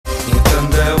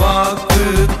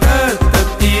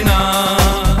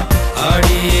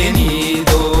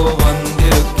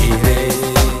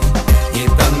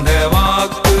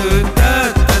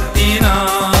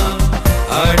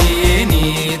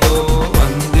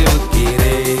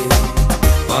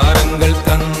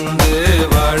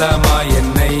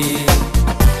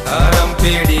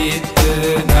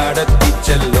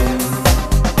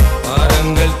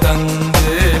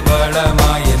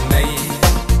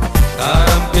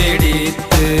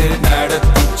பிடித்து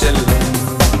நடத்தி செல்லும்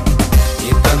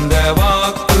தந்த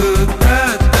வாக்கு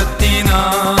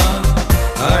தத்தினார்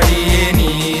அடியே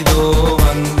நீதோ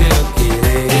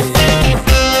வந்திருக்கிறேன்.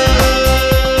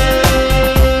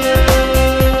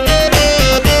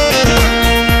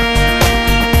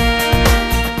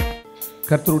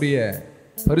 கர்த்தருடைய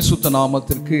பரிசுத்த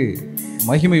நாமத்திற்கு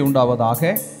மகிமை உண்டாவதாக.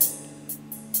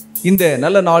 இந்த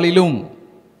நல்ல நாளிலும்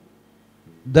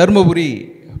தர்மபுரி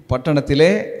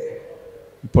பட்டணத்திலே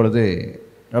இப்பொழுது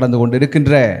நடந்து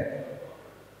கொண்டிருக்கின்ற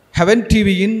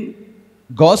ஹெவன்டிவியின்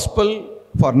காஸ்பல்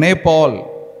ஃபார் நேபாள்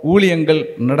ஊழியங்கள்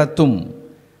நடத்தும்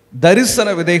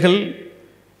தரிசன விதைகள்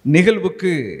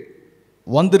நிகழ்வுக்கு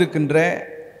வந்திருக்கின்ற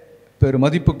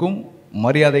பெருமதிப்புக்கும்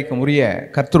மரியாதைக்கும் உரிய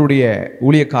கர்த்தருடைய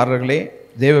ஊழியக்காரர்களே,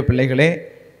 தேவ பிள்ளைகளே,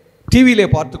 டிவியிலே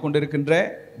பார்த்து கொண்டிருக்கின்ற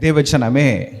தேவஜனமே,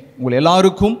 உங்கள்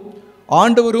எல்லாருக்கும்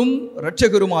ஆண்டவரும்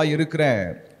இரட்சகருமாய் இருக்கிற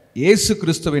இயேசு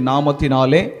கிறிஸ்துவின்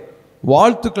நாமத்தினாலே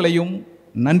வாழ்த்துக்களையும்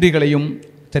நன்றிகளையும்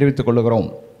தெரிவித்துக் கொள்கிறோம்.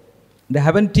 இந்த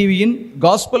ஹெவன்டிவியின்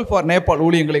காஸ்பல் ஃபார் நேபாள்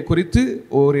ஊழியங்களை குறித்து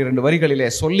ஓரிரண்டு வரிகளிலே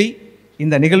சொல்லி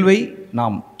இந்த நிகழ்வை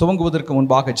நாம் துவங்குவதற்கு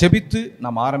முன்பாக ஜெபித்து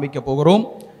நாம் ஆரம்பிக்க போகிறோம்.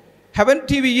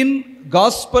 ஹெவன்டிவியின்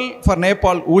காஸ்பல் ஃபார்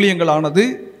நேபாள் ஊழியங்களானது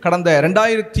கடந்த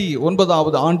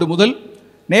 2009 ஆண்டு முதல்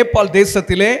நேபாள்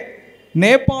தேசத்திலே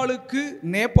நேபாளுக்கு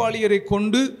நேபாளியரை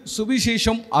கொண்டு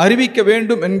சுவிசேஷம் அறிவிக்க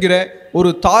வேண்டும் என்கிற ஒரு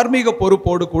தார்மீக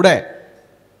பொறுப்போடு கூட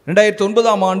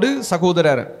 2009 ஆண்டு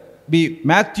சகோதரர் பி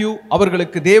மேத்யூ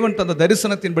அவர்களுக்கு தேவன் தந்த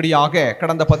தரிசனத்தின்படியாக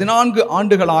கடந்த 14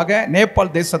 ஆண்டுகளாக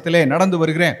நேபாள் தேசத்திலே நடந்து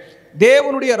வருகிற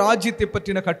தேவனுடைய ராஜ்யத்தை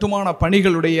பற்றின கட்டுமான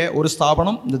பணிகளுடைய ஒரு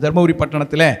ஸ்தாபனம் இந்த தர்மபுரி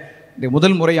பட்டணத்தில் இந்த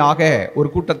முதல் முறையாக ஒரு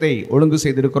கூட்டத்தை ஒழுங்கு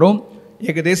செய்திருக்கிறோம்.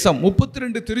 ஏகதேசம்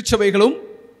 32 திருச்சபைகளும்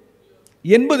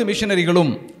 80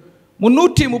 மிஷனரிகளும்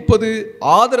 330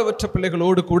 ஆதரவற்ற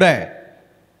பிள்ளைகளோடு கூட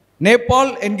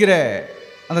நேபாள் என்கிற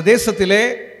அந்த தேசத்திலே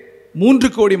 3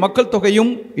 கோடி மக்கள்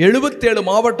தொகையும் 77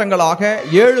 மாவட்டங்களாக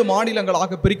 7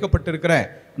 மாநிலங்களாக பிரிக்கப்பட்டிருக்கிற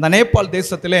அந்த நேபாள்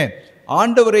தேசத்திலே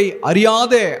ஆண்டவரை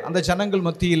அறியாத அந்த ஜனங்கள்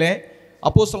மத்தியிலே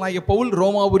அப்போஸ்தலனாகிய பவுல்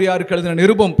ரோமாபுரியாருக்கு எழுதின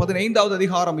நிருபம் 15வது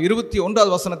அதிகாரம்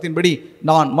 21வது வசனத்தின்படி,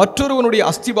 நான் மற்றொருவனுடைய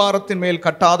அஸ்திபாரத்தின் மேல்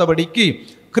கட்டாதபடிக்கு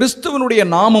கிறிஸ்துவனுடைய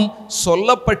நாமம்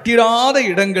சொல்லப்பட்டிராத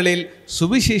இடங்களில்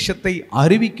சுவிசேஷத்தை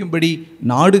அறிவிக்கும்படி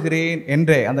நாடுகிறேன்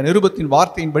என்ற அந்த நிருபத்தின்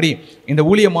வார்த்தையின்படி இந்த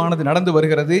ஊழியமானது நடந்து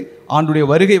வருகிறது. ஆண்டுடைய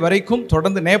வருகை வரைக்கும்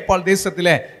தொடர்ந்து நேபாள்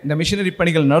தேசத்தில் இந்த மிஷனரி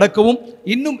பணிகள் நடக்கவும்,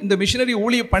 இன்னும் இந்த மிஷனரி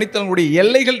ஊழிய பணித்தலங்களுடைய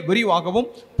எல்லைகள் விரிவாகவும்,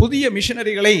 புதிய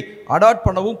மிஷனரிகளை அடாப்ட்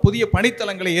பண்ணவும், புதிய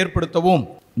பணித்தலங்களை ஏற்படுத்தவும்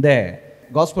இந்த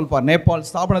காஸ்பல் ஃபார் நேபாள்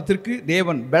ஸ்தாபனத்திற்கு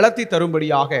தேவன் பலத்தை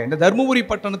தரும்படியாக இந்த தர்மபுரி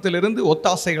பட்டணத்திலிருந்து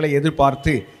ஒத்தாசைகளை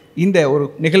எதிர்பார்த்து இந்த ஒரு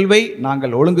நிகழ்வை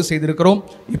நாங்கள் ஒழுங்கு செய்திருக்கிறோம்.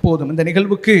 இப்போதும் இந்த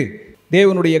நிகழ்வுக்கு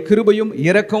தேவனுடைய கிருபையும்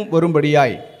இரக்கம்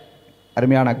வரும்படியாய்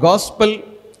அருமையான காஸ்பல்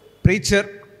பிரீச்சர்,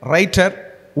 ரைட்டர்,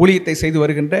 ஊழியத்தை செய்து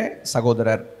வருகின்ற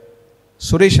சகோதரர்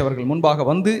சுரேஷ் அவர்கள் முன்பாக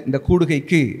வந்து இந்த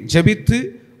கூடுகைக்கு ஜெபித்து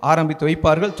ஆரம்பித்து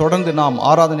வைப்பார்கள். தொடர்ந்து நாம்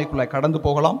ஆராதனைக்குள்ளே கடந்து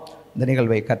போகலாம். இந்த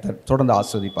நிகழ்வை கர்த்தர் தொடர்ந்து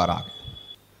ஆஸ்வதிப்பாராக.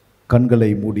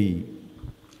 கண்களை மூடி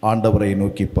ஆண்டவரை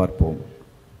நோக்கி பார்ப்போம்.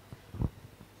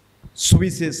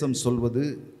 சுவிசேஷம் சொல்வது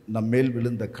நம்மேல்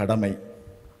விழுந்த கடமை.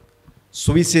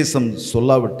 சுவிசேஷம்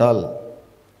சொல்லாவிட்டால்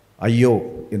ஐயோ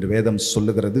என்று வேதம்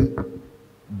சொல்லுகிறது.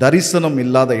 தரிசனம்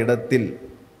இல்லாத இடத்தில்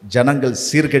ஜனங்கள்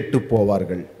சீர்கெட்டு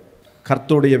போவார்கள்.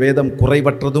 கர்த்தருடைய வேதம்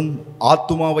குறைவற்றதும்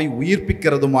ஆத்துமாவை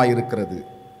உயிர்ப்பிக்கிறதுமாயிருக்கிறது.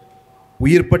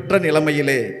 உயிர்பெற்ற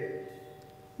நிலைமையிலே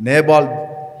நேபாள்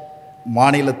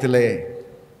மாநிலத்திலே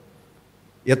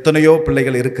எத்தனையோ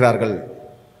பிள்ளைகள் இருக்கிறார்கள்.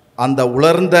 அந்த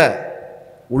உலர்ந்த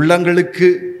உள்ளங்களுக்கு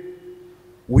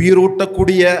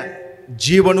உயிரூட்டக்கூடிய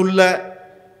ஜீவனுள்ள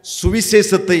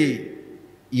சுவிசேஷத்தை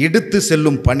எடுத்து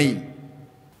செல்லும் பணி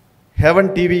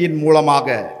ஹெவன் டிவியின்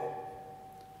மூலமாக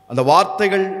அந்த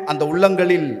வார்த்தைகள் அந்த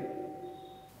உள்ளங்களில்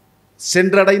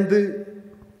சென்றடைந்து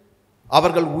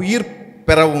அவர்கள் உயிர்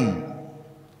பெறவும்,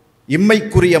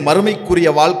 இம்மைக்குரிய மறுமைக்குரிய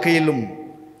வாழ்க்கையிலும்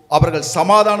அவர்கள்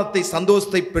சமாதானத்தை,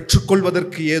 சந்தோஷத்தை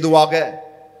பெற்றுக்கொள்வதற்கு ஏதுவாக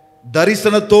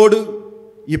தரிசனத்தோடு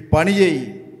இப்பணியை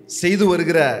செய்து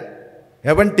வருகிற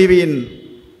ஹெவன் டிவியின்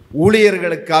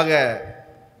ஊழியர்களுக்காக,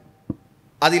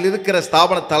 அதில் இருக்கிற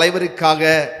ஸ்தாபன தலைவருக்காக,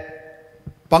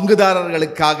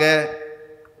 பங்குதாரர்களுக்காக,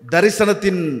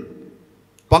 தரிசனத்தின்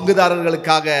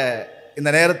பங்குதாரர்களுக்காக இந்த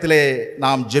நேரத்திலே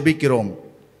நாம் ஜெபிக்கிறோம்.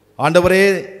 ஆண்டவரே,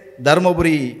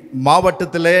 தர்மபுரி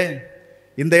மாவட்டத்திலே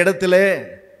இந்த இடத்திலே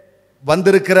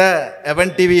வந்திருக்கிற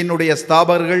ஹெவன் டிவியினுடைய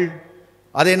ஸ்தாபகர்கள்,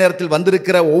 அதே நேரத்தில்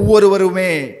வந்திருக்கிற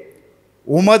ஒவ்வொருவருமே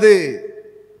உமது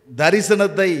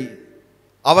தரிசனத்தை,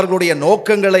 அவர்களுடைய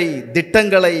நோக்கங்களை,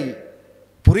 திட்டங்களை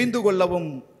புரிந்து கொள்ளவும்,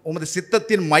 உமது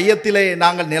சித்தத்தின் மையத்திலே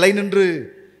நாங்கள் நிலை நின்று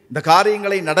இந்த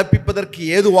காரியங்களை நடப்பிப்பதற்கு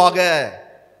ஏதுவாக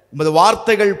உமது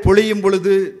வார்த்தைகள் பொழியும்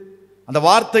பொழுது அந்த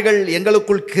வார்த்தைகள்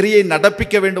எங்களுக்குள் கிரியை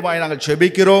நடப்பிக்க வேண்டுமாய் நாங்கள்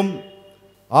ஜெபிக்கிறோம்.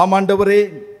 ஆமாண்டவரே,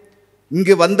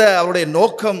 இங்கு வந்த அவருடைய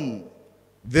நோக்கம்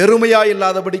வெறுமையாய்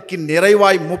இல்லாதபடிக்கு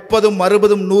நிறைவாய் 30,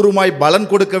 60, 100 பலன்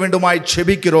கொடுக்க வேண்டுமாய்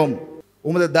ஜெபிக்கிறோம்.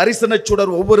 உமது தரிசன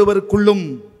சுடர் ஒவ்வொருவருக்குள்ளும்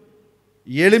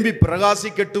எழும்பி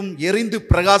பிரகாசிக்கட்டும், எரிந்து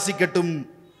பிரகாசிக்கட்டும்.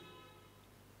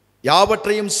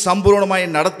 யாவற்றையும் சம்பூர்ணமாய்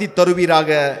நடத்தி தருவீராக.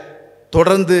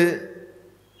 தொடர்ந்து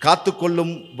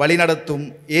காத்துக்கொள்ளும், வழிநடத்தும்.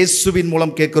 இயேசுவின்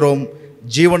மூலம் கேட்கிறோம்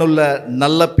ஜீவனுள்ள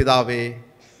நல்ல பிதாவே,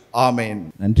 ஆமேன்.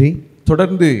 நன்றி.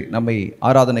 தொடர்ந்து நம்மை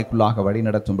ஆராதனைக்குள்ளாக வழி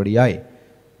நடத்தும்படியாய்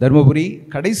தர்மபுரி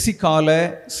கடைசி கால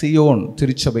சியோன்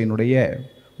திருச்சபையினுடைய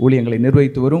ஊழியங்களை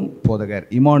நிர்வகித்து வரும் போதகர்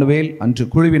இமானுவேல் அன்று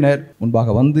குழுவினர் முன்பாக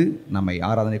வந்து நம்மை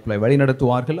ஆராதனைக்குள்ளே வழி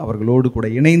நடத்துவார்கள். அவர்களோடு கூட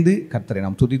இணைந்து கர்த்தரை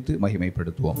நாம் துதித்து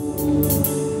மகிமைப்படுத்துவோம்.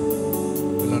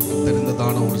 எல்லாருக்கும்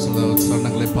தெரிந்ததான ஒரு சில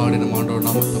சரணங்களை பாடி நம் ஆண்டவர்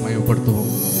நாமத்தை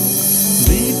மகிமைப்படுத்துவோம்.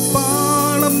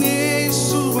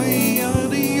 இயேசுவை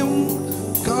அறியும்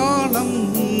காலம்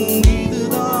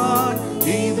இதுதான்,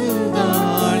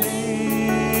 இதுதானே.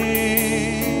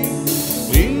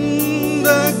 இந்த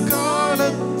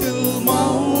காலத்தில்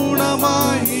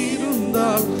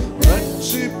மௌனமாயிருந்தால்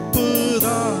ரட்சிப்பு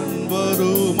தான்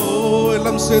வருமோ?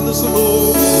 எல்லாம் சேர்ந்து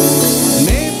சொல்லுவோம்.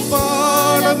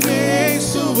 நேபாளம்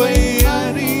இயேசுவை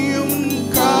அறியும்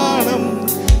காலம்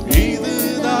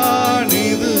இதுதான்,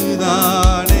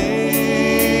 இதுதானே.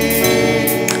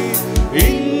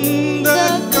 இந்த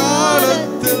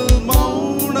காலத்தில்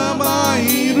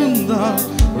மௌனமாயிருந்தால்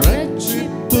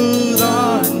ரட்சிப்பு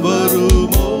தான்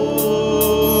வருமோ?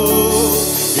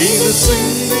 இது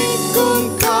சிந்திக்கும்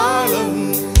காலம்,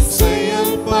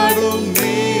 செயல்படும்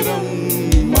நேரம்,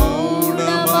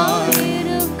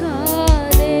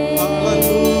 மௌனமாயிருக்காதே.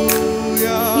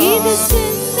 ஹல்லேலூயா. இது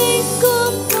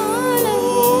சிந்திக்கும் காலம்,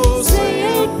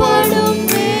 செயல்படும்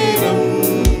நேரம்,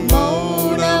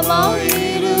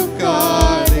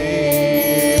 மௌனமாயிருக்காதே.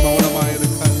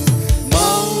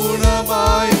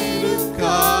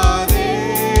 மௌனமாயிருக்காதே.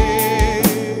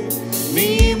 நீ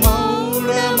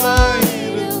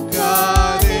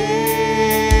மௌனமாயிருக்காதே.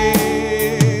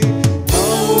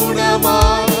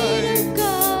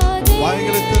 மௌனமாயிருக்காதே.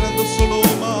 வாய்களை திறந்து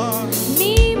சொல்லுவோமா?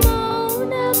 நீ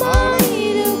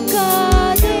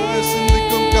மௌனமாயிருக்காதே.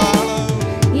 சிந்திக்கும் காலம்,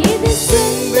 இது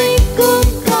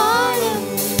சிந்திக்கும் காலம்,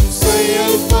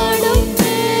 செயல்படும்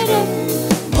நேரம்,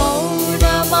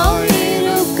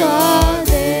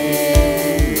 மௌனமாயிருக்காதே.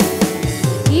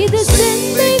 இது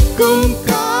சிந்திக்கும்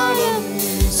காலம்,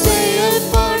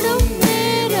 செயல்படும்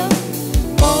நேரம்,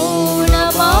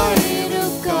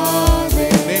 மௌனமாயிருக்காதே.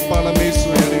 நேபாளம்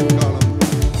இயேசுவை அறியும் காலம்.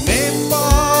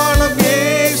 நேபாளம்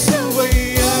இயேசுவை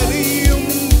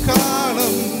அறியும்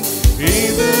காலம்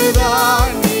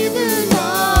இதுதான்,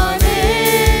 இதுதானே.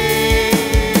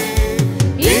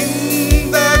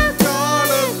 இந்த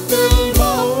காலத்தில்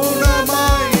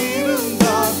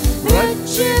மௌனமாயிருந்தால்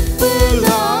ரட்சிப்பு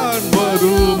தான்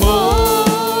வருமோ?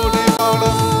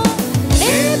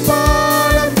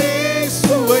 நேபாளம்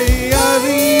இயேசுவை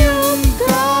அறியும்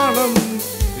காலம்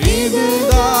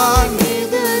இதுதான்,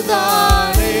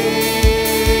 இதுதானே.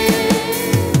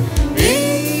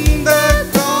 இந்த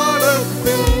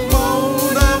காலத்தில்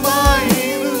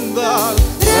மௌனமாயிருந்தால்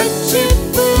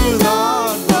ரட்சிப்பு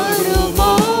தான்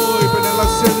வருமோ? இப்ப நல்லா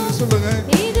சேர்ந்து சொல்லுங்க.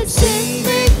 இது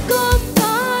சிந்திக்கும்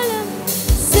காலம்,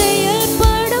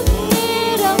 செயல்படும்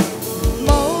நேரம்,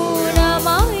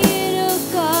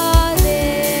 மௌனமாயிருக்காதே.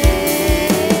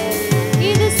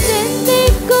 இது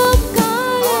சிந்திக்கும்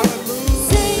காலம்,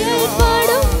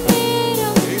 செயல்படும்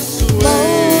நேரம்,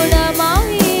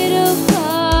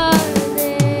 மௌனமாயிருக்காதே.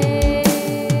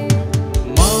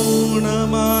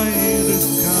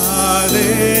 மௌனமாயிருக்காதே.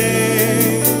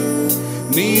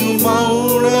 நீ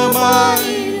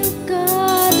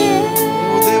மௌனமாயிருக்காதே.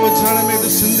 தேவ ஜனமே, இது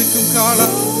சிந்திக்கும்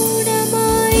காலம்,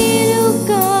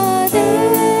 மௌனமாயிருக்காதே.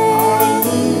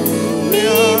 நீ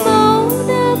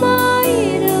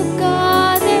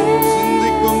மௌனமாயிருக்காதே.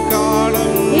 சிந்திக்கும்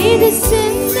காலம், இது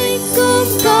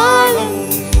சிந்திக்கும் காலம்,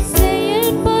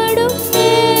 செயல்படும்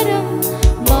நேரம்,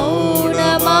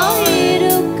 மௌனமாயிருக்காதே.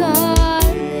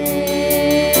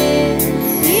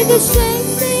 இது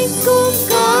சிந்திக்கும்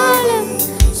காலம்,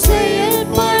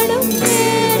 செயல்படும்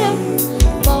நேரம்,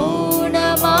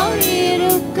 மௌனமாயிருக்காதே.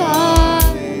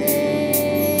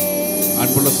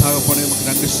 அன்புள்ள தகப்பனே, நமக்கு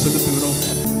நன்றி செலுத்துகிறோம்.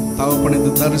 தகப்பனே,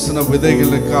 இந்த தரிசன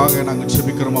விதைகளுக்காக நாங்கள்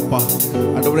ஜெபிக்கிறோம் அப்பா.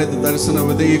 ஆண்டவரே, இந்த தரிசன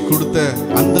விதையை கொடுத்த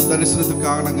அந்த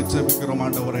தரிசனத்துக்காக நாங்கள் ஜெபிக்கிறோம்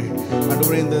ஆண்டவரே.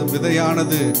 ஆண்டவரே, இந்த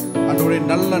விதையானது ஆண்டவரே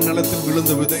நல்ல நிலத்தில்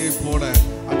விழுந்த விதையை போல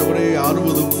ஆண்டவரே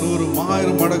 60, 100,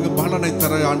 1000 மடங்கு பலனை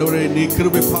தர ஆண்டவரே நீ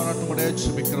கிருபை பாராட்டும்படியாக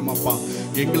ஜெபிக்கிறோம் அப்பா.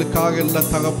 எங்களுக்காக இல்லை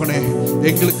தகப்பனே,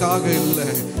 எங்களுக்காக இல்லை.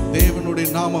 தேவனுடைய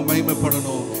நாம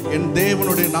மகிமைப்படணும், என்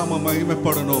தேவனுடைய நாம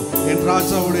மகிமைப்படணும், என்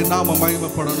ராஜாவுடைய நாம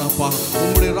மகிமைப்படணும். அப்பா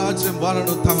உம்முடைய ராஜ்யம்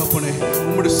வாழணும் தகப்பனே.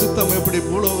 உம்முடைய சித்தம் எப்படி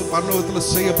பரலோகத்தில்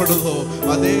செய்யப்படுதோ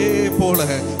அதே போல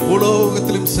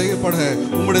பூலோகத்திலும் செய்யப்பட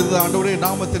உம்முடைய ஆண்டவருடைய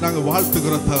நாமத்தை நாங்கள்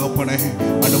வாழ்த்துகிறோம் தகப்பனே.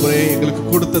 ஆண்டவரே எங்களுக்கு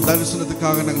கொடுத்த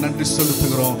தரிசனத்துக்காக நாங்கள் நன்றி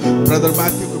செலுத்துகிறோம். பிரதர்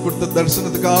மேத்யூக்கு கொடுத்த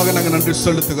தரிசனத்துக்காக நாங்கள் நன்றி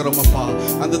செலுத்துகிறோம். அப்பா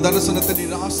அந்த தரிசனத்தை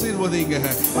நீர் ஆசீர்வதிங்க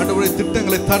ஆண்டவரே.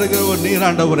 திட்டங்களை தருகிறவர் நீர்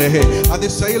ஆண்டவரே, அதை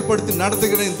செயல்படுத்தி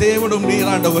நடத்துகிற தேவனும்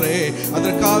நீர் ஆண்டவரே.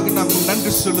 அதற்காக நாங்கள்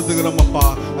நன்றி செலுத்துகிறோம். அப்பா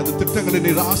அந்த திட்டங்களை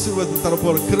நீர் ஆசீர்வாதத்தை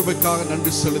தரப்போற கிருபைக்காக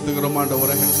நன்றி செலுத்துகிறோம்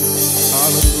ஆண்டவரே.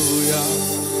 ஹல்லேலூயா.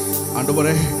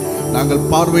 ஆண்டவரே நாங்கள்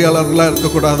பார்வையாளர்களாக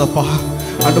இருக்கக்கூடாதப்பா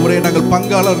ஆண்டவரே, நாங்கள்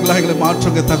பங்காளர்களாக எங்களை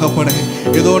மாற்றுங்க தகப்பனே.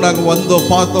 ஏதோ நாங்கள் வந்தோம்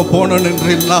பார்த்தோம் போனோம்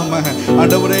என்று இல்லாமல்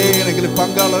ஆண்டவரே எங்களை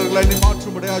பங்காளர்களாக நீ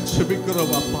மாற்றும்படியா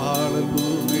ஜெபிக்கிறோம் அப்பா.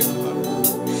 ஹல்லேலூயா.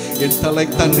 என் தலை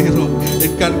தண்ணீரும்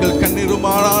என் கண்கள் கண்ணீரும்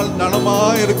ஆனால்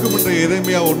நலமாக இருக்கும் என்று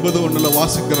எரேமியா 9:1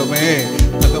 வாசிக்கிறோமே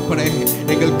தகப்பனே.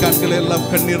 எங்கள் கண்கள் எல்லாம்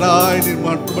கண்ணீராய் நீர்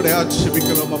மாற்றும்படியா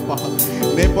ஜெபிக்கிறோம் அப்பா.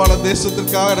 நேபாள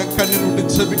தேசத்திற்காக கண்ணீர் விட்டு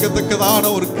ஜெபிக்கத்தக்கதான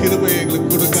ஒரு கிருபை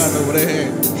எங்களுக்கு கொடுங்க ஆண்டவரே.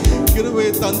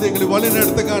 கிருபையை தந்து எங்களை வழி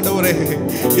நடத்துங்க ஆண்டவரே.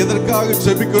 எதற்காக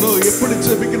ஜெபிக்கணும், எப்படி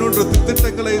ஜெபிக்கணும்ன்ற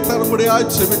திட்டங்களை தரும்படியா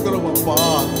ஜெபிக்கிறோம் அப்பா.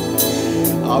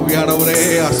 ஆவியானவரே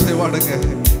அசைவாடுங்க.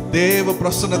 தேவ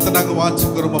பிரசன்னத்தை நாங்கள்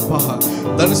வாசிக்கிறோம் அப்பா.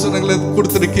 தரிசனங்களை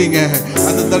கொடுத்துருக்கீங்க,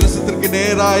 அந்த தரிசனத்திற்கு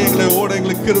நேராக எங்களை ஓட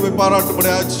எங்களுக்கு கிருபை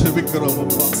பாராட்டும்படியா ஜெபிக்கிறோம்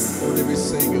அப்பா. உதவி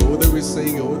செய்யுங்க, உதவி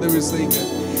செய்யுங்க, உதவி செய்யுங்க.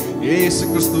 இயேசு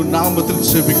கிறிஸ்து நாமத்தில்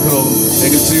ஜெபிக்கிறோம்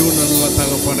எங்கள் ஜீவன் நல்ல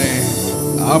தகப்பனே.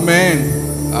 ஆமென்,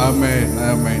 ஆமென்,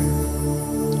 ஆமென்.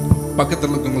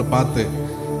 பக்கத்தில் இருக்கவங்களை பார்த்து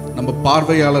நம்ம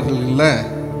பார்வையாளர்கள் இல்லை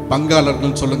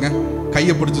பங்காளர்கள் சொல்லுங்க.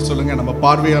 கையை பிடிச்சி சொல்லுங்க, நம்ம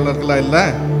பார்வையாளர்களா இல்லை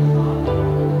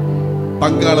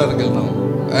பங்காளர்கள் தான்.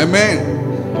 ஆமென்.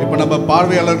 இப்போ நம்ம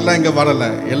பார்வையாளர்களாக இங்கே வரலை,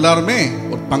 எல்லாருமே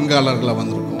ஒரு பங்காளர்களாக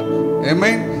வந்திருக்கோம்.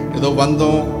 ஆமென். ஏதோ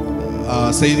வந்தோம்,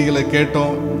 செய்திகளை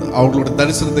கேட்டோம், அவங்களோட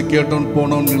தரிசனத்தை கேட்டோன்னு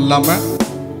போனோம்னு இல்லாமல்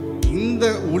இந்த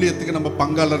ஊழியத்துக்கு நம்ம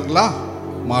பங்காளர்களாக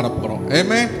மாற போகிறோம்.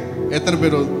 ஆமென். எத்தனை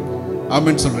பேர்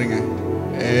ஆமென் சொல்கிறீங்க?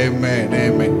 ஆமென்,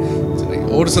 ஆமென். சரி,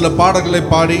 ஒரு சில பாடல்களை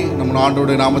பாடி நம்ம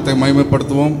ஆண்டவருடைய நாமத்தை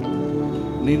மகிமைப்படுத்துவோம்.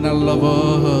 நீ நல்லவா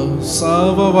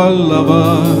சர்வ வல்லவா,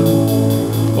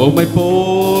 உம்மை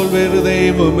போல் வேறு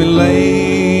தெய்வம் இல்லை.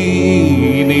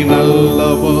 நீ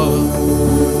நல்லவா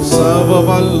சர்வ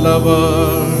வல்லவா,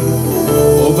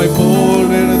 உம்மை போல்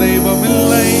வேறு தெய்வம்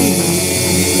இல்லை.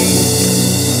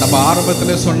 நம்ம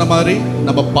ஆரம்பத்திலே சொன்ன மாதிரி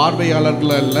நம்ம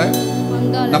பார்வையாளர்கள் இல்லை,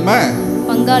 நம்ம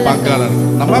பங்காளர்கள்.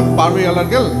 நம்ம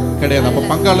பார்வையாளர்கள் கிடையாது. அப்ப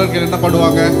பங்காளர்கள் என்ன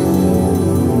பண்ணுவாங்க?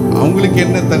 அவங்களுக்கு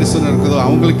என்ன தரிசனம் இருக்குதோ,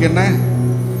 அவங்களுக்கு என்ன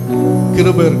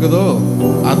கிருபை இருக்குதோ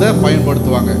அதை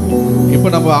பயன்படுத்துவாங்க. இப்போ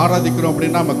நம்ம ஆராதிக்கிறோம்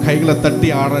அப்படின்னா நம்ம கைகளை தட்டி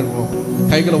ஆராதிப்போம்,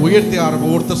 கைகளை உயர்த்தி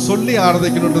ஆரம்பிப்போம். ஒருத்தர் சொல்லி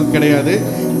ஆராதிக்கணுன்றது கிடையாது.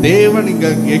 தேவன் இங்கே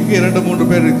எங்கே 2-3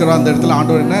 பேர் இருக்கிறோம் அந்த இடத்துல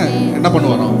ஆண்டவர் என்ன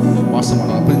பண்ணுவாரோ வாசம்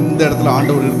பண்ணுவோம். அப்போ இந்த இடத்துல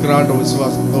ஆண்டவர் இருக்கிறான்ற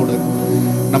விசுவாசத்தோடு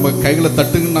நம்ம கைகளை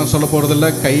தட்டுங்கன்னு நான் சொல்ல போகிறதில்ல,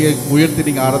 கையை உயர்த்தி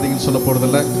நீங்கள் ஆராதிங்கன்னு சொல்ல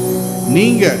போகிறதில்ல.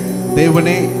 நீங்கள்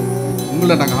தேவனே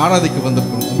உங்களை நாங்கள் ஆராதிக்க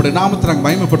வந்திருக்கோம், உங்களுடைய நாமத்தை நாங்கள்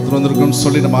மகிமைப்படுத்த வந்திருக்கோம்னு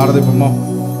சொல்லி நம்ம ஆராதிப்போமா?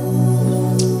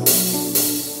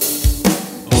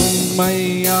 உம்மை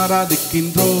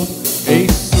ஆராதிக்கின்றோம்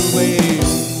இயேசுவே,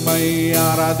 உம்மை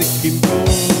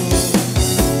ஆராதிக்கின்றோம்,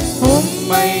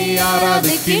 உம்மை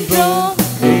ஆராதிக்கின்றோம்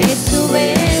இயேசுவே,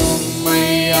 உம்மை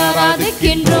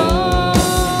ஆராதிக்கின்றோம்.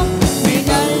 நீ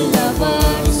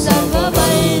நல்லவர் சர்வ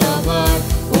வல்லவர்,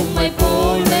 உம்மை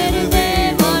போல் வேறு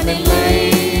தேவன் இல்லை.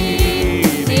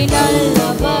 நீ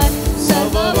நல்லவர்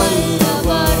சர்வ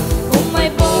வல்லவர், உம்மை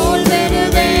போல் வேறு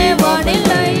தேவன்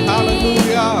இல்லை.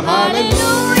 ஹல்லேலூயா,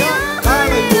 ஹல்லேலூயா,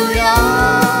 ஹல்லேலூயா,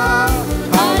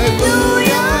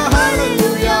 ஹல்லேலூயா,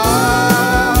 ஹல்லேலூயா,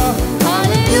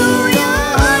 ஹல்லேலூயா,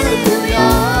 ஹல்லேலூயா,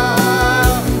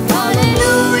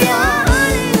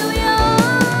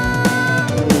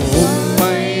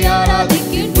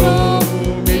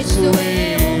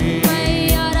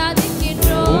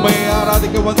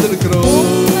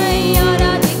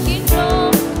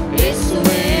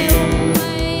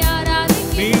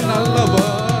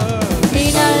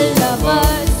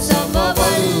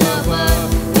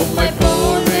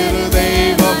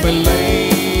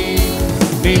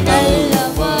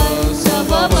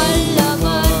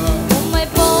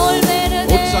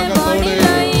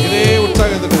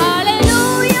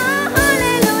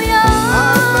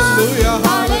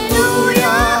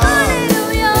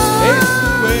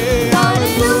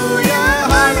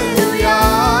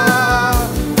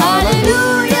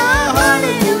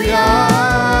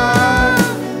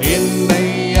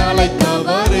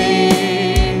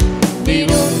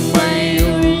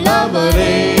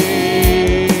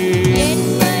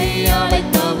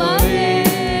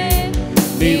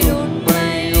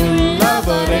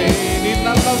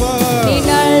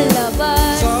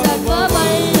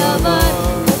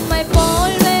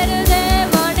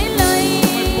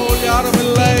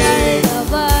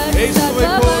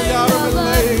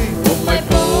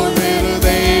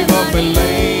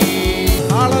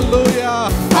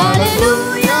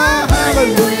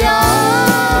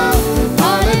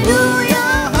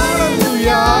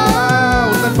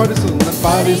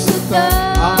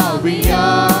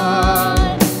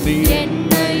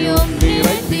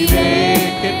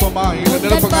 நிரப்பமா எங்களை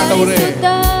நிரப்புங்க ஆண்டவரே.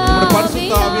 உம்முடைய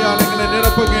பரிசுத்த ஆவியால் எங்களை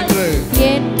நிரப்புங்க என்று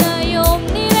என்னையும்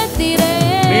நிரத்திரே.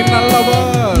 நீ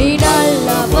நல்லவர், நீ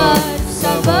நல்லவர்,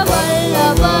 சர்வ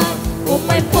வல்லவர்,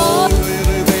 உம்மை போல்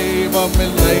வேறு தெய்வம்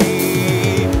இல்லை.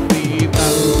 நீ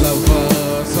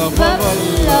நல்லவர், சர்வ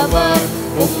வல்லவர்,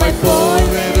 உம்மை போல்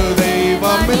வேறு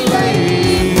தெய்வம் இல்லை.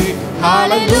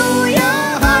 ஹalleluya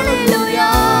ஹalleluya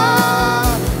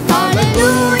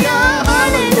ஹalleluya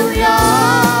ஹalleluya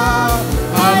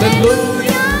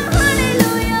ஹalleluya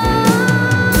ஹalleluya.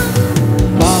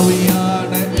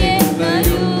 பாவியான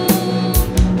என்னையும்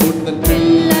உந்தன்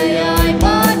பிள்ளையாய்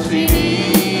மாற்றினீ.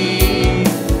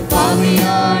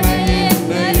 பாவியான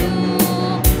என்னையும்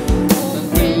உன்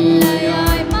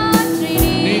பிள்ளையாய்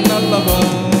மாற்றினீ. நீ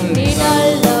நல்லவர், நீ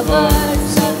நல்லவர்,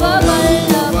 சர்வ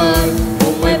வல்லவர்,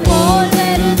 உம்மை போல்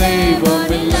வேறு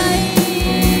தெய்வம் இல்லை.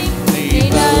 நீ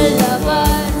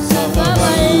நல்லவர், சர்வ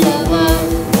வல்லவர்,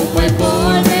 உம்மை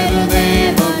போல் வேறு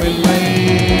தெய்வம் இல்லை.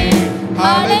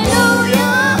 ஹalleluya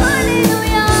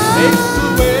ஹalleluya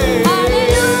இயேசுவே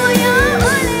ஹalleluya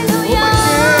ஹalleluya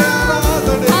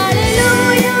ஆராதனை.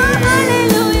 ஹalleluya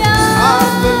ஹalleluya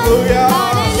ஹalleluya.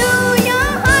 ஹalleluya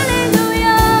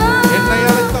ஹalleluya. என்னை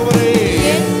அழைத்தவரே,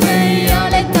 என்னை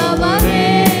அழைத்தவரே,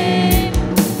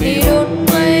 நீர்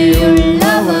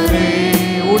உண்மையுள்ளவரே.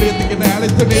 ஊழியத்துக்கு என்னை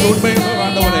அழைத்து நீர் உண்மையுள்ள என்னை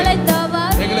ஆண்டவரே.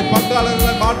 அழைத்தவரே, எங்களை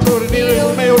பங்காளர்களை மாற்றுவர் நீர்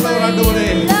உண்மையுள்ளவர் ஆண்டவரே.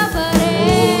 உள்ளவரே.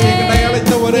 என்னை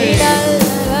அழைத்தவரே, நீர்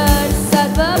நல்லவர்,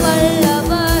 சர்வ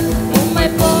வல்லவர், உம்மை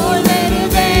போல் வேறு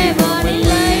தெய்வம்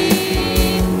இல்லை.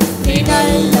 நீர்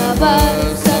நல்லவர்,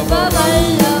 சர்வ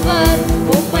வல்லவர்,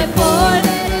 உம்மை போல்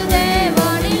வேறு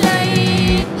தெய்வம் இல்லை.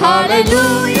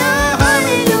 ஹalleluya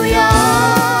ஹalleluya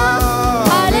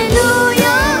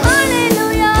ஹalleluya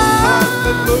ஹalleluya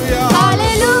ஹalleluya.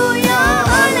 ஹalleluya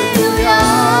ஹalleluya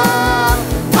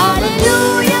ஹalleluya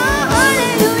ஹalleluya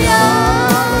ஹalleluya.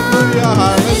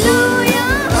 ஹalleluya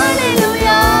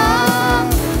ஹalleluya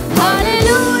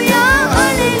ஹalleluya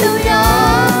ஹalleluya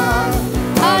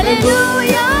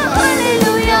ஹalleluya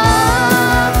ஹalleluya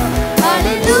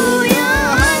ஹalleluya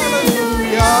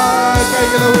ஹalleluya.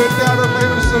 கைகளை உயர்த்தி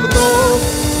ஆண்டவரை செலுத்துவோம்.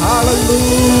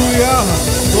 ஹalleluya.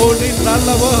 ஓ நீ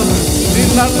நல்லவர், நீ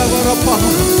நல்லவர் அப்பா.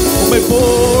 உம்மை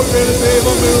போல் வேறு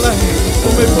தெய்வம் இல்லை,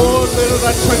 உம்மை போல் வேறு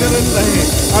ரட்சகர் இல்லை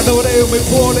ஆண்டவரே. உம்மை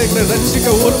போல் எங்களை ரட்சிக்க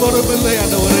ஒருவரும் இல்லை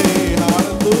ஆண்டவரே.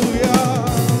 ஹalleluya.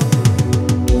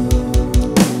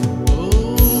 ஓ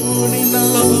நீ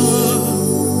நல்லவர்,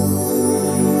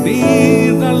 நீ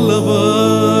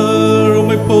நல்லவர்,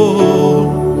 உம்மை போல்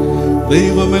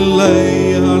தெய்வமில்லை.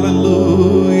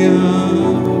 ஹalleluya.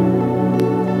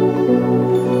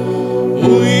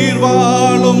 உயிர்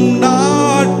வாழும் நாட்களெல்லாம்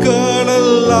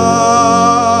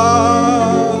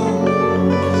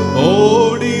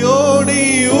ஓடி ஓடி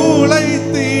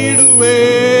உழைத்திடுவே.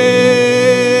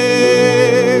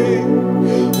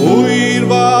 உயிர்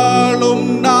வாழும்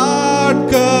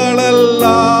நாட்களெல்லாம்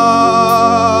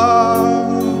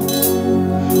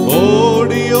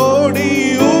ஓடி ஓடி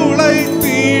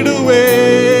உழைத்திடுவே.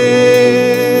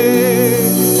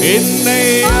 என்னை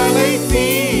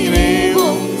அழைத்தீரே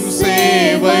உம்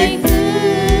சேவைக்கு.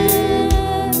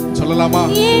 சொல்லலாமா?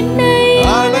 என்னை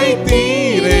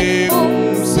அழைத்தீரே உம்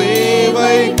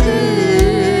சேவைக்கு.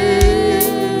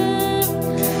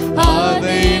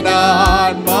 அதை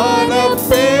நான்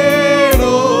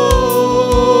மறப்பேனோ.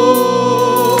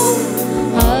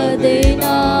 அதை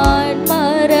நான்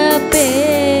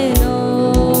மறப்பேனோ.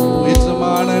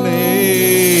 எஜமானனே,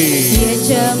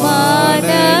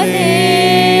 எஜமானனே,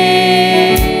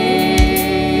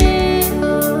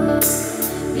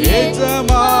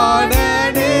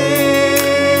 எஜமானனே,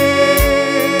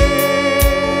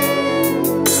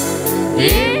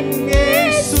 என்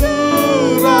இயேசு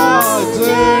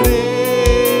ராஜனே.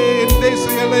 என் தேச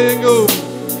எல்லை எங்கும்,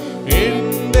 என்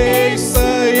தேச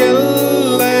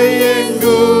எல்லை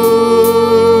எங்கும்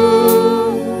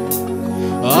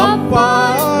அப்பா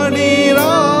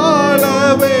நீராள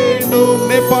வேண்டும்.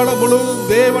 நேபாளம் முழுவதும்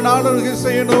தேவன் ஆளுகை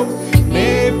செய்யணும்.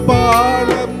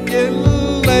 நேபாளம்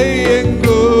எல்லை எங்கும்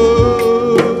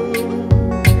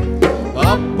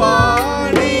அப்பா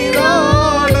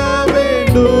நீராள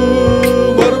வேண்டும்.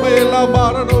 வறுமை எல்லாம்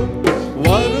மாறணும்,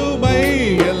 வறுமை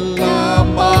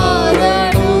எல்லாம்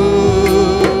மாறணும்,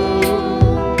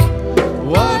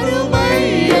 வறுமை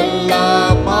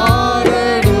எல்லாம்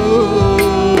மாறணும்.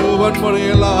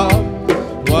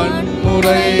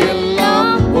 வன்முறை எல்லாம்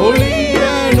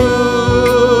ஒழியணும்.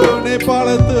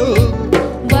 நேபாளத்தில்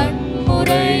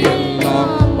வன்முறை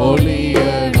எல்லாம் ஒழியணும்.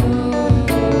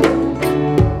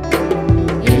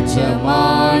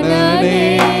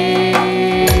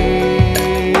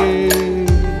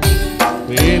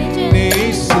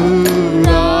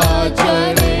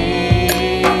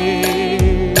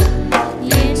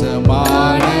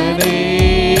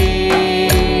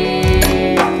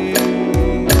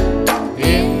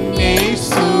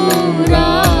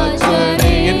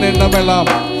 எண்ணமெல்லாம்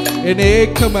என்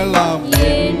ஏக்கமெல்லாம்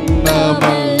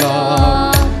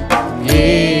எண்ணமெல்லாம்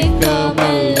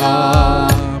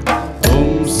ஏக்கமெல்லாம்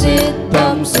உம்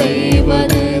சித்தம்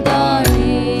செய்வதுதானே.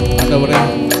 ஆண்டவரே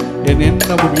என்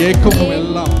எண்ணமும் ஏக்கமும்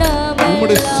எல்லாம்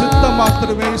உம்முடைய சித்தம்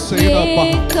மாத்திரமே செய்யப்பா.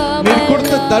 நீர்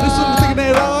கொடுத்த தரிசனத்துக்கு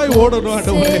நேராய் ஓடணும்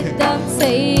ஆண்டவரே.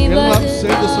 எல்லாம்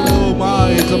சேர்ந்து சொல்லுவோமா?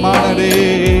 எஜமானரே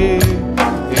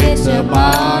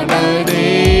எஜமானரே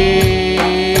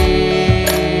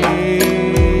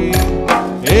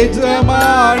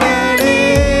எஜமானரே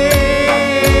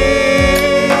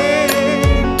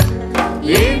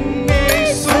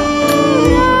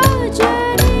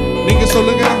நீங்க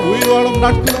சொல்லுங்க. உயிர் வாழும்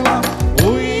நாட்களெல்லாம்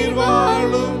உயிர்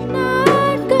வாழும்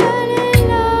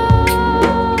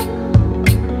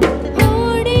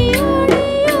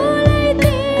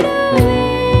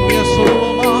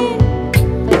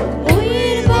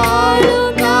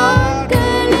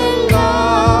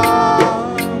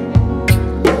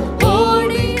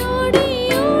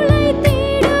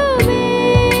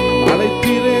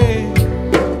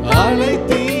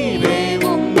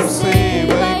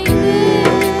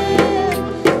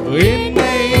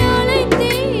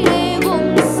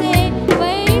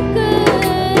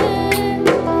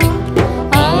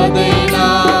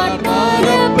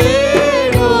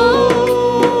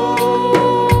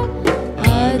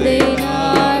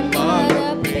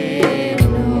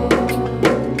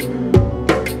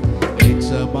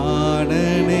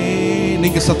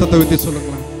சத்தத்தை வைத்து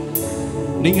சொல்லுங்களேன்.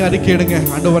 நீங்க அறிக்கையிடுங்க.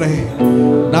 ஆண்டவரே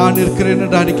நான் இருக்கிறேன்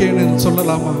என்று அறிக்கையிடு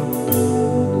சொல்லலாமா?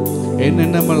 என்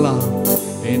எண்ணமெல்லாம்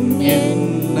என்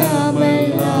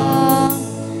எண்ணமெல்லாம்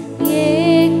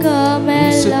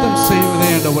சித்தம் செய்வதே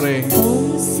ஆண்டவரே.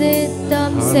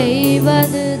 சித்தம்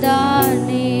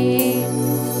செய்வதுதானே.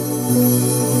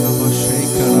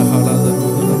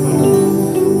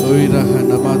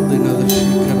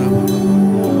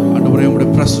 ஆண்டவரே உம்முடைய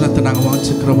பிரசனத்தை நாங்கள்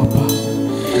வாஞ்சிக்கிறோம் அப்பா.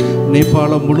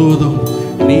 நேபாளம் முழுவதும்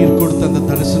நீர் கொடுத்த அந்த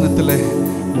தரிசனத்தில்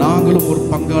நாங்களும் ஒரு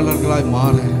பங்காளர்களாய்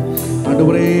மாற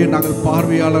ஆண்டவரே, நாங்கள்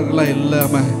பார்வையாளர்களாக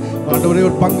இல்லாமல் ஆண்டவரே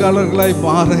ஒரு பங்காளர்களாய்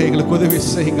மாற எங்களுக்கு உதவி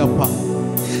செய்யுங்க அப்பா.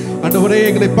 ஆண்டவரே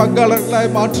எங்களை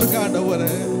பங்காளர்களாய் மாற்றுங்க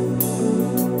ஆண்டவரே.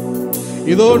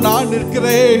 இதோ நான்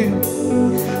நிற்கிறேன்,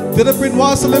 திறப்பின்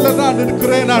வாசலில் நான்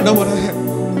நிற்கிறேன் ஆண்டவரே.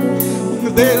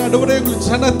 ஆண்டவரே உங்கள்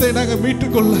சனத்தை நாங்கள்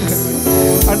மீட்டுக்கொள்ள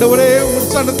ஆண்டவரே, உங்கள்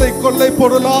சனத்தை கொள்ளை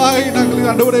பொருளாய் நாங்கள்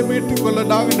ஆண்டவரை மீட்டுக்கொள்ள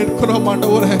நாங்கள் நிற்கிறோம்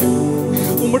ஆண்டவரே.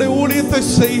 உம்முடைய ஊழியத்தை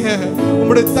செய்ய,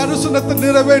 உம்முடைய தரிசனத்தை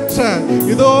நிறைவேற்ற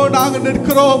இதோ நாங்கள்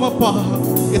நிற்கிறோம் அப்பா.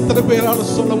 எத்தனை பேரால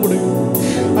சொல்ல முடியும்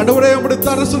ஆண்டவரே? உம்முடைய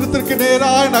தரிசனத்திற்கு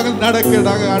நேராய் நாங்கள் நடக்க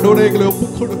நாங்கள் ஆண்டவரே எங்களை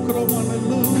ஒப்புக் கொடுக்கிறோம்.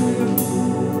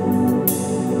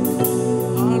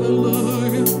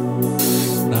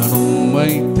 நான்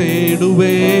உம்மை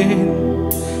தேடுவேன்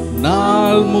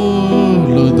நாள்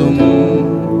முழுதும்,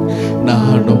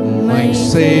 நான் உம்மை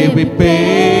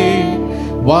சேவிப்பேன்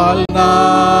வாழ்நாளெல்லாம்.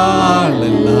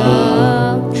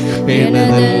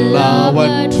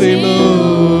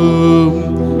 எனதெல்லாவற்றிலும்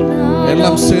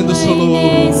எல்லாம் சேர்ந்து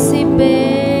சொல்லுவோம்.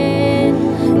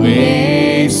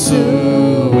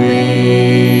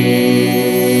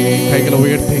 கைகளை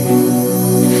உயர்த்தி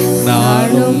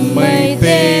நான் உம்மை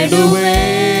தேடுவேன்,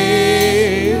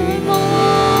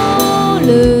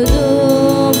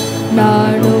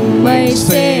 நான் உம்மை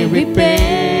சேவிப்பேன்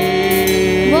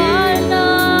வாழ்நாளெல்லாம்.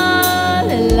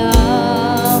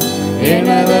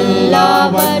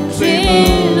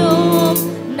 எனதெல்லாவற்றிலும்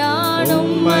நான்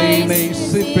உம்மை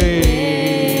நேசிப்பேன்.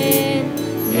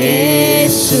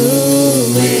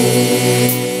 இயேசுவே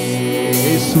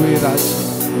இயேசுவே ராஜா,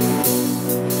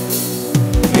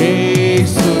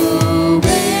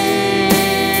 இயேசுவே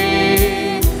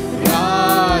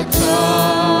ராஜா,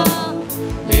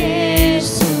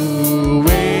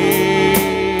 இயேசுவே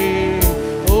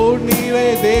ஓ நீரே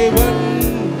தேவன்,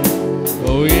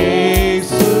 ஓ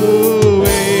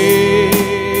இயேசுவே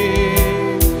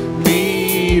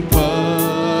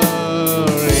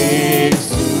மீட்பர்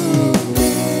இயேசுவே.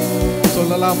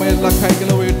 சொல்லலாமா? எல்லா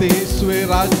கைகளை உயர்த்தி இயேசுவே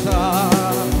ராஜா,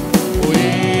 ஓ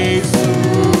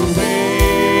இயேசுவே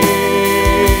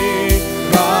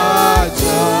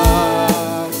ராஜா,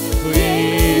 ஓ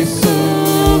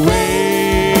இயேசுவே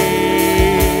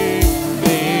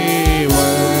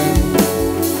தேவன்,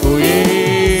 ஓ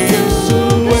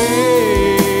இயேசுவே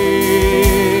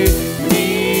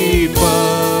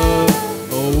மீட்பர்,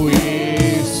 ஓ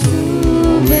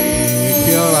இயேசுவே.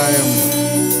 Here I am.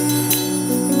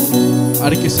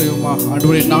 அறிக்கை செய்வோமா?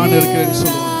 ஆண்டவரே நான் இருக்கிறேன்னு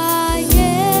சொல்லுவோம்.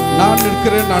 நான்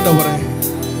இருக்கிறேன் ஆண்டவரே.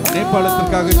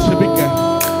 நேபாளத்திற்காக ஜெபிக்க,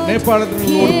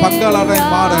 நேபாளத்தில் ஒரு பங்காளராய்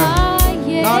மாற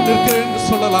நான் இருக்கிறேன் என்று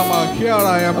சொல்லலாமா? Here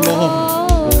I am Lord.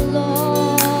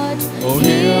 Oh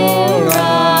here I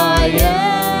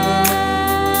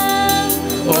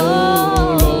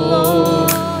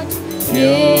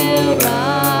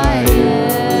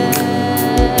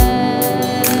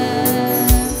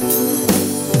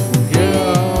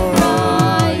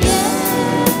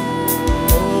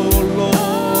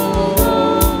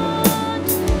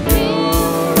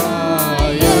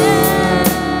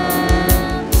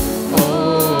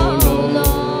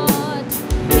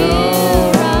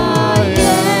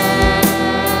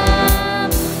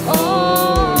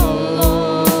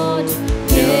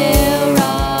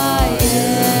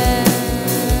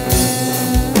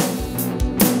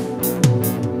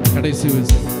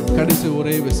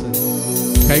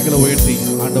கைகளை உயர்த்தி,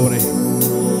 ஆண்டவரே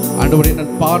ஆண்டவரே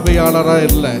நான் பார்வையாளராக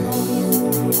இல்லை,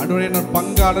 ஆண்டவரே நான்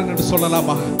பங்காளன் என்று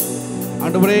சொல்லலாமா?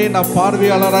 ஆண்டவரே நான்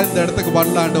பார்வையாளராக இந்த இடத்துக்கு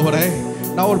வரல, ஆண்டவரே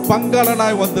நான் ஒரு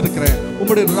பங்காளனாய் வந்திருக்கிறேன்,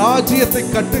 உங்களுடைய ராஜ்யத்தை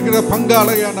கட்டுகிற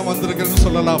பங்காளையாக நான் வந்திருக்கிறேன்னு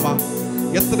சொல்லலாமா?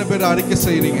 எத்தனை பேர் அறிக்கை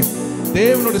செய்கிறீங்க?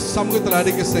 தேவனுடைய சமூகத்தில்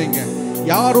அறிக்கை செய்யுங்க.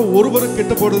 யாரும் ஒருவரும்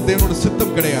கிட்ட போடுறது தேவனுடைய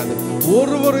சித்தம் கிடையாது.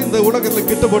 ஒருவரும் இந்த உலகத்தில்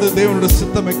கிட்ட போடுறது தேவனுடைய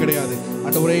சித்தமே கிடையாது.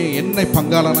 ஆண்டவரே என்னை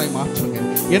பங்காளனாய் மாற்றுங்க,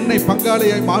 என்னை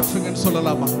பங்காளியாய் மாற்றுங்கன்னு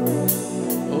சொல்லலாமா?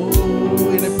 ஓ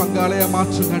என்னை பங்காளியாய்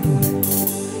மாற்றுங்க ஆண்டவரே.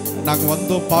 நாங்கள்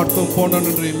வந்தோம் பார்த்தோம் போனோம்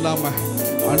என்று இல்லாமல்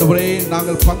ஆண்டவரே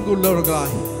நாங்கள்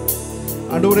பங்குள்ளவர்களாய்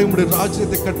ஆண்டவரே உங்களுடைய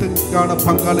ராஜ்யத்தை கட்டுக்கான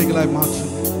பங்காளிகளாய் மாற்றுங்க.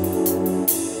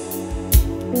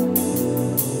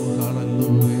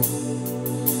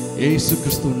 இயேசு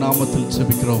கிறிஸ்து நாமத்தில்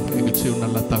ஜெபிக்கிறோம் எங்கள் ஜீவன்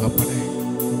நல்ல தகப்பனே.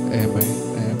 ஆமென்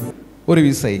ஆமென். ஒரு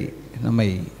விசை நம்மை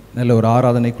நல்ல ஒரு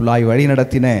ஆராதனைக்குள்ளாய் வழி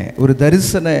நடத்தின, ஒரு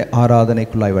தரிசன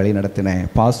ஆராதனைக்குள்ளாய் வழி நடத்தின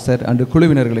பாஸ்டர் அன்று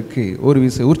குழுவினர்களுக்கு ஒரு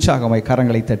விசை உற்சாகமாய்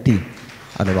கரங்களை தட்டி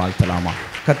அதை வாழ்த்தலாமா?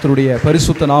 கர்த்தருடைய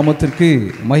பரிசுத்த நாமத்திற்கு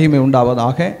மகிமை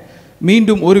உண்டாவதாக.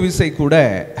 மீண்டும் ஒரு விசை கூட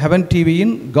ஹெவன்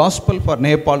டிவியின் காஸ்பல் ஃபார்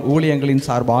நேபாள் ஊழியங்களின்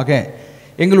சார்பாக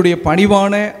எங்களுடைய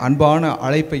பணிவான அன்பான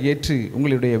அழைப்பை ஏற்று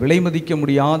உங்களுடைய விலை மதிக்க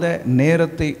முடியாத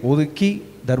நேரத்தை ஒதுக்கி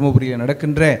தர்மபுரியில்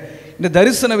நடக்கின்ற இந்த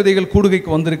தரிசன விதைகள் கூடுகைக்கு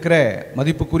வந்திருக்கிற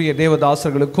மதிப்புக்குரிய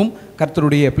தேவதாசர்களுக்கும்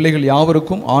கர்த்தருடைய பிள்ளைகள்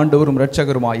யாவருக்கும் ஆண்டவரும்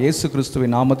இரட்சகருமாய் இயேசு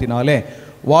கிறிஸ்துவின் நாமத்தினாலே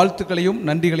வாழ்த்துக்களையும்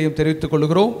நன்றிகளையும் தெரிவித்துக்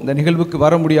கொள்கிறோம். இந்த நிகழ்வுக்கு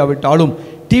வர முடியாவிட்டாலும்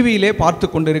டிவியிலே பார்த்து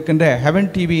கொண்டிருக்கின்ற ஹெவன்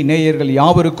டிவி நேயர்கள்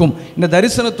யாவருக்கும், இந்த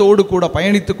தரிசனத்தோடு கூட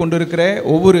பயணித்து கொண்டிருக்கிற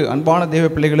ஒவ்வொரு அன்பான தேவ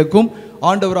பிள்ளைகளுக்கும்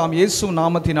ஆண்டவராம் இயேசு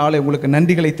நாமத்தினாலே உங்களுக்கு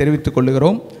நன்றிகளை தெரிவித்துக்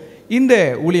கொள்கிறோம். இந்த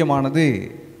ஊழியமானது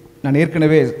நான்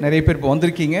ஏற்கனவே நிறைய பேர் இப்போ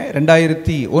வந்திருக்கீங்க.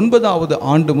 2009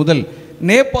 ஆண்டு முதல்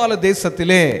நேபாள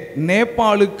தேசத்திலே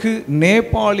நேபாளுக்கு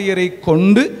நேபாளியரை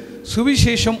கொண்டு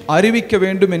சுவிசேஷம் அறிவிக்க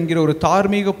வேண்டும் என்கிற ஒரு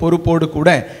தார்மீக பொறுப்போடு கூட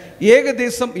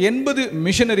ஏகதேசம் 80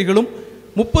 மிஷனரிகளும்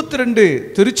 32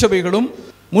 திருச்சபைகளும்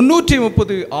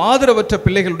 330 ஆதரவற்ற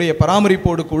பிள்ளைகளுடைய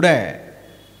பராமரிப்போடு கூட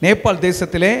நேபாள்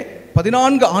தேசத்திலே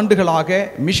 14 ஆண்டுகளாக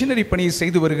மிஷனரி பணியை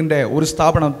செய்து வருகின்ற ஒரு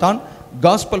ஸ்தாபனம் தான்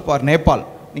காஸ்பல் ஃபார் நேபாள்.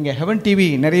 நீங்கள் ஹெவன் டிவி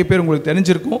நிறைய பேர் உங்களுக்கு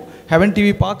தெரிஞ்சிருக்கும். ஹெவன்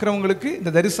டிவி பார்க்குறவங்களுக்கு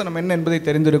இந்த தரிசனம் என்ன என்பதை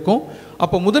தெரிந்திருக்கும்.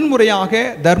 அப்போ முதன்முறையாக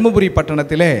தர்மபுரி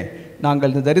பட்டணத்திலே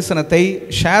நாங்கள் இந்த தரிசனத்தை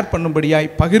ஷேர் பண்ணும்படியாய்,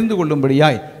 பகிர்ந்து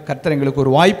கொள்ளும்படியாய் கர்த்தர் எங்களுக்கு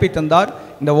ஒரு வாய்ப்பை தந்தார்.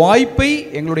 இந்த வாய்ப்பை,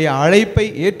 எங்களுடைய அழைப்பை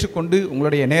ஏற்றுக்கொண்டு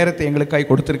உங்களுடைய நேரத்தை எங்களுக்காய்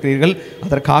கொடுத்திருக்கிறீர்கள்.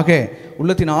 அதற்காக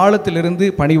உள்ளத்தின் ஆழத்திலிருந்து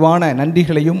பணிவான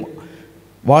நன்றிகளையும்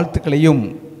வாழ்த்துக்களையும்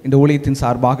இந்த ஊழியத்தின்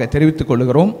சார்பாக தெரிவித்துக்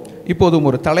கொள்கிறோம். இப்போதும்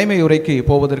ஒரு தலைமை உரைக்கு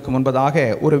போவதற்கு முன்பதாக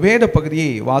ஒரு வேத பகுதியை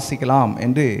வாசிக்கலாம்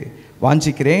என்று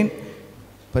வாஞ்சிக்கிறேன்.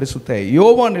 பரிசுத்த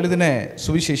யோவான் எழுதின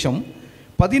சுவிசேஷம்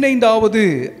 15வது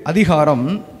அதிகாரம்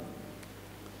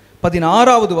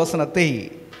 16வது வசனத்தை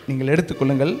நீங்கள்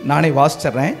எடுத்துக்கொள்ளுங்கள். நானே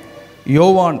வாசிச்சிட்றேன்.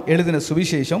 யோவான் எழுதின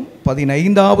சுவிசேஷம்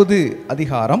 15வது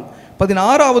அதிகாரம்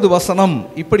 16வது வசனம்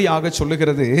இப்படியாக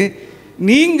சொல்லுகிறது: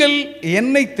 நீங்கள்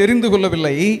என்னை தெரிந்து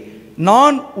கொள்ளவில்லை,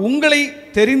 நான் உங்களை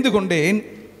தெரிந்து கொண்டேன்.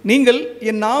 நீங்கள்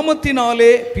என்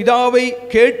நாமத்தினாலே பிதாவை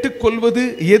கேட்டுக்கொள்வது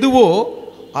எதுவோ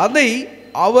அதை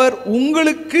அவர்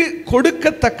உங்களுக்கு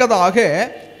கொடுக்கத்தக்கதாக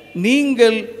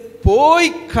நீங்கள் போய்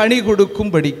கனி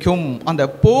கொடுக்கும்படிக்கும், அந்த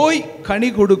போய் கனி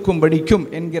கொடுக்கும்படிக்கும்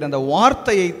என்கிற அந்த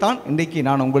வார்த்தையை தான் இன்றைக்கு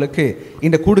நான் உங்களுக்கு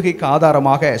இந்த கூடுகைக்கு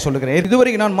ஆதாரமாக சொல்லுகிறேன்.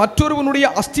 இதுவரை நான் மற்றொருவனுடைய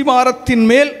அஸ்திவாரத்தின்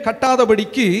மேல்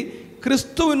கட்டாதபடிக்கு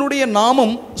கிறிஸ்துவனுடைய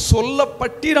நாமம்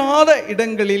சொல்லப்பட்டிராத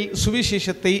இடங்களில்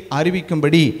சுவிசேஷத்தை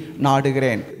அறிவிக்கும்படி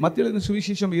நாடுகிறேன். மத்திய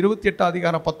சுவிசேஷம் 28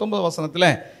 அதிகாரம் 19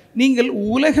 வசனத்தில் நீங்கள்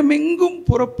உலகமெங்கும்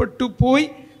புறப்பட்டு போய்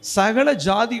சகல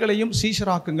ஜாதிகளையும்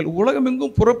சீஷராக்குங்கள்,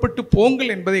 உலகமெங்கும் புறப்பட்டு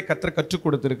போங்கள் என்பதை கர்த்தர் கற்றுக்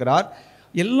கொடுத்திருக்கிறார்.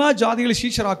 எல்லா ஜாதிகளையும்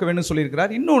சீஷராக்க வேண்டும்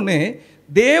சொல்லியிருக்கிறார். இன்னொன்று,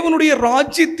 தேவனுடைய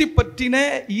ராஜ்யத்தை பற்றின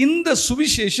இந்த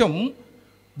சுவிசேஷம்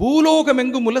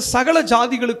பூலோகமெங்கும் உள்ள சகல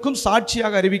ஜாதிகளுக்கும்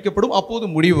சாட்சியாக அறிவிக்கப்படும். அப்போது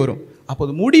முடிவு வரும்.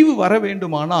 அப்போது முடிவு வர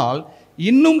வேண்டுமானால்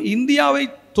இன்னும் இந்தியாவை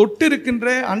தொட்டிருக்கின்ற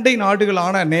அண்டை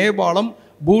நாடுகளான நேபாளம்,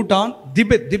 பூட்டான்,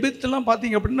 திபெத்லாம்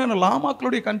பார்த்தீங்க அப்படின்னா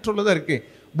லாமாக்களுடைய கண்ட்ரோலில் தான் இருக்குது.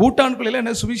 பூட்டான்குள்ளே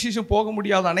என்ன சுவிசேஷம் போக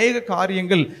முடியாத அநேக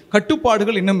காரியங்கள்,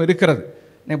 கட்டுப்பாடுகள் இன்னும் இருக்கிறது.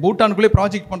 பூட்டானுக்குள்ளே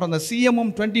ப்ராஜெக்ட் பண்ணுறோம். அந்த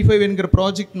சிஎம்எம் 25 என்கிற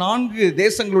ப்ராஜெக்ட் 4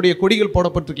 தேசங்களுடைய கொடிகள்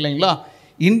போடப்பட்டிருக்கு இல்லைங்களா?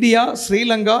 இந்தியா,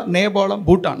 ஸ்ரீலங்கா, நேபாளம்,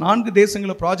 பூட்டான் 4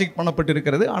 தேசங்களில் ப்ராஜெக்ட்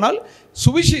பண்ணப்பட்டிருக்கிறது. ஆனால்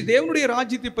தேவனுடைய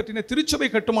ராஜ்யத்தை பற்றின திருச்சபை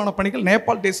கட்டுமான பணிகள்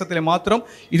நேபாள் தேசத்தில் மாத்திரம்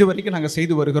இதுவரைக்கும் நாங்கள்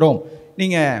செய்து வருகிறோம்.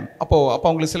 நீங்கள் அப்போ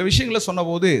அவங்களுக்கு சில விஷயங்களை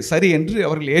சொன்னபோது சரி என்று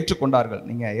அவர்கள் ஏற்றுக்கொண்டார்கள்.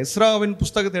 நீங்கள் எஸ்ராவின்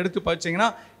புஸ்தகத்தை எடுத்து படித்தீங்கன்னா,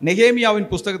 நெகேமியாவின்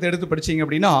புஸ்தகத்தை எடுத்து படித்தீங்க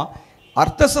அப்படின்னா,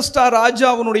 அர்த்தசஷ்டா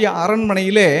ராஜாவினுடைய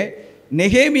அரண்மனையிலே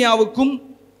நெகேமியாவுக்கும்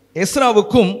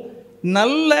எஸ்ராவுக்கும்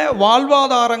நல்ல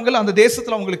வாழ்வாதாரங்கள் அந்த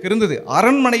தேசத்தில் அவங்களுக்கு இருந்தது.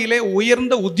 அரண்மனையிலே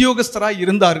உயர்ந்த உத்தியோகஸ்தராக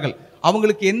இருந்தார்கள்.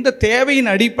 அவங்களுக்கு எந்த தேவையின்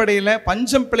அடிப்படையில்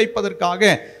பஞ்சம்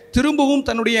பிழைப்பதற்காக திரும்பவும்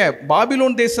தன்னுடைய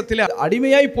பாபிலோன் தேசத்தில்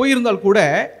அடிமையாய் போயிருந்தால் கூட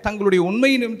தங்களுடைய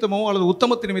உண்மை நிமித்தமோ அல்லது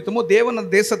உத்தமத்து நிமித்தமோ தேவன்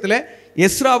அந்த தேசத்தில்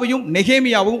எஸ்ராவையும்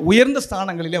நெகேமியாவும் உயர்ந்த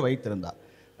ஸ்தானங்களிலே வைத்திருந்தார்.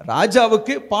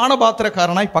 ராஜாவுக்கு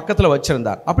பானபாத்திரக்காரனாய் பக்கத்தில்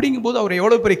வச்சிருந்தார். அப்படிங்கும்போது அவர்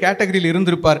எவ்வளோ பெரிய கேட்டகரியில்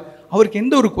இருந்திருப்பார், அவருக்கு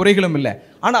எந்த ஒரு குறைகளும் இல்லை.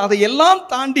 ஆனால் அதையெல்லாம்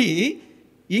தாண்டி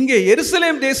இங்கே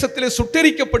எருசலேம் தேசத்தில்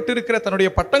சுட்டெரிக்கப்பட்டிருக்கிற தன்னுடைய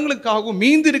பட்டங்களுக்காகவும்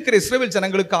மீந்திருக்கிற இஸ்ரவேல்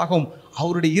ஜனங்களுக்காகவும்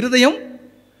அவருடைய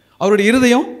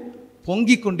இருதயம்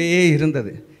பொங்கிக் கொண்டே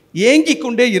இருந்தது, ஏங்கிக்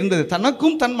கொண்டே இருந்தது.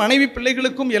 தனக்கும் தன் மனைவி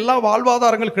பிள்ளைகளுக்கும் எல்லா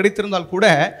வாழ்வாதாரங்கள் கிடைத்திருந்தால் கூட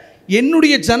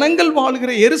என்னுடைய ஜனங்கள்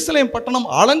வாழ்கிற எருசலேம் பட்டணம்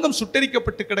ஆலங்கம்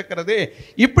சுட்டெரிக்கப்பட்டு கிடக்கிறதே,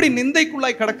 இப்படி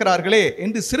நிந்தைக்குள்ளாய் கிடக்கிறார்களே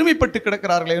என்று சிறுமிப்பட்டு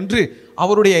கிடக்கிறார்களே என்று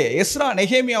அவருடைய எஸ்ரா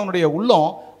நெகேமியாவுடைய உள்ளம்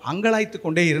அங்கலாய்த்து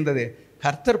கொண்டே இருந்தது.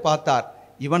 கர்த்தர் பார்த்தார்,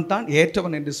 இவன் தான்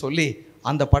ஏற்றவன் என்று சொல்லி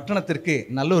அந்த பட்டணத்திற்கு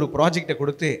நல்ல ஒரு ப்ராஜெக்டை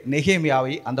கொடுத்து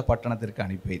நெகேமியாவை அந்த பட்டணத்திற்கு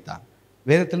அனுப்பி வைத்தார்.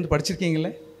 வேதத்திலிருந்து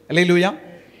படிச்சிருக்கீங்களே, அல்லேலூயா.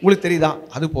 உங்களுக்கு தெரியுதா?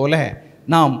 அதுபோல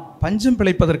நாம் பஞ்சம்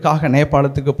பிழைப்பதற்காக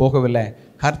நேபாளத்துக்கு போகவில்லை,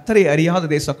 கர்த்தரை அறியாத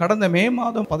தேசம். கடந்த மே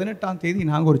மாதம் 18ஆம் தேதி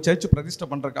நாங்கள் ஒரு சர்ச் பிரதிஷ்டை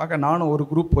பண்ணுறதுக்காக நானும் ஒரு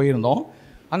குரூப் போயிருந்தோம்.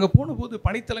 அங்கே போனபோது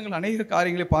பணித்தலங்கள் அநேக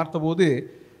காரியங்களை பார்த்தபோது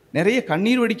நிறைய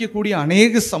கண்ணீர் வடிக்கக்கூடிய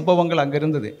அநேக சம்பவங்கள் அங்கே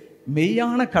இருந்தது.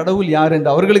 மெய்யான கடவுள் யார்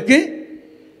என்று அவர்களுக்கு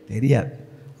தெரியாது.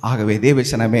 ஆகவே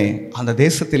தேவசனமே, அந்த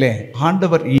தேசத்திலே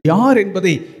ஆண்டவர் யார்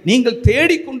என்பதை நீங்கள்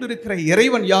தேடிக்கொண்டிருக்கிற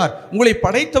இறைவன் யார், உங்களை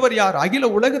படைத்தவர் யார், அகில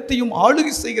உலகத்தையும்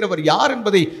ஆளுகை செய்கிறவர் யார்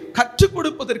என்பதை கற்றுக்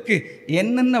கொடுப்பதற்கு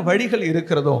என்னென்ன வழிகள்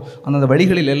இருக்கிறதோ அந்த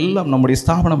வழிகளில் எல்லாம் நம்முடைய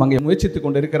ஸ்தாபனம் அங்கே முயற்சித்துக்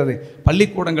கொண்டு இருக்கிறது.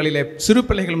 பள்ளிக்கூடங்களிலே சிறு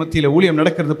பிள்ளைகள் மத்தியில் ஊழியம்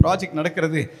நடக்கிறது, ப்ராஜெக்ட்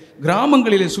நடக்கிறது,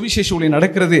 கிராமங்களிலே சுவிசேஷ ஊழியம்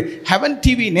நடக்கிறது,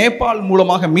 ஹெவன்டிவி நேபாள்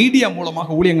மூலமாக மீடியா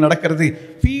மூலமாக ஊழியம் நடக்கிறது,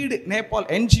 ஃபீடு நேபாள்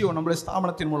NGO நம்முடைய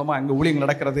ஸ்தாபனத்தின் மூலமாக அங்கே ஊழியம்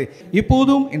நடக்கிறது.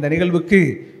 இப்போதும் இந்த நிகழ்வுக்கு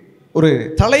ஒரு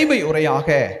தலைமை உரையாக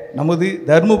நமது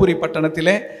தர்மபுரி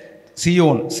பட்டணத்தில்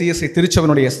சியோன் CSI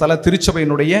திருச்சபையினுடைய ஸ்தல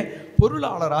திருச்சபையினுடைய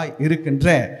பொருளாளராய்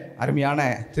இருக்கின்ற அருமையான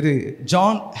திரு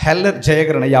ஜான் ஹெல்லர்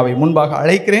ஜெயகரன் ஐயாவை முன்பாக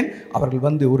அழைக்கிறேன். அவர்கள்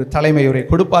வந்து ஒரு தலைமை உரை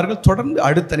கொடுப்பார்கள். தொடர்ந்து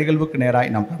அடுத்த நிகழ்வுக்கு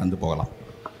நேராய் நாம் கடந்து போகலாம்.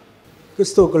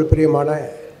 கிறிஸ்துவுக்குள் பிரியமான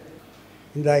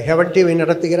இந்த ஹெவன்டிவி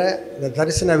நடத்துகிற இந்த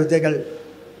தரிசன விதைகள்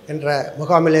என்ற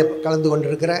முகாமிலே கலந்து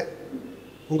கொண்டிருக்கிற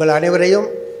உங்கள் அனைவரையும்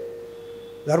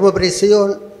தர்மபுரி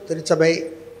சியோன் திருச்சபை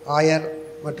ஆயர்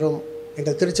மற்றும்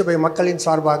எங்கள் திருச்சபை மக்களின்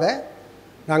சார்பாக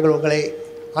நாங்கள் உங்களை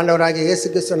ஆண்டவராகிய இயேசு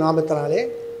கிறிஸ்து நாமத்தினாலே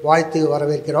வாழ்த்து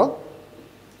வரவேற்கிறோம்.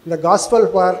 இந்த காஸ்பல்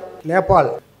ஃபார் நேபாள்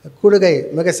கூடுகை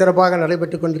மிக சிறப்பாக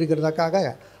நடைபெற்று கொண்டிருக்கிறதுக்காக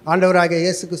ஆண்டவராகிய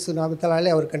இயேசு கிறிஸ்து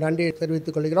நாமத்தினாலே அவருக்கு நன்றி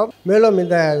தெரிவித்துக் கொள்கிறோம். மேலும்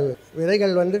இந்த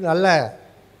விதைகள் நல்ல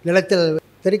நிலத்தில்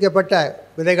தெரிக்கப்பட்ட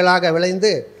விதைகளாக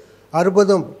விளைந்து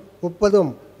 60,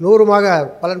 30, 100மாக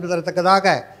பலன் தரத்தக்கதாக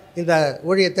இந்த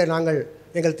ஊழியத்தை நாங்கள்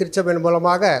எங்கள் திருச்சபையின்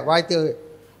மூலமாக வாழ்த்து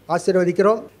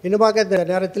ஆசீர்வதிக்கிறோம். இன்னுமாக இந்த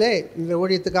நேரத்திலே இந்த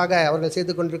ஊழியத்துக்காக அவர்கள்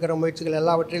செய்து கொண்டிருக்கிற முயற்சிகள்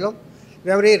எல்லாவற்றிலும்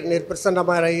நீர்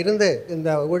பிரசன்னமாக இருந்து இந்த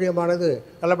ஊழியமானது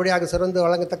நல்லபடியாக சிறந்து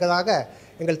வழங்கத்தக்கதாக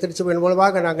எங்கள் திருச்சபையின்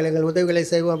மூலமாக நாங்கள் எங்கள் உதவிகளை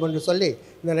செய்வோம் என்று சொல்லி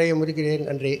இந்த நிலையை முடிக்கிறேன்.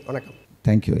 நன்றி, வணக்கம்.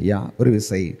 தேங்க்யூ ஐயா. ஒரு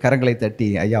விசை கரங்களை தட்டி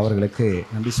ஐயா அவர்களுக்கு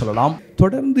நன்றி சொல்லலாம்.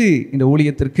 தொடர்ந்து இந்த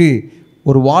ஊழியத்திற்கு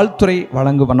ஒரு வாழ்த்துறை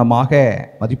வழங்கும் வண்ணமாக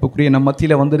மதிப்புக்குரிய நம்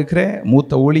மத்தியில் வந்திருக்கிற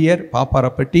மூத்த ஊழியர்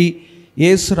பாப்பாரப்பட்டி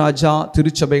இயேசு ராஜா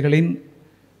திருச்சபைகளின்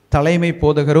தலைமை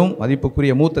போதகரும்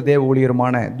மதிப்புக்குரிய மூத்த தேவ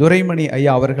ஊழியருமான துரைமணி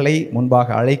ஐயா அவர்களை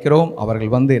முன்பாக அழைக்கிறோம்.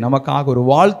 அவர்கள் வந்து நமக்காக ஒரு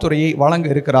வாழ்த்துறையை வழங்க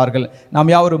இருக்கிறார்கள்.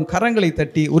 நாம் யாவரும் கரங்களை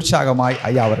தட்டி உற்சாகமாய்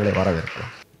ஐயா அவர்களை வரவேற்கிறோம்.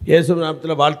 இயேசு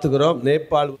நாமத்தில் வாழ்த்துக்கிறோம்.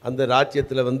 நேபாள் அந்த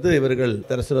ராஜ்யத்தில் இவர்கள்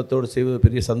தரிசனத்தோடு செய்வது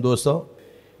பெரிய சந்தோஷம்.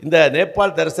 இந்த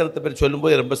நேபாள் தரிசனத்தை பற்றி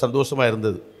சொல்லும்போது ரொம்ப சந்தோஷமாக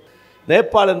இருந்தது.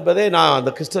 நேபாள் என்பதே நான் அந்த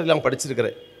கிறிஸ்டலாம்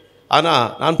படிச்சிருக்கிறேன். ஆனால்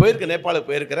நான் போயிருக்கேன், நேபாளுக்கு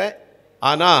போயிருக்கிறேன்.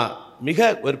 ஆனால் மிக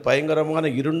ஒரு பயங்கரமான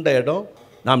இருண்ட இடம்.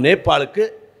 நாம் நேபாளுக்கு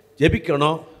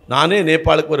ஜெபிக்கணும், நானே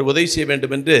நேபாளுக்கு ஒரு உதவி செய்ய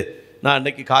வேண்டும் என்று நான்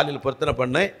அன்றைக்கி காலையில் பொருத்தனை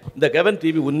பண்ணேன். இந்த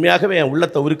ஹெவன்டிவி உண்மையாகவே என்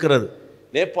உள்ளத்தை உருக்கிறது.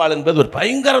 நேபாள் என்பது ஒரு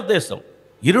பயங்கர தேசம்,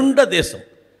 இருண்ட தேசம்,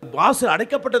 வாசல்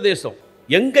அடைக்கப்பட்ட தேசம்.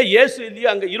 எங்கே இயேசு இல்லையோ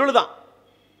அங்கே இருள் தான்.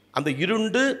 அந்த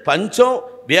இருண்டு, பஞ்சம்,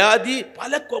 வியாதி,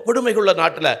 பல கொடுமைகள் உள்ள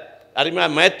நாட்டில்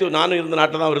அருமையாக மேத்யூ நானும் இருந்த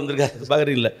நாட்டில் தான் இருந்திருக்கேன்.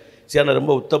 பகரி இல்லை சரி,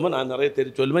 ரொம்ப உத்தமம். நான் நிறைய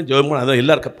தெரிஞ்சு சொல்லுவேன். ஜெபம் பண்ண அதான்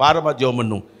எல்லாருக்கும் பாரமாக ஜெபம்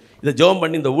பண்ணணும். இதை ஜெபம்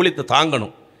பண்ணி இந்த ஊழியத்தை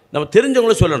தாங்கணும். நம்ம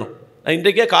தெரிஞ்சவங்களும் சொல்லணும். நான்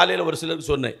இன்றைக்கே காலையில் ஒரு சிலருக்கு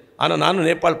சொன்னேன். ஆனால் நானும்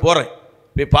நேபாள் போகிறேன்,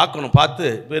 போய் பார்க்கணும். பார்த்து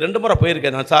இப்போ 2 முறை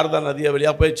போயிருக்கேன். நான் சாரதா நதியை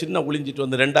வழியாக போய் சின்ன ஒளிஞ்சிட்டு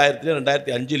வந்து 2000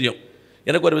 2005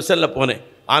 எனக்கு ஒரு விசலில் போனேன்.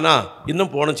 ஆனால்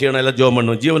இன்னும் போகணும், செய்யணும், எல்லாம் ஜெபம்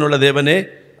பண்ணணும். ஜீவனுள்ள தேவனே,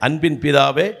 அன்பின்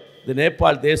பிதாவே, இந்த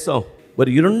நேபாள் தேசம் ஒரு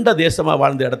இருண்ட தேசமாக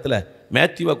வாழ்ந்த இடத்துல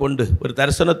மேத்யூவை கொண்டு ஒரு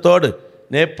தரிசனத்தோடு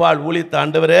நேபாள் ஊழியத்தை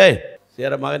ஆண்டவரே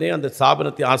சேர மகனே அந்த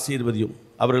ஸ்தாபனத்தை ஆசீர்வதியும்.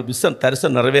 அவர்கள்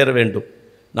தரிசனம் நிறைவேற வேண்டும்.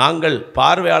 நாங்கள்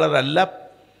பார்வையாளர் அல்ல,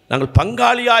 நாங்கள்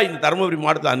பங்காளியாக இந்த தருமபுரி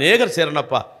மாவட்டத்தில் அநேகர்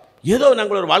சேரனப்பா. ஏதோ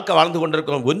நாங்கள் ஒரு வாழ்க்கை வாழ்ந்து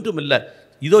கொண்டிருக்கிறோம், ஒன்றும் இல்லை,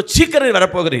 இதோ சீக்கிரம்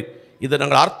வரப்போகிறீர், இது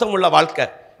நாங்கள் அர்த்தமுள்ள வாழ்க்கை,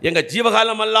 எங்கள்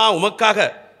ஜீவகாலமெல்லாம் உமக்காக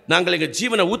நாங்கள் எங்கள்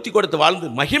ஜீவனை ஊற்றி கொடுத்து வாழ்ந்து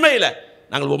மகிமையில்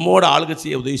நாங்கள் உம்மோட ஆளுகை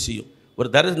செய்ய உதவி செய்யும். ஒரு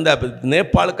இந்த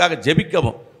நேபாளுக்காக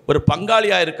ஜெபிக்கவும், ஒரு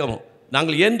பங்காளியாக இருக்கவும்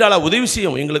நாங்கள் ஏன்றால உதவி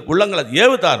செய்யும். எங்களுக்கு உள்ளங்களை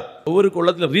ஏவுதாரும், ஒவ்வொரு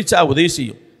உள்ளத்தில் ரீச் ஆக உதவி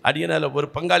செய்யும். அடியனால ஒரு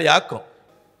பங்காளி ஆக்கும்.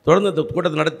 தொடர்ந்து இந்த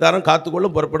கூட்டத்தை நடத்தாரும்,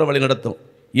 காத்துக்கொள்ளும், புறப்பட வழி நடத்தும்.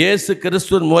 இயேசு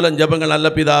கிறிஸ்துவின் மூலம் ஜெபங்கள் நல்ல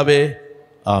பிதாவே,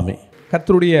 ஆமென்.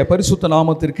 கர்த்தருடைய பரிசுத்த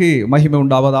நாமத்திற்கு மகிமை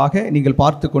உண்டாவதாக. நீங்கள்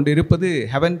பார்த்து கொண்டு இருப்பது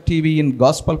ஹெவன் டிவியின்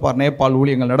காஸ்பல் ஃபார் நேபாள்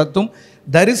ஊழியங்கள் நடத்தும்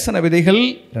தரிசன விதைகள்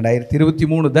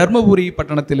 2023 தர்மபுரி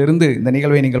பட்டணத்திலிருந்து இந்த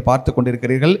நிகழ்வை நீங்கள் பார்த்து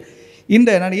கொண்டிருக்கிறீர்கள்.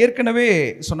 நான் ஏற்கனவே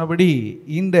சொன்னபடி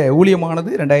இந்த ஊழியமானது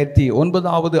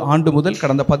 2009 ஆண்டு முதல்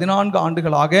கடந்த 14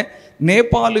 ஆண்டுகளாக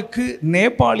நேபாளுக்கு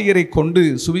நேபாளியரை கொண்டு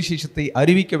சுவிசேஷத்தை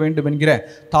அறிவிக்க வேண்டும் என்கிற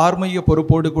தார்மீக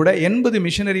பொறுப்போடு கூட 80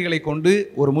 மிஷனரிகளை கொண்டு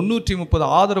ஒரு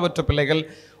 330 ஆதரவற்ற பிள்ளைகள்,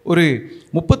 ஒரு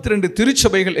 32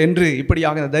 திருச்சபைகள் என்று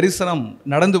இப்படியாக இந்த தரிசனம்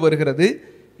நடந்து வருகிறது.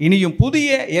 இனியும் புதிய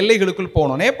எல்லைகளுக்குள்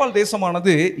போனோம். நேபாள்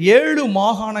தேசமானது 7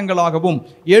 மாகாணங்களாகவும்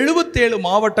 77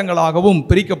 மாவட்டங்களாகவும்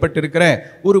பிரிக்கப்பட்டிருக்கிற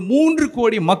ஒரு 3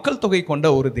 கோடி மக்கள் தொகை கொண்ட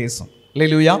ஒரு தேசம்.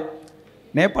 அல்லேலூயா.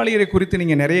 நேபாளியரை குறித்து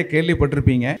நீங்கள் நிறைய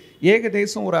கேள்விப்பட்டிருப்பீங்க.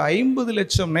 ஏகதேசம் ஒரு 50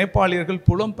 லட்சம் நேபாளியர்கள்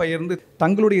புலம்பெயர்ந்து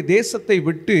தங்களுடைய தேசத்தை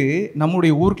விட்டு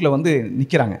நம்முடைய ஊருக்குள்ள வந்து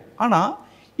நிற்கிறாங்க. ஆனால்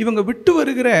இவங்க விட்டு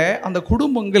வருகிற அந்த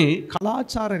குடும்பங்கள்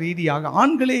கலாச்சார ரீதியாக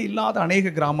ஆண்களே இல்லாத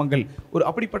அநேக கிராமங்கள், ஒரு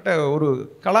அப்படிப்பட்ட ஒரு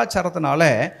கலாச்சாரத்தினால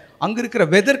அங்கே இருக்கிற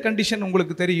வெதர் கண்டிஷன்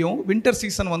உங்களுக்கு தெரியும். வின்டர்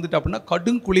சீசன் வந்துட்டு அப்படின்னா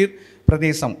கடுங்குளிர்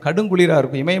பிரதேசம், கடுங்குளிராக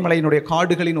இருக்கும். இமயமலையினுடைய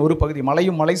காடுகளின் ஒரு பகுதி,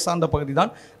 மலையும் மலை சார்ந்த பகுதி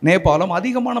தான் நேபாளம்.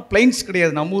 அதிகமான பிளைன்ஸ்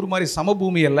கிடையாது, நம்ம ஊர் மாதிரி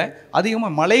சமபூமி அல்ல,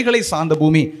 அதிகமாக மலைகளை சார்ந்த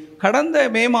பூமி. கடந்த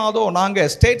மே மாதம் நாங்கள்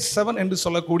ஸ்டேட் 7 என்று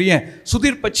சொல்லக்கூடிய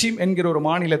சுதீர் பச்சிம் என்கிற ஒரு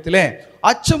மாநிலத்தில்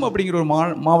அச்சம் அப்படிங்கிற ஒரு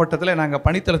மாவட்டத்தில் நாங்கள்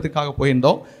பணித்தளத்துக்காக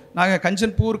போயிருந்தோம். நாங்கள்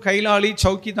கஞ்சன்பூர், கைலாலி,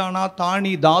 சௌக்கிதானா,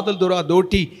 தானி, தாதல்துரா,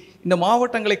 தோட்டி இந்த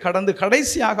மாவட்டங்களை கடந்து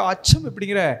கடைசியாக அச்சம்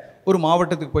அப்படிங்கிற ஒரு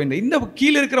மாவட்டத்துக்கு போயிருந்தோம். இந்த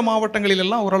கீழே இருக்கிற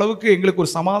மாவட்டங்களிலெல்லாம் ஓரளவுக்கு எங்களுக்கு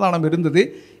ஒரு சமாதானம் இருந்தது.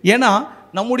 ஏன்னா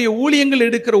நம்முடைய ஊழியங்கள்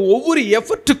எடுக்கிற ஒவ்வொரு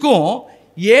எஃபர்ட்டுக்கும்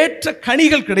ஏற்ற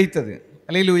கனிகள் கிடைத்தது.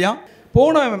 அல்லேலூயா.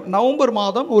 போன நவம்பர்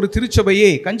மாதம் ஒரு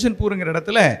திருச்சபையை கஞ்சன்பூருங்கிற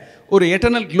இடத்துல ஒரு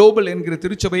எட்டர்னல் குளோபல் என்கிற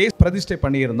திருச்சபையை பிரதிஷ்டை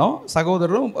பண்ணியிருந்தோம்.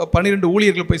 சகோதரரும் 12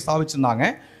 ஊழியர்கள் போய் ஸ்தாபிச்சிருந்தாங்க.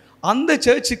 அந்த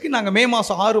சர்ச்சுக்கு நாங்கள் மே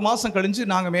மாதம் 6 மாதம் கழிஞ்சு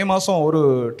நாங்கள் மே மாதம் ஒரு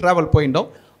ட்ராவல் போயிருந்தோம்.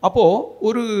 அப்போது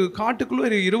ஒரு காட்டுக்குள்ளே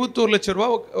ஒரு 21 லட்ச ரூபா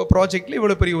ப்ராஜெக்டில்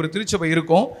இவ்வளோ பெரிய ஒரு திருச்சபை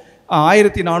இருக்கும்.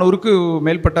 1400க்கு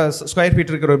மேற்பட்ட ஸ்கொயர்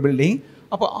ஃபீட் இருக்கிற ஒரு பில்டிங்.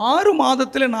 அப்போ 6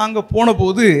 மாதத்தில் நாங்கள் போன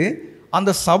போது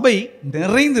அந்த சபை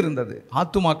நிறைந்திருந்தது,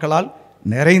 ஆத்துமாக்களால்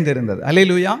நிறைந்திருந்தது.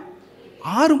 அல்லேலூயா.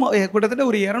 6 கிட்டத்தட்ட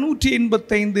ஒரு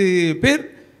 285 பேர்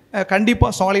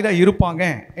கண்டிப்பாக சாலிடாக இருப்பாங்க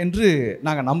என்று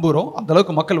நாங்கள் நம்புகிறோம்.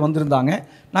 அந்தளவுக்கு மக்கள் வந்திருந்தாங்க.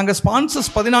 நாங்கள்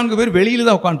ஸ்பான்சர்ஸ் 14 பேர் வெளியில்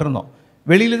தான் உட்காந்துருந்தோம்.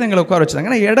 வெளியில் தான் எங்களை உட்கார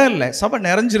வச்சுருந்தாங்க. ஏன்னா இடம் இல்லை, சபை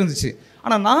நிறைஞ்சிருந்துச்சு.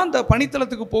 ஆனால் நான் அந்த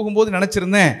பணித்தளத்துக்கு போகும்போது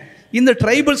நினச்சிருந்தேன், இந்த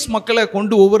ட்ரைபல்ஸ் மக்களை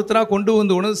கொண்டு ஒவ்வொருத்தராக கொண்டு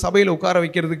வந்து சபையில் உட்கார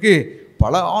வைக்கிறதுக்கு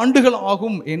பல ஆண்டுகள்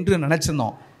ஆகும் என்று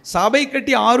நினச்சிருந்தோம். சபை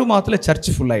கட்டி 6 மாதத்தில்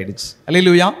சர்ச் ஃபுல்லாகிடுச்சு.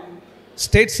 அல்லேலூயா.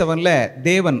 ஸ்டேட் 7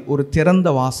 தேவன் ஒரு திறந்த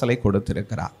வாசலை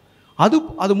கொடுத்திருக்கிறார்.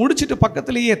 அது முடிச்சுட்டு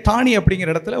பக்கத்திலேயே தானி அப்படிங்கிற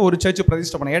இடத்துல ஒரு சர்ச்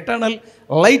பிரதிஷ்டை பண்ண, எட்டர்னல்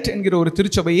லைட் என்கிற ஒரு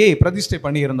திருச்சபையை பிரதிஷ்டை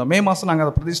பண்ணியிருந்தோம். மே மாதம் நாங்கள்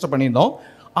அதை பிரதிஷ்டை பண்ணியிருந்தோம்.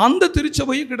 அந்த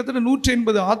திருச்சபையும் கிட்டத்தட்ட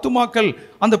 180 ஆத்துமாக்கள்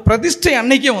அந்த பிரதிஷ்டை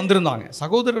அன்னைக்கே வந்திருந்தாங்க.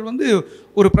 சகோதரர் வந்து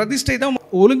ஒரு பிரதிஷ்டை தான்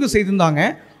ஒழுங்கு செய்திருந்தாங்க.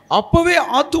 அப்போவே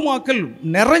ஆத்துமாக்கள்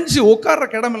நிறைஞ்சு உட்கார்ற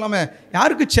இடம் இல்லாமல்,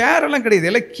 யாருக்கு சேர் எல்லாம் கிடையாது,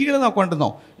 எல்லாம் கீழே தான்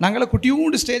உட்காந்துருந்தோம். நாங்களாம்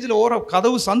குட்டியூண்டு ஸ்டேஜில்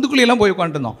கதவு சந்துக்குள்ளேயெல்லாம் போய்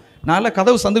உட்காந்துருந்தோம். நான்லாம்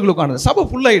கதவு சந்துக்குள்ளே உட்காந்துருந்தேன். சபை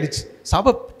ஃபுல்லாகிடுச்சு.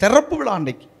 சபை திறப்பு விழா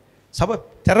அன்னைக்கு, சபை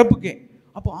திறப்புக்கே.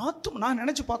 அப்போ நான்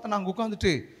நினச்சி பார்த்தேன், நாங்கள்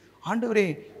உட்காந்துட்டு, ஆண்டவரே,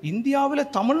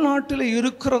 இந்தியாவில் தமிழ்நாட்டில்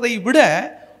இருக்கிறதை விட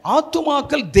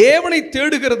ஆத்துமாக்கள் தேவனை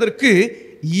தேடுகிறதற்கு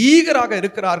ஈகராக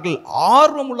இருக்கிறார்கள்,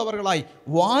 ஆர்வம் உள்ளவர்களாய்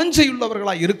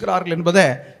வாஞ்சையுள்ளவர்களாய் இருக்கிறார்கள் என்பதை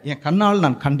என் கண்ணால்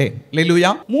நான் கண்டேன்.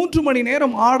 அல்லேலூயா. 3 மணி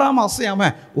நேரம் ஆடாமல்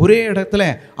அசையாமல் ஒரே இடத்துல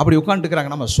அப்படி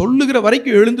உட்காந்துக்கிறாங்க. நம்ம சொல்லுகிற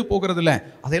வரைக்கும் எழுந்து போகிறது இல்லை.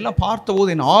 அதையெல்லாம்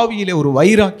பார்த்தபோது என் ஆவியிலே ஒரு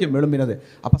வைராக்கியம் எழும்பினது.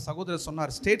 அப்போ சகோதரர்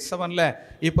சொன்னார், ஸ்டேட் 7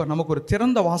 இப்போ நமக்கு ஒரு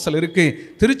திறந்த வாசல் இருக்குது.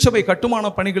 திருச்சபை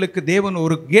கட்டுமான பணிகளுக்கு தேவன்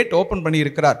ஒரு கேட் ஓப்பன் பண்ணி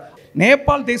இருக்கிறார்.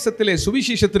 நேபாள் தேசத்திலே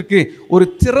சுவிசேஷத்திற்கு ஒரு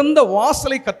திறந்த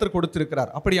வாசலை கர்த்தர்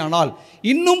கொடுத்திருக்கிறார். அப்படியானால்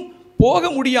இன்னும் போக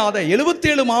முடியாத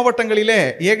 77 மாவட்டங்களிலே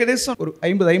ஏகதேசம் ஒரு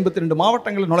 50-52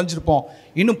 மாவட்டங்கள் நுழைஞ்சிருப்போம்.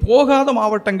 இன்னும் போகாத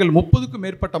மாவட்டங்கள் 30க்கும்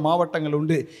மேற்பட்ட மாவட்டங்கள்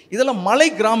உண்டு. இதெல்லாம் மலை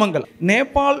கிராமங்கள்.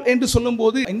 நேபாள் என்று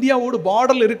சொல்லும்போது இந்தியாவோடு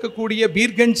பார்டரில் இருக்கக்கூடிய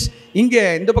பீர்கஞ்ச், இங்கே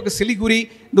இந்த பக்கம் சிலிகுரி,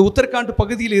 இந்த உத்தரகாண்ட்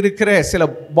பகுதியில் இருக்கிற சில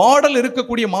பார்டரில்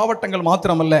இருக்கக்கூடிய மாவட்டங்கள்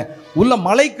மாத்திரமல்ல, உள்ள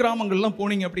மலை கிராமங்கள்லாம்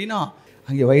போனீங்க அப்படின்னா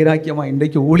அங்கே வைராக்கியமாக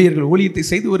இன்றைக்கு ஊழியர்கள் ஊழியத்தை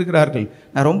செய்து வருகிறார்கள்.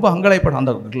 நான் ரொம்ப அங்கலாய்ப்பேன்.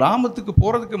 அந்த கிராமத்துக்கு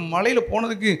போகிறதுக்கு, மலையில்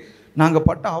போனதுக்கு நாங்கள்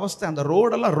பட்ட அவஸ்தை, அந்த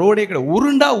ரோடெல்லாம் ரோடே கிடையாது,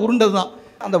 உருண்டது தான்.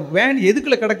 அந்த வேன்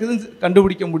எதுக்குள்ள கிடக்குதுன்னு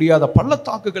கண்டுபிடிக்க முடியாத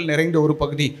பள்ளத்தாக்குகள் நிறைந்த ஒரு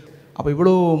பகுதி. அப்போ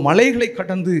இவ்வளோ மலைகளை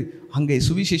கடந்து அங்கே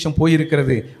சுவிசேஷம்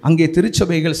போயிருக்கிறது, அங்கே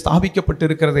திருச்சபைகள்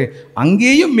ஸ்தாபிக்கப்பட்டிருக்கிறது,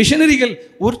 அங்கேயும் மிஷனரிகள்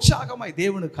உற்சாகமாய்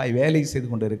தேவனுக்காய் வேலை செய்து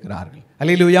கொண்டு இருக்கிறார்கள்.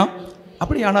 அல்லேலூயா.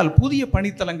 அப்படியானால் புதிய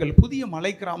பணித்தலங்கள், புதிய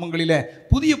மலை கிராமங்களில்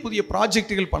புதிய புதிய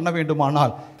ப்ராஜெக்டுகள் பண்ண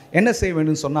வேண்டுமானால் என்ன செய்ய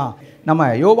வேண்டும் சொன்னால்,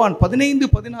 நம்ம யோவான்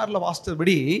 15:16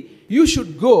 வாசித்தபடி you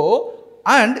should go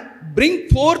and bring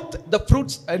fourth the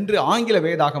fruits என்று ஆங்கில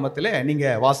வேதாகமத்தில்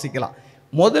நீங்கள் வாசிக்கலாம்.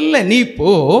 முதல்ல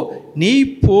நீ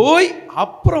போய்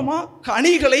அப்புறமா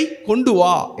கனிகளை கொண்டு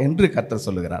வா என்று கர்த்தர்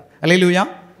சொல்லுகிறார். அல்லேலூயா.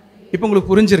 இப்போ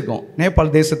உங்களுக்கு புரிஞ்சிருக்கும்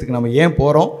நேபாள் தேசத்துக்கு நம்ம ஏன்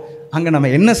போகிறோம், அங்கே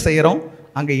நம்ம என்ன செய்கிறோம்,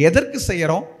 அங்கே எதற்கு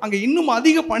செய்கிறோம். அங்கே இன்னும்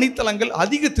அதிக பணித்தலங்கள்,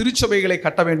 அதிக திருச்சபைகளை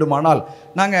கட்ட வேண்டுமானால்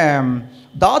நாங்கள்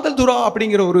தாதல்துரா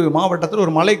அப்படிங்கிற ஒரு மாவட்டத்தில்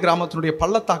ஒரு மலை கிராமத்தினுடைய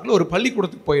பள்ளத்தாக்கில் ஒரு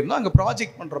பள்ளிக்கூடத்துக்கு போயிருந்தோம். அங்கே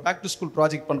ப்ராஜெக்ட் பண்ணுறோம், பேக் டு ஸ்கூல்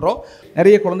ப்ராஜெக்ட் பண்ணுறோம்.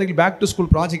 நிறைய குழந்தைகள் பேக் டு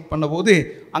ஸ்கூல் ப்ராஜெக்ட் பண்ணும்போது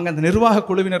அங்கே அந்த நிர்வாக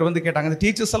குழுவினர் வந்து கேட்டாங்க. அந்த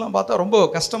டீச்சர்ஸ் எல்லாம் பார்த்தா ரொம்ப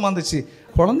கஷ்டமாக இருந்துச்சு.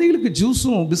 குழந்தைகளுக்கு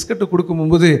ஜூஸும் பிஸ்கட்டும்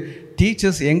கொடுக்கும்போது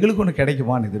டீச்சர்ஸ் எங்களுக்கு ஒன்று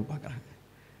கிடைக்குமான்னு எதிர்பார்க்குறாங்க.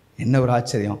 என்ன ஒரு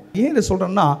ஆச்சரியம். ஏன் இதை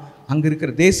சொல்கிறேன்னா, அங்கே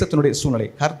இருக்கிற தேசத்தினுடைய சூழ்நிலை,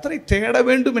 கர்த்தரை தேட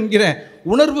வேண்டும் என்கிற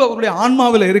உணர்வு அவருடைய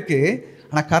ஆன்மாவில் இருக்குது.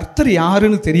 ஆனால் கர்த்தர்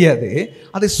யாருன்னு தெரியாது.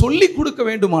 அதை சொல்லி கொடுக்க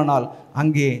வேண்டுமானால்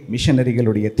அங்கே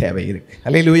மிஷனரிகளுடைய தேவை இருக்குது.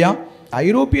 அல்லேலூயா.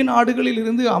 ஐரோப்பிய நாடுகளில்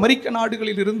இருந்து, அமெரிக்க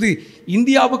நாடுகளில் இருந்து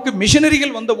இந்தியாவுக்கு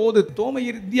மிஷனரிகள் வந்தபோது,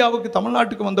 தோமையர் இந்தியாவுக்கு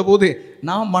தமிழ்நாட்டுக்கு வந்தபோது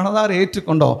நாம் மனதார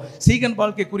ஏற்றுக்கொண்டோம். சீகன்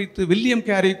வாழ்க்கை குறித்து, வில்லியம்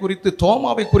கேரி குறித்து,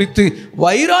 தோமாவை குறித்து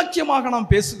வைராக்கியமாக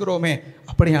நாம் பேசுகிறோமே.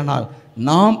 அப்படியானால்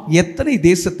நாம் எத்தனை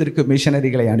தேசத்திற்கு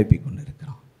மிஷனரிகளை அனுப்பி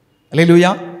கொண்டிருக்கிறோம்?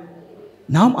 அல்லேலூயா.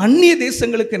 நாம் அந்நிய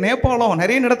தேசங்களுக்கு, நேபாளம்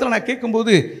நிறைய இடத்துல நான்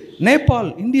கேட்கும்போது, நேபாள்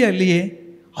இந்தியா இல்லையே,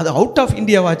 அது அவுட் ஆஃப்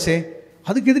இந்தியாவாச்சே,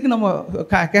 அதுக்கு எதுக்கு நம்ம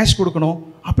கேஷ் கொடுக்கணும்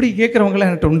அப்படி கேட்குறவங்களாம்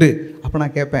என்கிட்ட உண்டு. அப்போ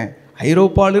நான் கேட்பேன்,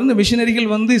 ஐரோப்பாவிலிருந்து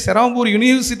மிஷனரிகள் வந்து செராம்பூர்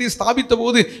யூனிவர்சிட்டி ஸ்தாபித்த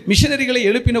போது, மிஷனரிகளை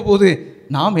எழுப்பின போது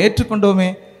நாம் ஏற்றுக்கொண்டோமே,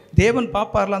 தேவன்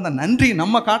பார்ப்பார்ல, அந்த நன்றி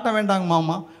நம்ம காட்ட வேண்டாங்க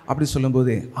மாமா அப்படி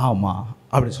சொல்லும்போது ஆமாம்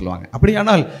அப்படி சொல்லுவாங்க.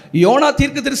 அப்படியானால் யோனா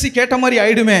தீர்க்கதரிசி கேட்ட மாதிரி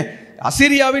ஆயிடுமே.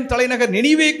 அசீரியாவின் தலைநகர்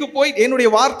நினிவேக்கு போய் என்னுடைய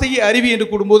வார்த்தையை அறிவி என்று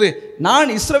கூடும்போது, நான்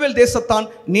இஸ்ரவேல் தேசத்தான்,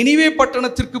 நினிவே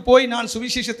பட்டணத்திற்கு போய் நான்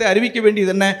சுவிசேஷத்தை அறிவிக்க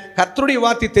வேண்டியது என்ன, கர்த்தருடைய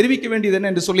வார்த்தை தெரிவிக்க வேண்டியது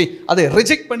என்ன என்று சொல்லி அதை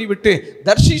ரிஜெக்ட் பண்ணிவிட்டு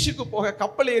தர்ஷீஷுக்கு போக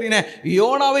கப்பல் ஏறின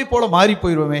யோனாவை போல மாறி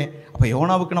போயிடுவோமே. அப்போ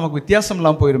யோனாவுக்கு நமக்கு வித்தியாசம்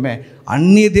இல்லாமல் போயிடுமே.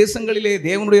 அந்நிய தேசங்களிலே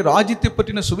தேவனுடைய ராஜ்யத்தை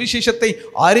பற்றின சுவிசேஷத்தை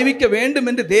அறிவிக்க வேண்டும்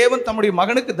என்று தேவன் தம்முடைய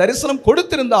மகனுக்கு தரிசனம்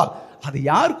கொடுத்திருந்தால், அது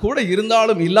யார் கூட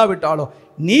இருந்தாலும் இல்லாவிட்டாலும்,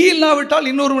 நீ இல்லாவிட்டால்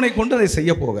இன்னொருவனை கொண்டு அதை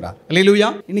செய்ய போகிறார். அல்லேலூயா.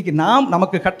 இன்னைக்கு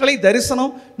நமக்கு கட்டளை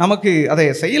தரிசனம், நமக்கு அதை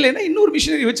செய்யலைன்னா இன்னொரு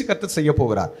மிஷனரி வச்சு கர்த்தர் செய்ய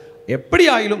போகிறார். எப்படி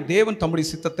ஆயிலும் தேவன் தம்முடைய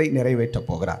சித்தத்தை நிறைவேற்ற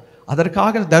போகிறார்.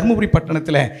 அதற்காக தர்மபுரி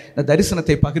பட்டணத்தில் இந்த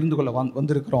தரிசனத்தை பகிர்ந்து கொள்ள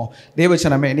வந்திருக்கிறோம்.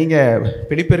 தேவச்சனமே, நீங்கள்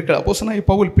பிலிப்பியர்கள், அப்போஸ்தலனாகிய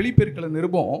பவுல் பிலிப்பியர்கள்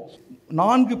நிருபம்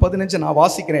 4:15 நான்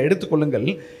வாசிக்கிறேன், எடுத்துக்கொள்ளுங்கள்.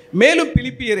 மேலும்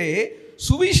பிலிப்பியரே,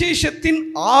 சுவிசேஷத்தின்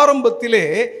ஆரம்பத்திலே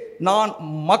நான்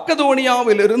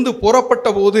மக்கதோனியாவிலிருந்து புறப்பட்ட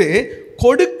போது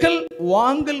கொடுக்கல்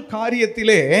வாங்கல்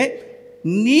காரியத்திலே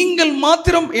நீங்கள்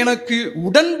மாத்திரம் எனக்கு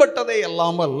உடன்பட்டதை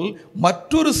அல்லாமல்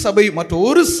மற்றொரு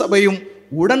சபையும்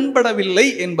உடன்படவில்லை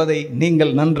என்பதை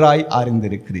நீங்கள் நன்றாய்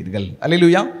அறிந்திருக்கிறீர்கள்.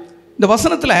 அல்லேலூயா. இந்த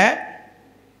வசனத்தில்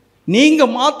நீங்க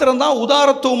மாத்திரம்தான்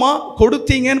உதாரத்துவமா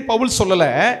கொடுத்தீங்கன்னு பவுல் சொல்லல,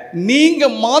 நீங்க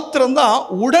மாத்திரம்தான்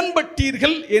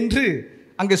உடன்பட்டீர்கள் என்று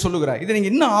அங்கே சொல்லுகிறார். இதை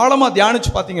நீங்க இன்னும் ஆழமா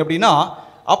தியானிச்சு பார்த்தீங்க அப்படின்னா,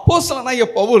 அப்போஸ்தலனாகிய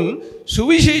பவுல்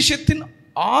சுவிசேஷத்தின்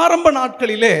ஆரம்ப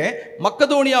நாட்களிலே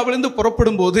மக்கதோனியாவிலிருந்து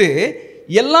புறப்படும் போது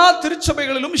எல்லா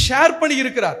திருச்சபைகளிலும் ஷேர் பண்ணி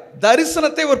இருக்கிறார்.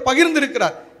 தரிசனத்தை அவர்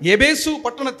பகிர்ந்திருக்கிறார். எபேசு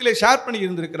பட்டணத்திலே ஷேர் பண்ணி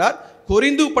இருந்திருக்கிறார்,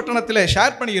 கொரிந்து பட்டணத்திலே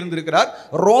ஷேர் பண்ணி இருந்திருக்கிறார்,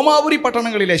 ரோமாபுரி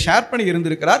பட்டணங்களிலே ஷேர் பண்ணி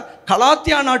இருந்திருக்கிறார்,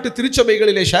 கலாத்தியா நாட்டு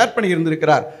திருச்சபைகளிலே ஷேர் பண்ணி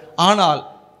இருந்திருக்கிறார். ஆனால்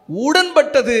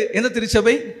உடன்பட்டது எந்த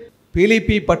திருச்சபை?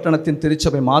 பிலிப்பி பட்டணத்தின்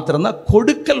திருச்சபை மாத்திரம்தான்.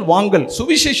 கொடுக்கல் வாங்கல்,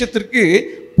 சுவிசேஷத்திற்கு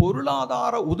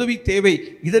பொருளாதார உதவி தேவை,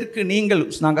 இதற்கு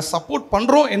நாங்கள் சப்போர்ட்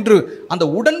பண்றோம் என்று அந்த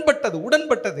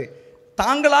உடன்பட்டது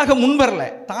தாங்களாக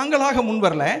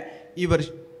முன்வரல. இவர்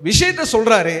விஷயத்தை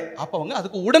சொல்றாரு, அப்ப அவங்க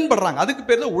அதுக்கு உடன்படுறாங்க. அதுக்கு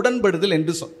பேர் தான் உடன்படுதல்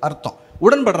என்று அர்த்தம்.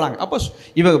 உடன்படுறாங்க. அப்போ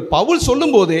இவ பவுல்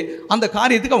சொல்லும் போது அந்த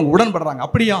காரியத்துக்கு அவங்க உடன்படுறாங்க.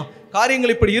 அப்படியா,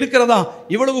 காரியங்கள் இப்படி இருக்கிறதா,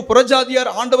 இவ்வளவு புறஜாதியார்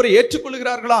ஆண்டவரை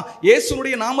ஏற்றுக்கொள்கிறார்களா,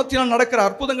 இயேசுனுடைய நாமத்தினால் நடக்கிற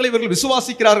அற்புதங்களை இவர்கள்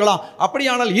விசுவாசிக்கிறார்களா,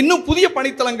 அப்படியானால் இன்னும் புதிய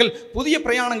பணித்தலங்கள், புதிய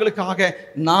பிரயாணங்களுக்காக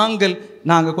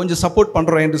நாங்கள் கொஞ்சம் சப்போர்ட்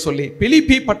பண்றோம் என்று சொல்லி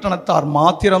பிலிப்பி பட்டணத்தார்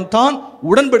மாத்திரம்தான்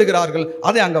உடன்படுகிறார்கள்.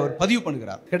 அதை அங்கே அவர் பதிவு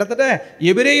பண்ணுகிறார். கிட்டத்தட்ட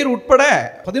எபிரேயர் உட்பட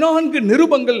 14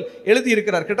 நிருபங்கள்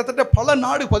எழுதியிருக்கிறார். கிட்டத்தட்ட பல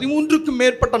நாடு, 13க்கும்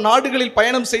மேற்பட்ட நாடுகளில்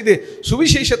பயணம் செய்து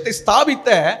சுவிசேஷத்தை ஸ்தாபித்த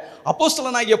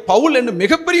அப்போஸ்தலனாகிய பவுல் என்னும்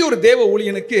மிகப்பெரிய ஒரு தேவ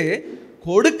ஊழியனுக்கு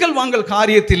கொடுக்கல் வாங்கல்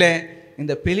காரியத்தில்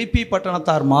இந்த பிலிப்பி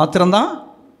பட்டணத்தார் மாத்திரம்தான்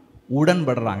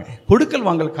உடன்படுறாங்க. கொடுக்கல்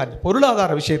வாங்கல் காரியம்,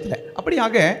 பொருளாதார விஷயத்தில்.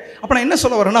 அப்படியாக அப்போ நான் என்ன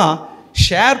சொல்ல வரேன்னா,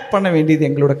 ஷேர் பண்ண வேண்டியது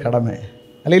எங்களோட கடமை.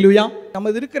 அல்லேலூயா.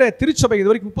 நமது இருக்கிற திருச்சபை, இது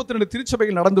வரைக்கும் 32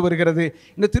 திருச்சபைகள் நடந்து வருகிறது.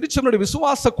 இந்த திருச்சபையுடைய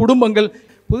விசுவாச குடும்பங்கள்,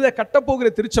 புதிய கட்டப்போகிற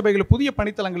திருச்சபைகள், புதிய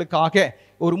பணித்தலங்களுக்காக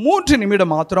ஒரு 3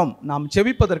 நிமிடம் மாத்திரம் நாம்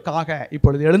ஜெபிப்பதற்காக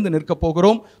இப்பொழுது எழுந்து நிற்க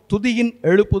போகிறோம். துதியின்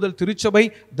எழுப்புதல் திருச்சபை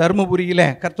தர்மபுரியில்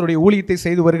கர்த்தருடைய ஊழியத்தை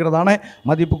செய்து வருகிறதான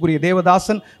மதிப்புக்குரிய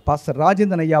தேவதாசன் பாஸ்டர்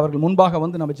ராஜேந்திரன் ஐயா அவர்கள் முன்பாக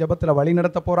வந்து நம்ம ஜெபத்தில் வழி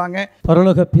நடத்த போகிறாங்க.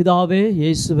 பரலோக பிதாவே,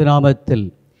 இயேசுவின் நாமத்தில்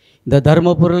இந்த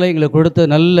தர்மபுரியில் எங்களுக்கு கொடுத்த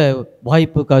நல்ல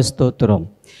வாய்ப்புக்காக ஸ்தோத்திரம்.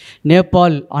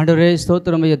 நேபாள் ஆண்டவரே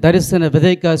ஸ்தோத்திரம், தரிசன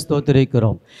விதைக்காக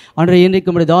ஸ்தோத்திரிக்கிறோம். ஆண்டவரே, இன்றைக்கு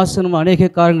நம்முடைய தாசனும் அநேக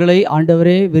காரியங்களை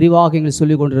ஆண்டவரே விரிவாக எங்களுக்கு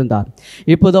சொல்லிக் கொண்டிருந்தார்.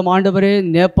 இப்போதும் ஆண்டவரே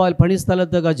நேபாள்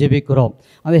பணிஸ்தலத்துக்காக ஜெபிக்கிறோம்.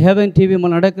 அந்த ஹெவன் டிவி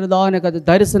நடக்கிறதா எனக்கு அது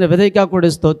தரிசன விதைக்காக கூட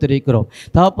ஸ்தோத்திரிக்கிறோம்.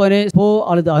 தாப்பனே போ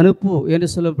அல்லது அனுப்பு என்று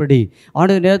சொல்லும்படி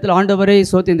ஆண்டவர் நேரத்தில் ஆண்டவரே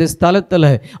சோத்தி இந்த ஸ்தலத்தில்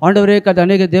ஆண்டவரே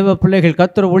அநேக தேவ பிள்ளைகள்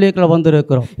கர்த்தர் ஊழியர்களை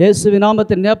வந்திருக்கிறோம். இயேசுவின்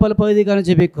நாமத்தில் நேபாள் பகுதிக்கான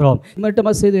ஜெபிக்கிறோம்.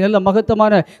 மட்டுமா செய்து எல்லா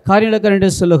மகத்தமான காரியங்களுக்கு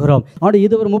நன்றி சொல்லுகிறோம். ஆண்டு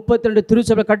இது ஒரு 32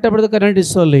 திருச்சபை கட்டப்படுவதற்கு நன்றி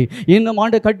சொல்லி, இன்னும்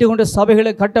ஆண்டு கட்டி கொண்ட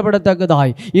சபைகளை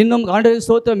கட்டப்படத்தக்கதாய், இன்னும் ஆண்டு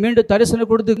சோத்திரம் மீண்டும் தரிசனம்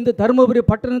கொடுத்து இந்த தருமபுரி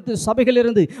பட்டணத்து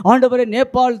சபைகளிலிருந்து ஆண்டவரை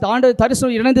நேபாள் ஆண்டு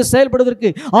தரிசனம் இணைந்து செயல்படுவதற்கு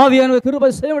ஆவியான கிருபை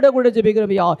செய்விட கூட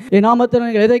ஜெபிக்கிறோம். என் நாமத்தில்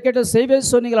நீங்கள் எதை கேட்ட செய்வே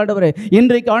சொன்னீங்கள் ஆண்டவரே.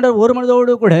 இன்றைக்கு ஆண்டவர் ஒரு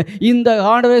மனதோடு கூட இந்த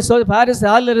ஆண்டவரை பாரிஸ்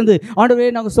ஹாலிலிருந்து ஆண்டவரே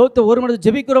நாங்கள் சோத்து ஒரு மனது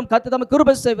ஜெபிக்கிறோம். கர்த்தர் தம்மை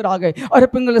கிருபை செய்வராக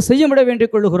அர்ப்பங்களை செய்யப்பட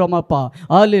வேண்டிக் கொள்ளுகிறோம். அப்பா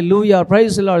ஹல்லேலூயா,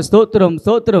 பிரைஸ் தி லார்ட். ஸ்தோத்திரம்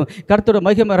ஸ்தோத்திரம், கர்த்தருடைய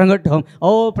மகிமை இறங்கட்டும். ஓ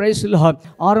பிரைஸ் தி லார்ட்.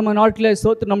 ஆரம்ப நாட்களில்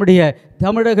ஸ்தோத்திரம் நம்முடைய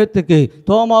தமிழகத்துக்கு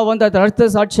தோமா வந்து ரத்த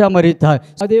சாட்சியாக மரித்தார்.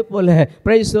 அதே போல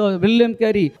பிரைஸ் வில்லியம்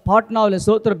கேரி பாட்னாவில்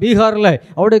ஸ்தோத்திரம் பீகாரில்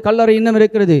அவருடைய கல்லறை இன்னும்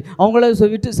இருக்கிறது. அவங்கள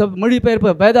விட்டு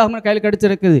மொழிபெயர்ப்பு வேதாகமன் கையில்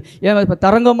கிடைச்சிருக்குது. இப்போ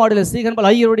தரங்கம்பாடியில் சீகன்பல்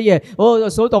ஐயருடைய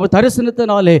அவர்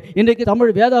தரிசனத்தினாலே இன்றைக்கு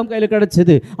தமிழ் வேதாகம் கையில்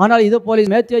கிடைச்சது. ஆனால் இது போல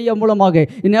மேத்யூ ஐயா மூலமாக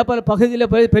நேபாள பகுதியில்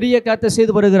பெரிய கர்த்தர்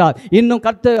செய்து வருகிறார். இன்னும்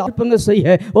கர்த்தர் அற்புதங்கள்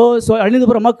செய்ய அழிந்து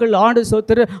போகிற மக்கள் ஆண்டு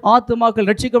சோத்திர ஆத்துமாக்கள்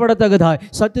ரட்சிக்கப்படத்தக்கதாய்,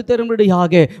 சத்து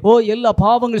தரும்படியாக எல்லா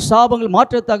பாவங்கள் சாபங்கள்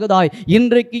மாற்றத்தக்கதாய்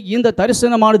இன்றைக்கு இந்த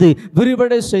தரிசனமானது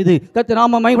விரிவடை செய்து கர்த்தர்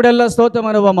நாம மகிமையுள்ள ஸ்தோத்திரம்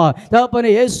அனுபவமா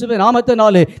தகப்பனே இயேசுவின்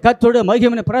நாமத்தினாலே கர்த்தருடைய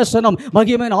மகிமையின் பிரசன்னம்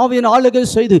மகிமையின் ஆவியின் ஆளுகை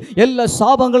செய்து எல்லா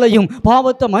சாபங்களையும்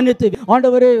பாவத்தை மன்னித்து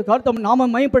ஆண்டவரே கர்த்தர் நாம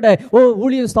மகிமைப்பட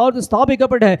ஊழியம்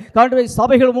ஸ்தாபிக்கப்பட ஆண்டவரே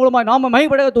சபைகள் மூலமாக நாம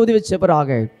மகிமைப்பட உதவி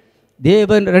செய்வராக.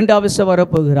 தேவன் 2வது வருஷம்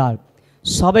வரப்போகிறார்.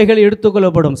 சபைகள்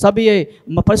எடுத்துக்கொள்ளப்படும். சபையை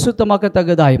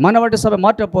பரிசுத்தமாக்கத்தக்கதாய் மனவாட்ட சபை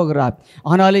மாற்றப் போகிறார்.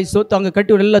 ஆனாலே சொத்து அங்கே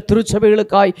கட்டி எல்லா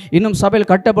திருச்சபைகளுக்காய் இன்னும் சபையில்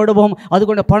கட்டப்படுவோம்.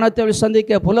 அதுகொண்ட பணத்தை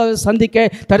சந்திக்க புலவை சந்திக்க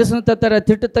தரிசனத்தை தர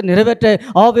திட்டத்தை நிறைவேற்ற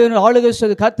ஆவியான ஆளுகை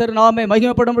செய்து கர்த்தர் நாமே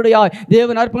மகிமைப்படும்படியாய்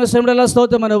தேவன் அர்ப்பணம் செய்யலாம்.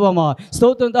 ஸ்தோத்திரம் அனுபவமா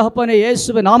ஸ்தோத்திரம் தகப்பனே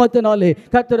இயேசுவின் நாமத்தினாலே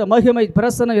கர்த்தர் மகிமை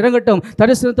பிரசன்னம் இறங்கட்டும்.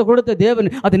 தரிசனத்தை கொடுத்த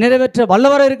தேவன் அதை நிறைவேற்ற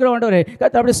வல்லவராக இருக்கிற ஆண்டவரே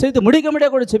கர்த்தர் அப்படி செய்து முடிக்க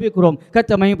முடியாது கூட ஜெபிக்கிறோம்.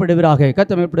 கர்த்தர் மகிமைப்படுவீராக,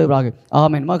 கர்த்தர் மகிமைப்படுவீராக.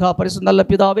 ஆமென். மகா பரிசுத்த நல்ல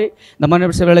பிதாவே, இந்த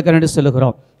மனவிஷயங்களுக்கு நன்றி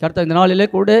சொல்லுகிறோம். கர்த்தர் இந்த நாளிலே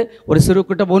கூட ஒரு சிறு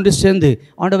கூட்டம் ஒன்று சேர்ந்து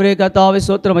ஆண்டவரே கர்த்தாவே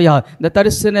ஸ்தோத்திரமையா இந்த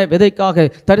தரிசன விதைக்காக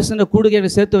தரிசன கூடுகையை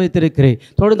சேர்த்து வைத்திருக்கிறேன்.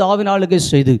 தொடர்ந்து ஆவின் ஆளுகை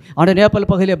செய்து ஆண்ட நேபாள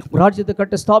பகுதியில் ராஜ்யத்தை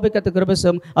கட்ட ஸ்தாபிக்கத்த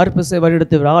கிருபையும் அற்புதத்தை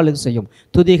வழிநடத்தி ஆளுகை செய்யும்.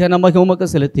 துதிக நமக்கு உமக்கு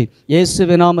செலுத்தி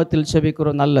இயேசுவின் நாமத்தில்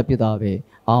செபிக்கிறோம் நல்ல பிதாவே.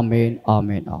 ஆமேன்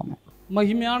ஆமேன் ஆமேன்.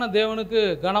 மகிமையான தேவனுக்கு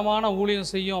கனமான ஊழியம்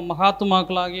செய்யும்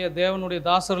மகாத்மாக்களாகிய தேவனுடைய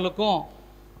தாசர்களுக்கும்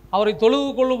அவரை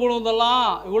தொழுது கொள்ளும் பொழுதெல்லாம்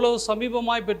இவ்வளவு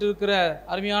சமீபமாய் பெற்றிருக்கிற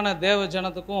அருமையான தேவ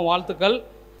ஜனத்துக்கும் வாழ்த்துக்கள்.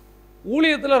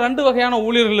 ஊழியத்தில் 2 வகையான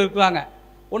ஊழியர்கள் இருக்கிறாங்க.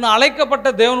 ஒன்று அழைக்கப்பட்ட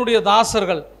தேவனுடைய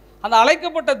தாசர்கள். அந்த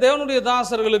அழைக்கப்பட்ட தேவனுடைய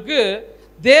தாசர்களுக்கு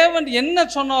தேவன் என்ன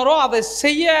சொன்னாரோ அதை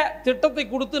செய்ய திட்டத்தை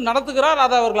கொடுத்து நடத்துகிறார்.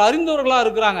 அதை அவர்கள் அறிந்தவர்களாக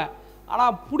இருக்கிறாங்க.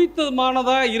 ஆனால்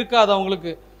பிடித்தமானதாக இருக்காது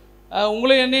அவங்களுக்கு.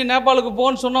 உங்களை என்னையும் நேபாளுக்கு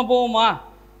போன்னு சொன்னால் போவோமா?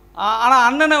 ஆனால்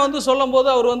அண்ணனை வந்து சொல்லும் போது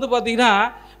அவர் வந்து பார்த்திங்கன்னா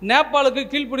நேபாளுக்கு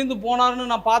கீழ்ப்பிடிந்து போனார்னு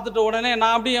நான் பார்த்துட்ட உடனே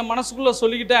நான் அப்படி என் மனசுக்குள்ளே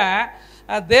சொல்லிக்கிட்டேன்,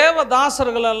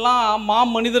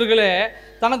 தேவதாசர்களெல்லாம் மனிதர்களே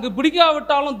தனக்கு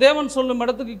பிடிக்காவிட்டாலும் தேவன் சொல்லும்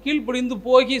இடத்துக்கு கீழ்ப்பிடிந்து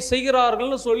போகி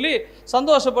செய்கிறார்கள்னு சொல்லி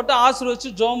சந்தோஷப்பட்டு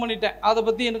ஆசீர்வதிச்சு ஜெபம் பண்ணிட்டேன். அதை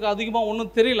பற்றி எனக்கு அதிகமாக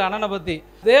ஒன்றும் தெரியல. அண்ணனை பற்றி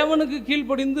தேவனுக்கு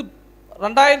கீழ்ப்படிந்து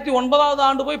 2009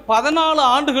 ஆண்டு போய் 14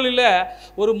 ஆண்டுகளில்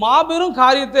ஒரு மாபெரும்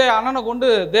காரியத்தை அண்ணனை கொண்டு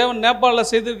தேவன் நேபாளில்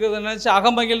செய்திருக்கிறத நினச்சி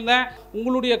அகமகிழ்ந்தேன்.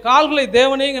 உங்களுடைய கால்களை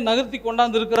தேவனே இங்கே நகர்த்தி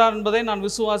கொண்டாந்து இருக்கிறார் என்பதை நான்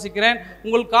விசுவாசிக்கிறேன்.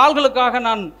 உங்கள் கால்களுக்காக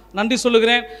நான் நன்றி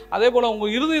சொல்லுகிறேன். அதே போல்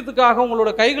உங்கள் இருதயத்துக்காக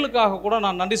உங்களோட கைகளுக்காக கூட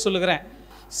நான் நன்றி சொல்லுகிறேன்.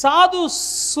 சாது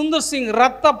சுந்தர் சிங்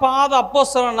இரத்த பாத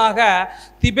அப்போஸ்தலனாக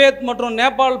திபேத் மற்றும்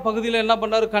நேபாள் பகுதியில் என்ன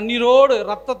பண்ணார், கண்ணீரோடு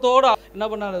ரத்தத்தோடு என்ன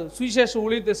பண்ணார், சுவிசேஷ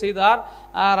ஊழியத்தை செய்தார்.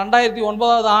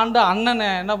 2009 ஆண்டு அண்ணனை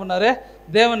என்ன பண்ணார்,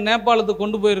 தேவன் நேபாளத்துக்கு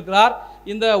கொண்டு போயிருக்கிறார்.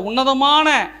 இந்த உன்னதமான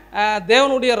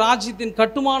தேவனுடைய ராஜ்யத்தின்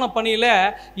கட்டுமான பணியில்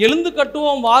எழுந்து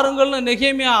கட்டுவோம் வாருங்கள்னு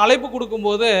நெகேமியா அழைப்பு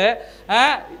கொடுக்கும்போது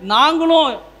நாங்களும்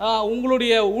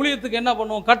உங்களுடைய ஊழியத்துக்கு என்ன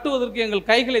பண்ணுவோம், கட்டுவதற்கு எங்கள்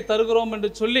கைகளை தருகிறோம் என்று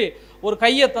சொல்லி ஒரு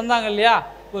கையை தந்தாங்க இல்லையா.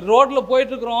 இப்போ ரோட்டில்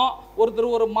போயிட்டுருக்குறோம், ஒருத்தர்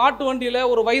ஒரு மாட்டு வண்டியில்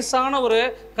ஒரு வயசானவர்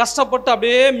கஷ்டப்பட்டு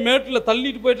அப்படியே மேட்டில்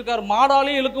தள்ளிட்டு போயிட்டுருக்காரு.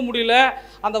 மாடாலையும் இழுக்க முடியல,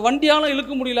 அந்த வண்டியாலும்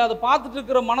இழுக்க முடியல. அதை பார்த்துட்டு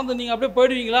இருக்கிற மனதை நீங்கள் அப்படியே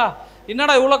போயிடுவீங்களா?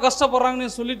 என்னடா இவ்வளோ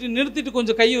கஷ்டப்படுறாங்கன்னு சொல்லிட்டு நிறுத்திட்டு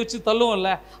கொஞ்சம் கையை வச்சு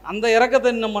தள்ளுவோம்ல. அந்த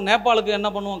இறக்கத்தை நம்ம நேபாளுக்கு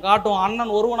என்ன பண்ணுவோம், காட்டுவோம்.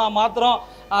 அண்ணன் ஒருவனா மாத்திரம்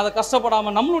அதை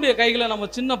கஷ்டப்படாமல் நம்மளுடைய கைகளை நம்ம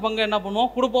சின்ன பங்கை என்ன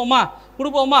பண்ணுவோம்,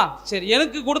 கொடுப்போமா. சரி,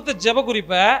 எனக்கு கொடுத்த ஜெப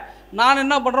குறிப்பை நான்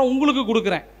என்ன பண்ணுறேன், உங்களுக்கு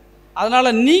கொடுக்குறேன். அதனால்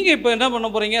நீங்கள் இப்போ என்ன பண்ண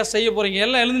போகிறீங்க, செய்ய போகிறீங்க.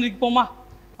 எல்லாம் எழுந்து நிற்போமா.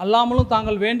 அல்லாமலும்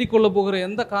தாங்கள் வேண்டிக் கொள்ள போகிற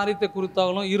எந்த காரியத்தை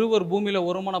குறித்தாலும் இருவர் பூமியில்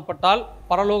ஒருமனப்பட்டால்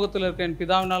பரலோகத்தில் இருக்க என்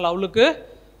பிதாவினால் அவளுக்கு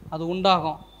அது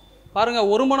உண்டாகும். பாருங்கள்,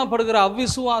 ஒருமனப்படுகிற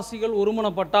அவ்விசுவாசிகள்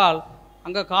ஒருமனப்பட்டால்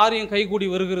அங்கே காரியம் கைகூடி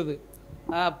வருகிறது.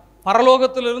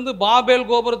 பரலோகத்திலிருந்து பாபேல்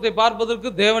கோபுரத்தை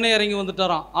பார்ப்பதற்கு தேவனே இறங்கி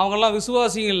வந்துட்டாராம். அவங்கெல்லாம்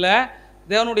விசுவாசிங்க இல்லை,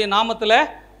 தேவனுடைய நாமத்தில்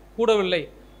கூடவில்லை.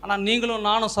 ஆனால் நீங்களும்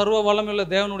நானும் சர்வ வல்லமையுள்ள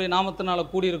தேவனுடைய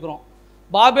நாமத்தினால் கூடியிருக்கிறோம்.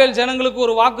 பாபேல் ஜனங்களுக்கு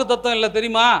ஒரு வாக்கு தத்துவம் இல்லை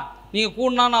தெரியுமா, நீங்கள்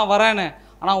கூடினா நான் வரேன்னு.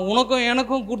 ஆனால் உனக்கும்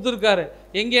எனக்கும் கொடுத்துருக்காரு.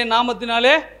 எங்கே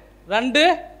நாமத்தினாலே 2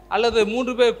 அல்லது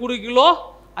 3 பேர் கூடுகளோ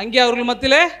அங்கே அவர்கள்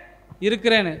மத்தியிலே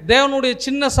இருக்கிறேன்னு. தேவனுடைய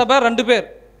சின்ன சபை 2 பேர்.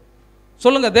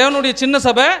 சொல்லுங்கள், தேவனுடைய சின்ன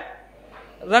சபை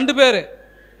 2 பேர்,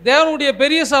 தேவனுடைய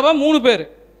பெரிய சபை 3 பேர்.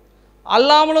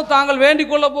 அல்லாமலும் தாங்கள்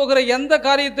வேண்டிக் கொள்ள போகிற எந்த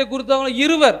காரியத்தை குறித்தவங்களும்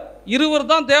இருவர்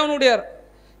தான் தேவனுடைய.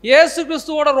 இயேசு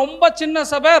கிறிஸ்துவோட ரொம்ப சின்ன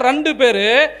சபை 2 பேர்,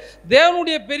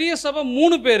 தேவனுடைய பெரிய சபை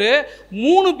 3 பேர்.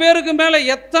 3 பேருக்கு மேலே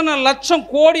எத்தனை லட்சம்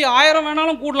கோடி ஆயிரம்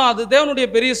வேணாலும் கூடலாம், அது தேவனுடைய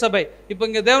பெரிய சபை. இப்போ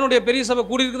இங்கே தேவனுடைய பெரிய சபை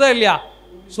கூடியிருக்குதா இல்லையா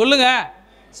சொல்லுங்க.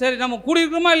 சரி, நம்ம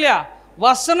கூடியிருக்கிறோமா இல்லையா?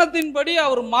 வசனத்தின்படி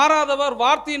அவர் மாறாதவர்,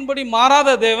 வார்த்தையின்படி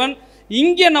மாறாத தேவன்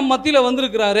இங்கே நம்ம மத்தியில்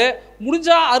வந்திருக்கிறாரு.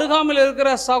 முடிஞ்சால் அருகாமையில் இருக்கிற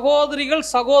சகோதரிகள்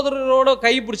சகோதரரோட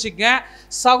கை பிடிச்சிக்க,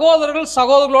 சகோதரர்கள்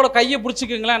சகோதரர்களோட கையை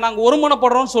பிடிச்சிக்கங்களேன். நாங்கள்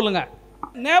ஒருமனப்படுறோம்னு சொல்லுங்கள்.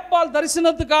 நேபாள்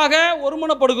தரிசனத்துக்காக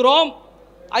ஒருமனப்படுகிறோம்.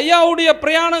 ஐயாவுடைய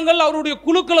பிரயாணங்கள் அவருடைய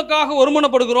குழுக்களுக்காக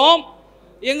ஒருமனப்படுகிறோம்.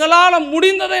 எங்களால்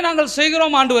முடிந்ததை நாங்கள்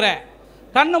செய்கிறோம். ஆண்டவரே,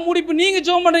 கண்ணை மூடிப்பு நீங்கள்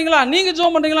ஜெபம் பண்ணுறீங்களா, நான்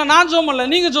ஜெபம் பண்ணல,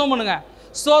 நீங்கள் ஜெபம் பண்ணுங்க.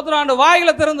 ஸ்தோத்திரம். ஆண்டு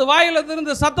வாயில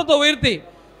திறந்து சத்தத்தை உயர்த்தி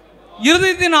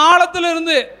இருதயத்தின்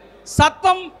ஆழத்திலிருந்து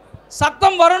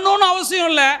சத்தம் வரணும்னு அவசியம்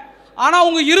இல்லை. ஆனால்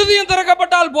உங்கள் இருதயம்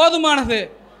திறக்கப்பட்டால் போதுமானது.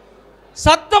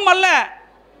 சத்தம் அல்ல,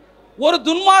 ஒரு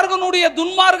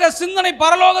துன்மார்க்க சிந்தனை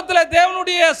பரலோகத்தில்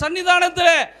தேவனுடைய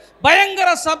சன்னிதானத்தில் பயங்கர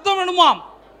சப்தம் வேணுமாம்.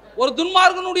 ஒரு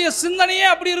துன்மார்க்கனுடைய சிந்தனையே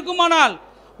அப்படி இருக்குமானால்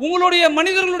உங்களுடைய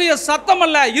மனிதர்களுடைய சத்தம்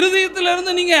அல்ல,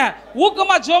 இருதயத்திலிருந்து நீங்கள்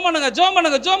ஊக்கமாக ஜெபம்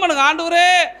பண்ணுங்க.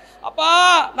 ஆண்டவரே, அப்பா,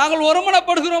 நாங்கள்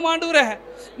ஒருமனப்படுகிறோம். ஆண்டவரே,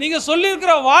 நீங்கள்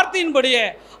சொல்லியிருக்கிற வார்த்தையின்படியே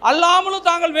அல்லாமலும்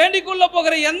தாங்கள் வேண்டிக் கொள்ள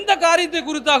போகிற எந்த காரியத்தை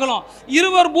குறித்தாகலும்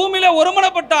இருவர் பூமியில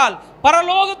ஒருமனப்பட்டால்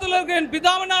பரலோகத்தில் இருக்கிற என்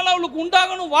பிதாவினால் அவளுக்கு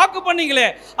உண்டாகணும் வாக்கு பண்ணீங்களே,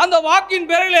 அந்த வாக்கின்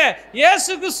பேரிலே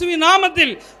இயேசு கிறிஸ்துவின்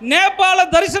நாமத்தில் நேபாள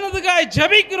தரிசனத்துக்காக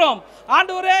ஜெபிக்கிறோம்.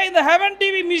 ஆண்டவரே, இந்த ஹெவன்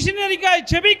டிவி மிஷனரிக்காக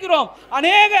ஜெபிக்கிறோம்.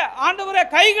 அநேக ஆண்டவரே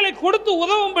கைகளை கொடுத்து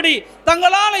உதவும்படி,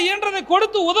 தங்களால் இயன்றதை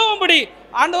கொடுத்து உதவும்படி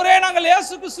ஆண்டவரே நாங்கள்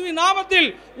இயேசு கிறிஸ்துவின் நாமத்தில்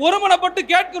ஒருமனப்பட்டு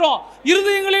கேட்கிறோம்.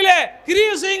 இருதயங்களிலே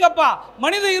கிரியை செய்யுங்கப்பா,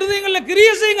 மனித இருதயங்களில்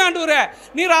கிரியை செய்யுங்க ஆண்டவரே.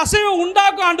 நீர் அசைவம்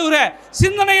உண்டாக்கும் ஆண்டவரே.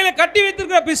 சிந்தனைகளை கட்டி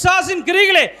வைத்திருக்கிற பிசாசின்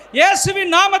கிரிகளை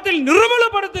இயேசுவின் நாமத்தில்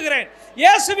நிர்மூலப்படுத்துகிறேன்.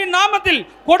 இயேசுவின் நாமத்தில்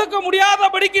கொடுக்க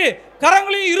முடியாதபடிக்கு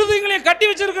கரங்களையும் இருதயங்களையும் கட்டி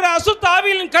வச்சிருக்கிற அசுத்த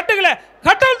ஆவிகளின் கட்டுகளை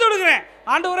கட்டல் தொடுகிறேன்.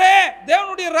 ஆண்டவரே,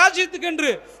 தேவனுடைய ராஜ்யத்துக்கு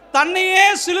என்று தன்னையே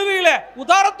சிலுவையில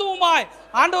உதாரத்துவமாய்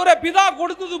ஆண்டவரே பிதா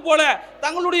கொடுத்தது போல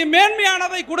தங்களுடைய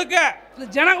மேன்மையானதை கொடுக்க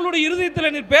ஜனங்களுடைய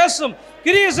இருதயத்தில் நீர் பேசும்,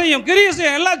 கிரியை செய்யும்.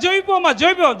 எல்லாம்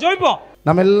ஜெபிப்போம்.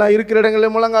 நம்ம எல்லாம் இருக்கிற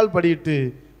இடங்களில் முழங்கால் படிட்டு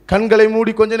கண்களை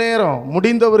மூடி கொஞ்ச நேரம்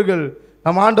முடிந்தவர்கள்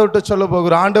நம்ம ஆண்டவர்கிட்ட சொல்ல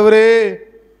போகிறோம். ஆண்டவரே,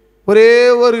 ஒரே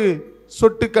ஒரு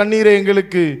சொட்டு கண்ணீரை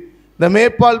எங்களுக்கு இந்த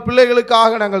மேப்பால்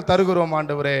பிள்ளைகளுக்காக நாங்கள் தருகிறோம்.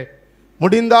 ஆண்டவரே,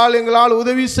 முடிந்தால் எங்களால்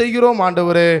உதவி செய்கிறோம்.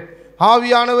 ஆண்டவரே,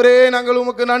 ஆவியானவரே, நாங்கள்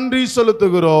உமக்கு நன்றி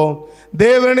செலுத்துகிறோம்.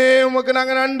 தேவனே, உமக்கு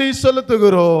நாங்கள் நன்றி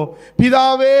செலுத்துகிறோம்.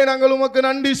 பிதாவே, நாங்கள் உமக்கு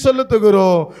நன்றி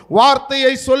செலுத்துகிறோம்.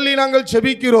 வார்த்தையை சொல்லி நாங்கள்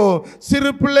ஜெபிக்கிறோம்.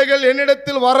 சிறு பிள்ளைகள்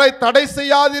என்னிடத்தில் வர தடை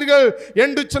செய்யாதீர்கள்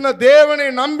என்று சொன்ன தேவனை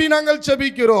நம்பி நாங்கள்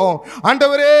ஜெபிக்கிறோம்.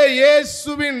 ஆண்டவரே,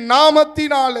 இயேசுவின்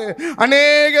நாமத்தினாலே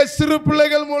அநேக சிறு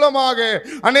பிள்ளைகள் மூலமாக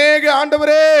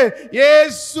ஆண்டவரே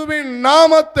இயேசுவின்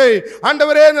நாமத்தை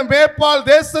ஆண்டவரே இந்த மேப்பால்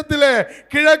தேசத்திலே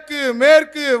கிழக்கு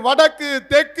மேற்கு வடக்கு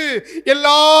தெற்கு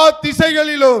எல்லா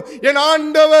திசைகளிலும் என்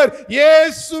ஆண்டவர்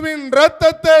இயேசுவின்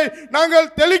இரத்தத்தை நாங்கள்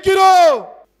தெளிக்கிறோம்.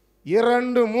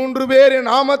 2-3 பேர் என்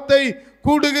நாமத்தை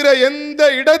கூடுகிற எந்த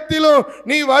இடத்திலும்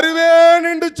நீ வருவேன்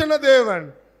என்று சொன்ன தேவன்,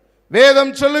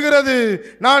 வேதம் சொல்லுகிறது,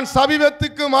 நான்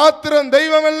சமீபத்துக்கு மாத்திரம்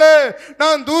தெய்வம் அல்ல,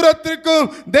 நான் தூரத்திற்கும்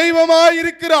தெய்வமாய்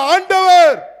இருக்கிற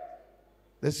ஆண்டவர்.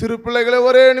 இந்த சிறு பிள்ளைகளை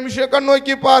ஒரே நிமிஷம்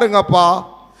கண்ணோக்கி பாருங்கப்பா.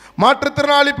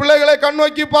 மாற்றுத்திறனாளி பிள்ளைகளை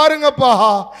கண்ணோக்கி பாருங்கப்பா.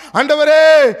 ஆண்டவரே,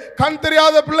 கண்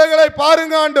தெரியாத பிள்ளைகளை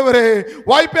பாருங்க ஆண்டவரே.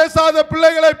 வாய் பேசாத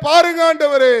பிள்ளைகளை பாருங்க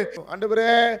ஆண்டவரே.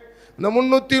 ஆண்டவரே, இந்த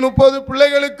 330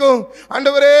 பிள்ளைகளுக்கும்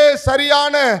ஆண்டவரே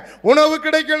சரியான உணவு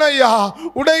கிடைக்கணும் ஐயா,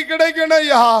 உடை கிடைக்கணும்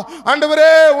ஐயா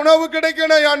ஆண்டவரே, உணவு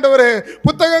கிடைக்கணும் ஆண்டவரே,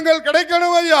 புத்தகங்கள்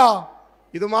கிடைக்கணும் ஐயா.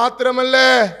 இது மாத்திரமல்ல,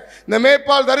 இந்த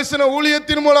மேப்பால் தரிசன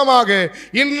ஊழியத்தின் மூலமாக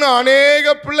இன்னும்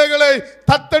அநேக பிள்ளைகளை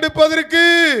தத்தெடுப்பதற்கு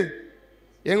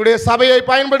எங்களுடைய சபையை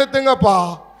பயன்படுத்துங்கப்பா,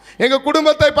 எங்க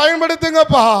குடும்பத்தை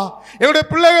பயன்படுத்துங்கப்பா, எங்களுடைய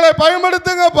பிள்ளைகளை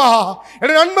பயன்படுத்துங்கப்பா,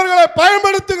 என்னுடைய நண்பர்களை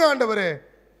பயன்படுத்துங்க ஆண்டவரே.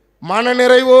 மன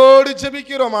நிறைவோடு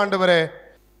ஜெபிக்கிறோம் ஆண்டவரே.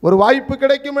 ஒரு வாய்ப்பு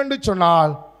கிடைக்கும் என்று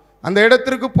சொன்னால் அந்த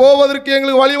இடத்திற்கு போவதற்கு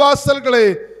எங்களுக்கு வழிவாசல்களை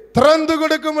திறந்து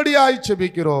கொடுக்கும்படியாய்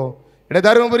ஜெபிக்கிறோம்.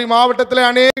 தருமபுரி மாவட்டத்தில்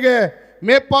அநேக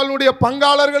மேப்பாலுடைய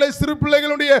பங்காளர்களை, சிறு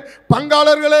பிள்ளைகளுடைய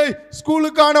பங்காளர்களை,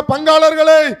 ஸ்கூலுக்கான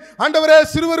பங்காளர்களை, ஆண்டவரே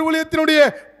சிறுவர் ஊழியத்தினுடைய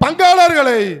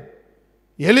பங்காளர்களை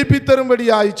எழுப்பி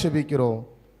தரும்படியாய் ஜெபிக்கிறோம்.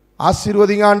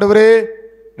 ஆசீர்வதிங்க ஆண்டவரே.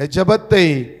 இந்த ஜெபத்தை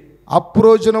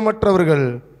அப்பிரோஜனமற்றவர்கள்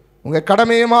உங்க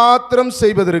கடமையை மாத்திரம்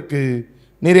செய்வதற்கு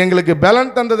நீர் எங்களுக்கு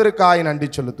பலன் தந்ததற்காக நன்றி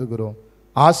செலுத்துகிறோம்.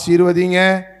 ஆசீர்வதிங்க.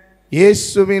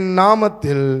 இயேசுவின்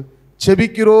நாமத்தில்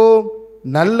ஜெபிக்கிறோம்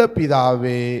நல்ல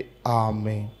பிதாவே,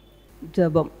 ஆமென்.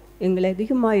 ஜெபம். எங்களை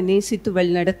அதிகமாய் நேசித்து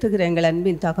வழி நடத்துகிற எங்கள்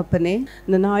அன்பின் தகப்பனே,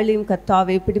 இந்த நாளையும்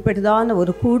கர்த்தாவே இப்படிப்பட்டதான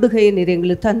ஒரு கூடுகையை நீர்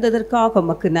எங்களுக்கு தந்ததற்காக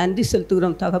உமக்கு நன்றி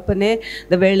செலுத்துகிறோம் தகப்பனே.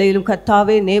 இந்த வேளையிலும்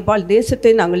கர்த்தாவே நேபாள்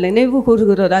தேசத்தை நாங்கள் நினைவு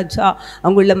கூறுகிறோம் ராஜா.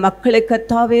 அங்குள்ள மக்களை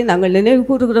கர்த்தாவே நாங்கள் நினைவு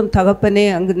கூறுகிறோம் தகப்பனே.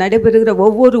 அங்கு நடைபெறுகிற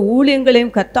ஒவ்வொரு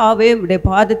ஊழியங்களையும் கர்த்தாவே உடைய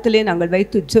பாதத்திலே நாங்கள்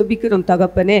வைத்து ஜெபிக்கிறோம்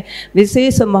தகப்பனே.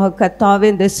 விசேஷமாக கர்த்தாவே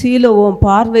இந்த சீலோவும்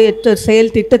பார்வையற்ற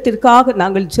செயல் திட்டத்திற்காக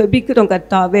நாங்கள் ஜெபிக்கிறோம்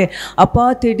கர்த்தாவே. அப்பா,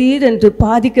 திடீரென்று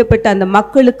பாதிக்க அந்த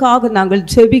மக்களுக்காக நாங்கள்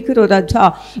ஜெபிக்கிறோம் ராஜா.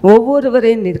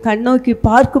 ஒவ்வொருவரையும் நீர் கண்ணோக்கி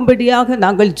பார்க்கும்படியாக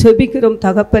நாங்கள் ஜெபிக்கிறோம்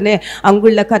தகப்பனே.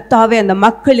 அங்குள்ள கர்த்தாவே அந்த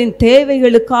மக்களின்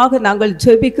தேவைகளுக்காக நாங்கள்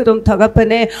ஜெபிக்கிறோம்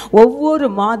தகப்பனே. ஒவ்வொரு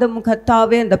மாதமும்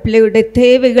கர்த்தாவே அந்த பிள்ளைகளுடைய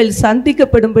தேவைகள்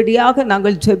சந்திக்கப்படும்படியாக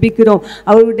நாங்கள் ஜெபிக்கிறோம்.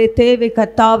 அவருடைய தேவை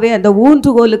கர்த்தாவே அந்த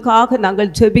ஊன்றுகோலுக்காக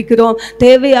நாங்கள் ஜெபிக்கிறோம்.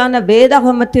 தேவையான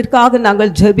வேதாகமத்திற்காக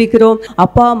நாங்கள் ஜெபிக்கிறோம்.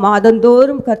 அப்பா,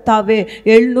 மாதந்தோறும் கர்த்தாவே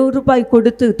 700 ரூபாய்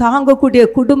கொடுத்து தாங்கக்கூடிய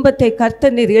குடும்பத்தை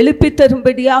கர்த்தர் நீர் எழுப்பி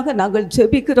தரும்படியாக நாங்கள்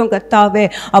ஜெபிக்கிறோம் கர்த்தாவே.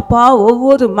 அப்பா,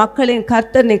 ஒவ்வொரு மக்களின்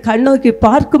கர்த்தனை கண்ணோக்கி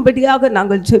பார்க்கும்படியாக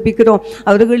நாங்கள் ஜெபிக்கிறோம்.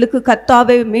 அவர்களுக்கு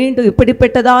கர்த்தாவே மீண்டும்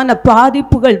இப்படிப்பட்டதான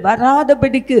பாதிப்புகள்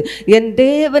வராதபடிக்கு என்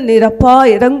தேவன் நீர் அப்பா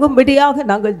இறங்கும்படியாக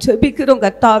நாங்கள் ஜெபிக்கிறோம்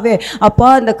கர்த்தாவே. அப்பா,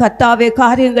 அந்த கர்த்தாவே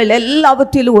காரியங்கள்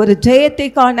எல்லாவற்றிலும் ஒரு ஜெயத்தை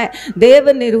காண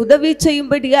தேவன் நீர் உதவி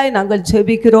செய்யும்படியாய் நாங்கள்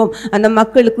ஜெபிக்கிறோம். அந்த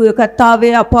மக்களுக்கு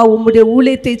கர்த்தாவே அப்பா உம்முடைய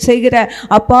ஊழியத்தை செய்கிற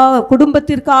அப்பா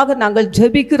குடும்பத்திற்காக நாங்கள்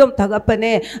ஜெபிக்கிறோம்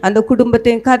தகப்பனே. அந்த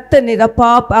குடும்பத்தையும் கர்த்தர் நீர் அப்பா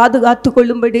பாதுகாத்து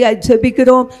கொள்ளும்படியாய்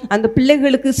ஜெபிக்கிறோம். அந்த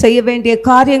பிள்ளைகளுக்கு செய்ய வேண்டிய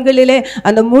காரியங்களிலே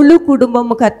அந்த முழு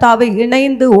குடும்பமும் கர்த்தாவே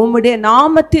இணைந்து உம்முடைய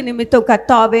நாமத்தின் நிமித்தம்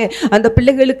கர்த்தாவே அந்த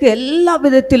பிள்ளைகளுக்கு எல்லா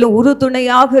விதத்திலும்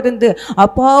உறுதுணையாக இருந்து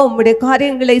அப்பா உம்முடைய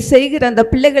காரியங்களை செய்கிற அந்த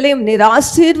பிள்ளைகளையும் நீர்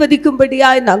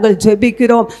ஆசீர்வதிக்கும்படியாய் நாங்கள்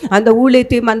ஜெபிக்கிறோம். அந்த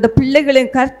ஊழியத்தையும் அந்த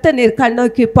பிள்ளைகளையும் கர்த்தர் நீர்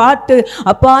கண்ணோக்கி பார்த்து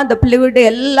அப்பா அந்த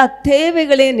பிள்ளைகளுடைய எல்லா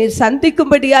தேவைகளையும் நீர்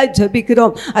சந்திக்கும்படியாய்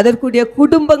ஜெபிக்கிறோம். அதற்குரிய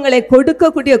குடும்பங்களை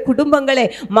கொடுக்கக்கூடிய குடும்பங்களை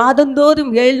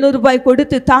மாதந்தோறும் 700 ரூபாய்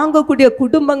கொடுத்து தாங்கக்கூடிய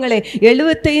குடும்பங்களை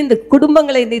 75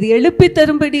 குடும்பங்களை நீர் எழுப்பி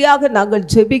தரும்படியாக நாங்கள்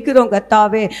ஜெபிக்கிறோம்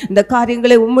கர்த்தாவே. இந்த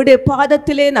காரியங்களை உம்முடைய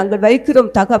பாதத்திலே நாங்கள்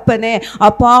வைக்கிறோம் தகப்பனே.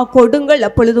 அப்பா, கொடுங்கள்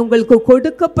அப்பொழுது உங்களுக்கு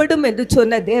கொடுக்கப்படும் என்று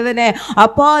சொன்ன தேவனே.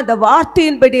 அப்பா, அந்த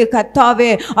வார்த்தையின்படி கர்த்தாவே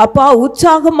அப்பா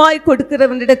உற்சாகமாய்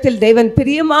கொடுக்கிறவனிடத்தில் தேவன்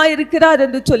பிரியமாய் இருக்கிறார்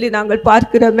என்று சொல்லி நாங்கள்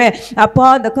பார்க்கிறோமே. அப்பா,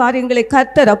 அந்த காரியங்களை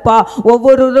கர்த்தர் அப்பா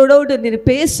ஒவ்வொருவரோடு நீர்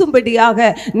பேசும்படியாக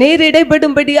நீர்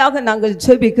இடைபடும்படியாக நாங்கள்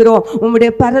ஜெபிக்கிறோம்.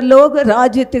 உம்முடைய பரலோக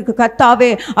ராஜ்யத்திற்கு கர்த்தாவே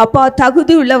அப்பா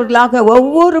தகுதி உள்ளவர்களாக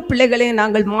ஒவ்வொரு பிள்ளைகளையும்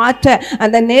நாங்கள் மாற்ற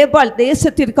அந்த நேபாள்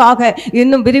தேசத்திற்காக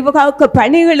இன்னும் விரிவாக்க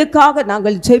பணிகளுக்காக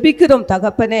நாங்கள் ஜெபிக்கிறோம்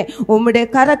தகப்பனே. உம்முடைய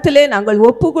கரத்திலே நாங்கள்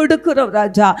ஒப்பு கொடுக்கிறோம்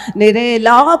ராஜா. நிறைய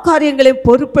எல்லா காரியங்களையும்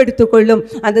பொறுப்பெடுத்துக் கொள்ளும்.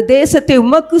 அந்த தேசத்தை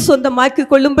உமக்கு சொந்தமாக்கி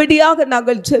கொள்ளும்படியாக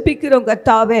நாங்கள் ஜெபிக்கிறோம்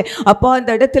கர்த்தாவே. அப்பா,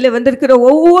 இந்த இடத்துல வந்திருக்கிற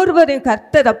ஒவ்வொருவரையும்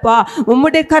கர்த்தர் அப்பா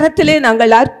உம்முடைய கரத்திலே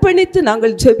நாங்கள் அர்ப்பணித்து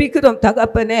நாங்கள் ஜெபிக்கிறோம்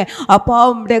தகப்பனே. அப்பா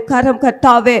உம்முடைய கரம்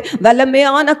கர்த்தாவே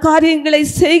வல்லமையான காரியங்களை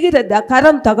செய்கிற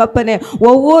கரம் தகப்பனே.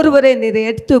 ஒவ்வொருவரை நீர்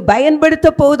எடுத்து பயன்படுத்த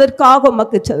போவதற்காக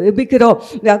உமக்கு ஜெபிக்கிறோம்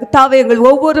கர்த்தாவே. எங்கள்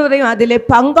ஒவ்வொருவரையும் அதிலே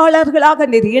பங்காளர்களாக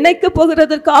நீர் இணைக்க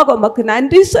போகிறதற்காக உமக்கு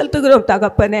நன்றி செலுத்துகிறோம்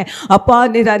தகப்பனே. அப்பா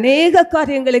நீர் அநேக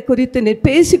காரியங்களை குறித்து நீர்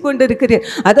பேசி கொண்டிருக்கிறீர்,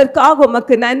 அதற்காக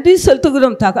உமக்கு நன்றி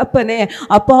செலுத்துகிறோம் தகப்பனே.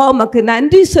 அப்பா உமக்கு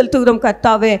நன்றி செலுத்துகிறோம்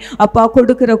கர்த்தாவே. அப்பா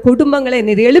கொடுக்கிற குடும்பங்களை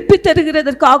நீர் எழுப்பி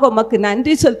தருகிறதற்காக உமக்கு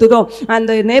நன்றி செலுத்துகிறோம்.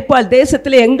 அந்த நேபாள்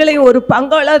தேசத்தில் எங்களையும் ஒரு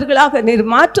பங்காளர்களாக நீர்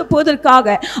மாற்ற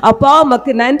போவதற்காக அப்பா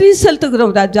உமக்கு நன்றி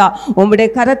செலுத்துகிறோம் ராஜா. உம்முடைய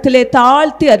கரத்திலே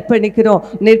தாழ்த்தி அர்ப்பணிக்கிறோம்.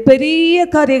 நீர் பெரிய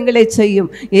காரியங்களை செய்யும்.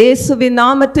 இயேசுவின்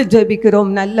நாமத்தில்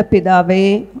ஜெபிக்கிறோம் நல்ல பிதாவே,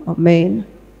 ஆமென்.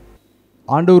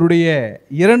 ஆண்டவருடைய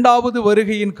இரண்டாவது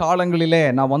வருகையின் காலங்களிலே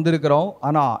நான் வந்திருக்கிறோம்.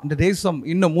 ஆனால் இந்த தேசம்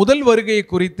இன்னும் முதல் வருகையை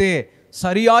குறித்தே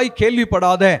சரியாய்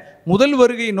கேள்விப்படாத, முதல்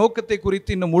வருகை நோக்கத்தை குறித்து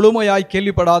இன்னும் முழுமையாய்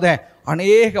கேள்விப்படாத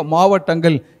அநேக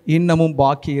மாவட்டங்கள் இன்னமும்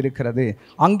பாக்கி இருக்கிறது.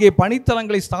 அங்கே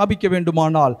பணித்தலங்களை ஸ்தாபிக்க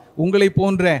வேண்டுமானால் உங்களை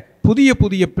போன்ற புதிய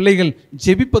புதிய பிள்ளைகள்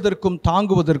ஜெபிப்பதற்கும்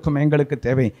தாங்குவதற்கும் எங்களுக்கு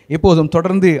தேவை. இப்போதும்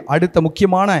தொடர்ந்து அடுத்த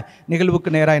முக்கியமான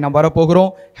நிகழ்வுக்கு நேராக நாம்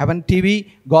வரப்போகிறோம். Heaven TV,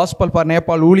 gospel for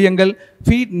Nepal ஊழியங்கள்,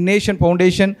 feet nation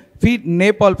foundation, feet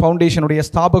Nepal ஃபவுண்டேஷனுடைய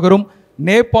ஸ்தாபகரும்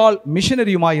Nepal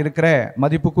மிஷனரியுமாய் இருக்கிற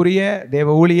மதிப்புக்குரிய தேவ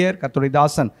ஊழியர் கர்த்தருடைய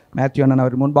தாசன் மேத்யூ அண்ணன்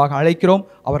அவர் முன்பாக அழைக்கிறோம்.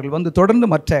 அவர்கள் வந்து தொடர்ந்து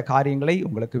மற்ற காரியங்களை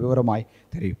உங்களுக்கு விவரமாய்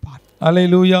தெரிவிப்பார்.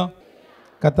 அல்லேலூயா.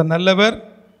 கர்த்தர் நல்லவர்.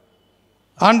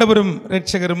 ஆண்டவரும்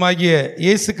இரட்சகருமாகிய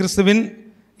இயேசு கிறிஸ்துவின்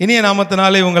இனிய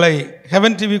நாமத்தினாலே உங்களை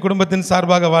ஹெவன் டிவி குடும்பத்தின்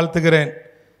சார்பாக வாழ்த்துகிறேன்.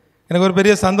 எனக்கு ஒரு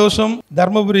பெரிய சந்தோஷம்.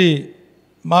 தர்மபுரி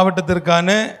மாவட்டத்திற்கான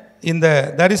இந்த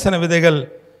தரிசன விதைகள்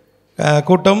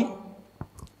கூட்டம்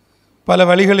பல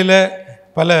வழிகளில்,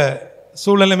 பல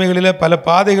சூழ்நிலைகளில், பல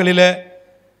பாதைகளில்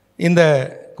இந்த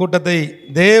கூட்டத்தை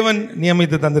தேவன்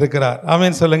நியமித்து தந்திருக்கிறார்.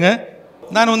 ஆமென் சொல்லுங்கள்.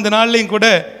 நான் இந்த நாள்லையும் கூட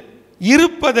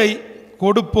இருப்பதை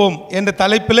கொடுப்போம் என்ற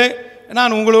தலைப்பில்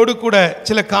நான் உங்களோடு கூட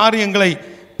சில காரியங்களை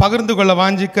பகிர்ந்து கொள்ள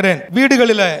வாஞ்சிக்கிறேன்.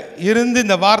 வீடுகளில் இருந்து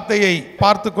இந்த வார்த்தையை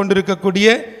பார்த்து கொண்டிருக்கக்கூடிய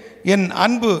என்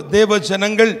அன்பு தேவ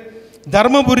ஜனங்கள்,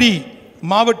 தர்மபுரி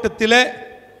மாவட்டத்தில்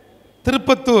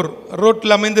திருப்பத்தூர்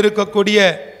ரோட்டில் அமைந்திருக்கக்கூடிய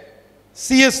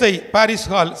CSI Paris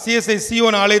hall, CSI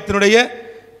Zion ஆலயத்தினுடைய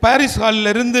பாரிஸ்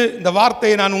ஹாலிலிருந்து இந்த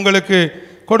வார்த்தையை நான் உங்களுக்கு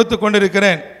கொடுத்து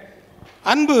கொண்டிருக்கிறேன்.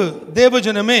 அன்பு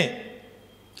தேவஜனமே,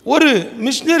 ஒரு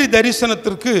மிஷனரி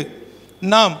தரிசனத்திற்கு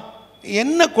நாம்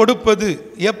என்ன கொடுப்பது,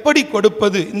 எப்படி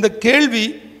கொடுப்பது, இந்த கேள்வி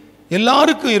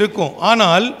எல்லாருக்கும் இருக்கும்.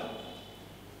 ஆனால்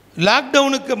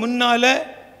லாக்டவுனுக்கு முன்னால்,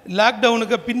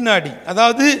 லாக்டவுனுக்கு பின்னாடி,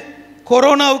 அதாவது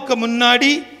கொரோனாவுக்கு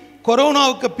முன்னாடி,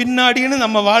 கொரோனாவுக்கு பின்னாடின்னு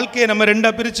நம்ம வாழ்க்கையை நம்ம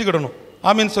ரெண்டாக பிரிச்சுக்கிடணும்.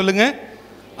 ஆமீன் சொல்லுங்கள்.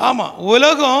 ஆமாம்,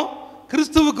 உலகம்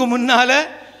கிறிஸ்துவுக்கு முன்னால்,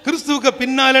 கிறிஸ்துவுக்கு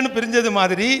பின்னாலன்னு பிரிஞ்சது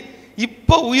மாதிரி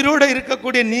இப்போ உயிரோடு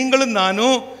இருக்கக்கூடிய நீங்களும்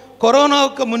நானும்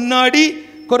கொரோனாவுக்கு முன்னாடி,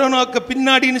 கொரோனாவுக்கு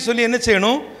பின்னாடின்னு சொல்லி என்ன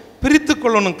செய்யணும்? பிரித்து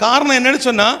கொள்ளணும். காரணம் என்னன்னு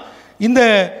சொன்னால், இந்த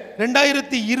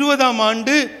 2020ஆம்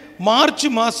ஆண்டு மார்ச்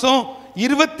மாதம்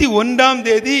 21ஆம்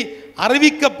தேதி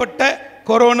அறிவிக்கப்பட்ட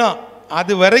கொரோனா,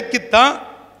 அது வரைக்குத்தான்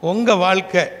உங்கள்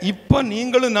வாழ்க்கை. இப்போ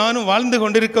நீங்களும் நானும் வாழ்ந்து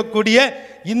கொண்டிருக்கக்கூடிய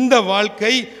இந்த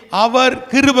வாழ்க்கை அவர்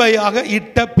கிருபையாக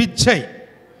இட்ட பிச்சை.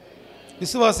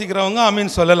 விசுவாசிக்கிறவங்க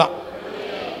ஆமீன் சொல்லலாம்.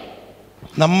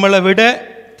 நம்மளை விட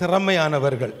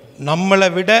திறமையானவர்கள், நம்மளை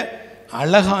விட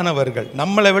அழகானவர்கள்,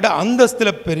 நம்மளை விட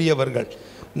அந்தஸ்தில் பெரியவர்கள்,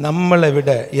 நம்மளை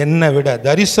விட, என்னை விட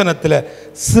தரிசனத்தில்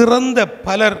சிறந்த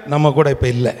பலர் நம்ம கூட இப்போ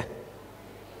இல்லை.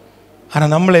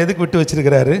 ஆனால் நம்மளை எதுக்கு விட்டு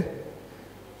வச்சிருக்கிறாரு?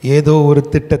 ஏதோ ஒரு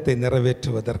திட்டத்தை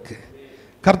நிறைவேற்றுவதற்கு,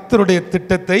 கர்த்தருடைய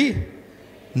திட்டத்தை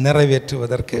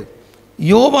நிறைவேற்றுவதற்கு.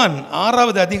 யோவான்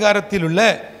 6வது அதிகாரத்தில் உள்ள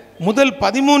முதல்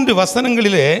 13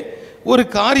 வசனங்களிலே ஒரு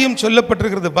காரியம்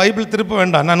சொல்லப்பட்டிருக்கிறது. பைபிள் திருப்ப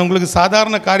வேண்டாம், நான் உங்களுக்கு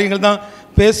சாதாரண காரியங்கள் தான்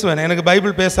பேசுவேன். எனக்கு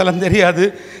பைபிள் பேசலாம் தெரியாது.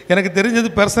 எனக்கு தெரிஞ்சது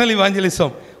பர்சனல்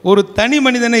இவாஞ்சலிசம். ஒரு தனி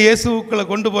மனிதனை இயேசுக்குள்ளே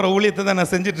கொண்டு போகிற ஊழியத்தை தான்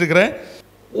நான் செஞ்சிட்ருக்கிறேன்.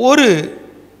 ஒரு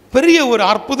பெரிய ஒரு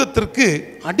அற்புதத்திற்கு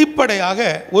அடிப்படையாக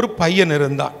ஒரு பையன்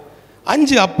இருந்தான்.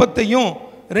 5 அப்பத்தையும்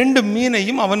 2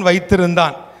 மீனையும் அவன்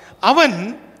வைத்திருந்தான். அவன்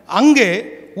அங்கே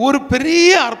ஒரு பெரிய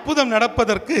அற்புதம்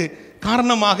நடப்பதற்கு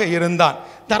காரணமாக இருந்தான்.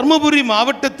 தர்மபுரி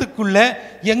மாவட்டத்துக்குள்ள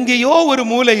எங்கேயோ ஒரு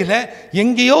மூலையில்,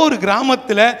 எங்கேயோ ஒரு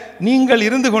கிராமத்தில் நீங்கள்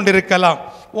இருந்து கொண்டிருக்கலாம்.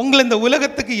 உங்களை இந்த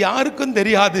உலகத்துக்கு யாருக்கும்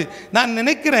தெரியாது. நான்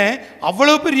நினைக்கிறேன்,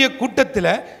 அவ்வளோ பெரிய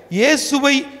கூட்டத்தில்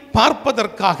இயேசுவை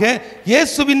பார்ப்பதற்காக,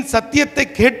 இயேசுவின் சத்தியத்தை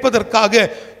கேட்பதற்காக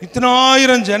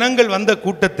இத்தனாயிரம் ஜனங்கள் வந்த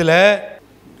கூட்டத்தில்,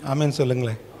 ஆமேன்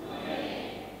சொல்லுங்களேன்,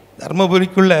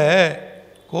 தர்மபுரிக்குள்ள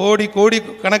கோடி கோடி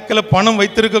கணக்கில் பணம்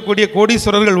வைத்திருக்கக்கூடிய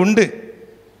கோடீஸ்வரர்கள் உண்டு.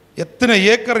 எத்தனை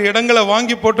ஏக்கர் இடங்களை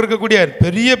வாங்கி போட்டிருக்கக்கூடிய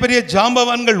பெரிய பெரிய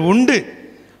ஜாம்பவான்கள் உண்டு.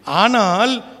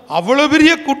 ஆனால் அவ்வளோ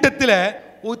பெரிய கூட்டத்தில்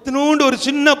இத்தினூண்டு ஒரு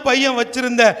சின்ன பையன்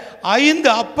வச்சிருந்த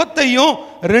 5 அப்பத்தையும்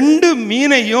 2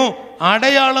 மீனையும்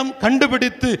அடையாளம்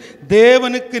கண்டுபிடித்து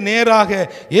தேவனுக்கு நேராக,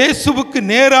 இயேசுவுக்கு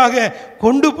நேராக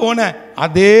கொண்டு போன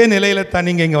அதே நிலையில தான்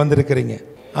நீங்க இங்க வந்திருக்கிறீங்க.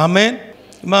 ஆமென்.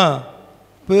 அம்மா,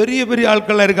 பெரிய பெரிய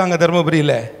ஆட்கள்லாம் இருக்காங்க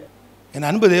தர்மபுரியில். என்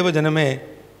அன்பு தேவ ஜனமே,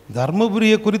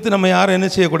 தர்மபுரியை குறித்து நம்ம யாரும் என்ன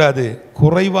செய்யக்கூடாது,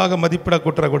 குறைவாக மதிப்பிட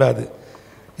கூட்டக்கூடாது.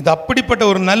 இது அப்படிப்பட்ட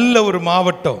ஒரு நல்ல ஒரு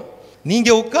மாவட்டம்.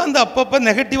 நீங்கள் உட்கார்ந்து அப்பப்போ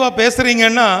நெகட்டிவாக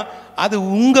பேசுகிறீங்கன்னா அது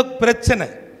உங்கள் பிரச்சனை,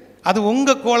 அது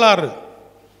உங்கள் கோளாறு.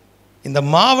 இந்த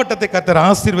மாவட்டத்தை கர்த்தர்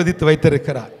ஆசீர்வதித்து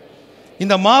வைத்திருக்கிறார்.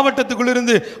 இந்த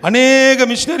மாவட்டத்துக்குள்ளிருந்து அநேக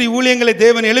மிஷனரி ஊழியங்களை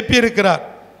தேவன் எழுப்பியிருக்கிறார்.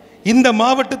 இந்த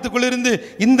மாவட்டத்துக்குள்ளிருந்து,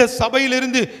 இந்த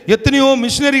சபையிலிருந்து எத்தனையோ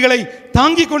மிஷனரிகளை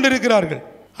தாங்கி கொண்டிருக்கிறார்கள்.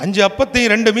 5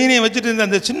 அப்பத்தையும் 2 மீனையும் வச்சுட்டு இருந்த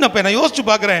அந்த சின்ன பையன், நான் யோசிச்சு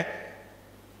பார்க்குறேன்,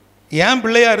 என்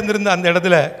பிள்ளையா இருந்திருந்த அந்த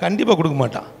இடத்துல கண்டிப்பாக கொடுக்க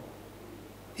மாட்டான்.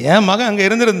 என் மகன் அங்கே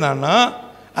இருந்திருந்தான்னா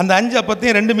அந்த 5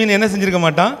 அப்பத்தையும் 2 மீன் என்ன செஞ்சுருக்க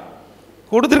மாட்டான்,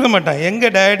 கொடுத்துருக்க மாட்டான்.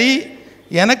 எங்கள் டேடி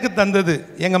எனக்கு தந்தது,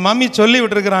 எங்கள் மம்மி சொல்லி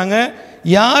விட்டுருக்குறாங்க,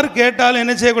 யார் கேட்டாலும்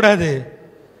என்ன செய்யக்கூடாது,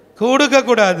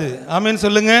 கொடுக்கக்கூடாது. ஆமேன்னு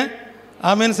சொல்லுங்க,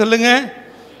 ஆமேன்னு சொல்லுங்க.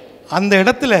 அந்த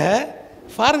இடத்துல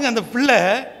பாருங்க, அந்த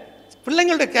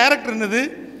பிள்ளைங்களோட கேரக்டர் என்னது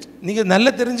நீங்கள்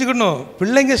நல்லா தெரிஞ்சுக்கணும்.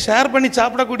 பிள்ளைங்க ஷேர் பண்ணி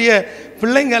சாப்பிடக்கூடிய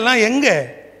பிள்ளைங்கெல்லாம் எங்கே,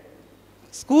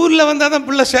 ஸ்கூலில் வந்தால் தான்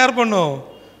பிள்ளை ஷேர் பண்ணும்.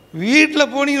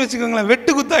 வீட்டில் போனீங்கன்னு வச்சுக்கோங்களேன்,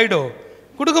 வெட்டு குத்தாயிடும்,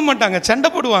 கொடுக்க மாட்டாங்க, சண்டை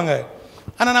போடுவாங்க.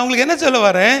 ஆனால் நான் உங்களுக்கு என்ன சொல்ல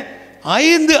வரேன்,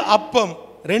 5 அப்பம்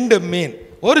 2 மீன்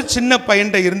ஒரு சின்ன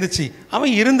பையன்கிட்ட இருந்துச்சு.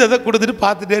 அவன் இருந்ததை கொடுத்துட்டு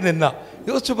பார்த்துட்டே நின்னான்.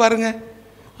 யோசிச்சு பாருங்க,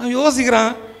 அவன்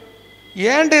யோசிக்கிறான்,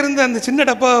 ஏன்ட்ட இருந்த அந்த சின்ன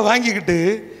டப்பாவை வாங்கிக்கிட்டு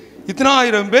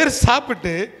 1000 பேர்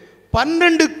சாப்பிட்டு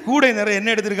 12 கூடை நிறைய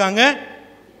என்ன எடுத்திருக்காங்க,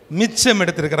 மிச்சம்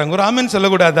எடுத்திருக்கிறாங்க. ஒரு ஆமென்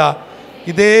சொல்லக்கூடாதா?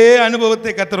 இதே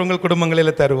அனுபவத்தை கர்த்தர் உங்கள்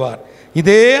குடும்பங்களில் தருவார்.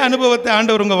 இதே அனுபவத்தை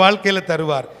ஆண்டவர் உங்கள் வாழ்க்கையில்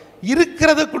தருவார்.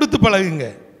 இருக்கிறத கொடுத்து பழகுங்க.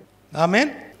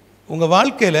 ஆமென். உங்கள்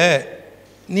வாழ்க்கையில்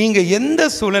நீங்கள் எந்த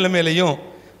சூழ்நிலைமையிலையும்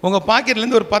உங்கள்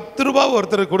பாக்கெட்லேருந்து ஒரு 10 ரூபாவை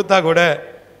ஒருத்தர் கொடுத்தா கூட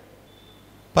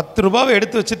 10 ரூபாவை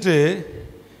எடுத்து வச்சுட்டு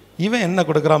இவன் என்ன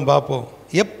கொடுக்குறான் பார்ப்போம்,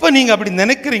 எப்போ நீங்கள் அப்படி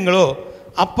நினைக்கிறீங்களோ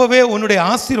அப்போவே உன்னுடைய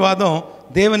ஆசீர்வாதம்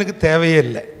தேவனுக்கு தேவையே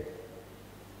இல்லை,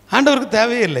 ஆண்டவருக்கு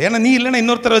தேவையே இல்லை. ஏன்னா நீ இல்லைன்னா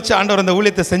இன்னொருத்தரை வச்சு ஆண்டவர் அந்த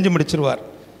ஊழியத்தை செஞ்சு முடிச்சிருவார்.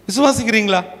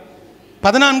 விசுவாசிக்கிறீங்களா?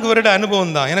 14 வருட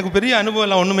அனுபவம் தான், எனக்கு பெரிய அனுபவம்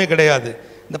எல்லாம் ஒன்றுமே கிடையாது.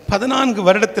 இந்த 14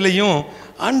 வருடத்திலையும்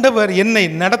ஆண்டவர் என்னை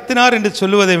நடத்தினார் என்று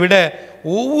சொல்லுவதை விட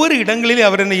ஒவ்வொரு இடங்களிலும்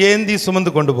அவர் என்னை ஏந்தி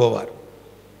சுமந்து கொண்டு போவார்.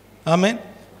 ஆமென்.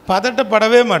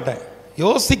 பதட்டப்படவே மாட்டேன்,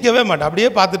 யோசிக்கவே மாட்டேன், அப்படியே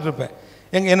பார்த்துட்டு இருப்பேன்.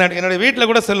 என்னுடைய வீட்டில்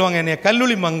கூட சொல்லுவாங்க, என்னைய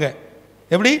கல்லூலி மங்க,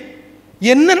 எப்படி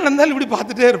என்ன நடந்தாலும் இப்படி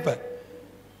பார்த்துட்டே இருப்பேன்.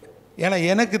 ஏன்னா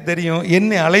எனக்கு தெரியும்,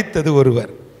 என்னை அழைத்தது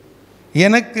ஒருவர்,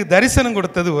 எனக்கு தரிசனம்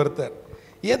கொடுத்தது ஒருத்தர்.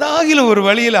 ஏதாகிலும் ஒரு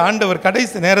வழியில் ஆண்டவர்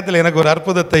கடைசி நேரத்தில் எனக்கு ஒரு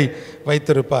அற்புதத்தை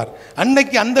வைத்திருப்பார்.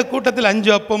 அன்னைக்கு அந்த கூட்டத்தில்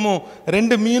 5 அப்பமும்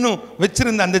 2 மீனும்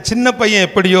வச்சிருந்த அந்த சின்ன பையன்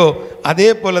எப்படியோ அதே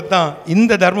போல தான்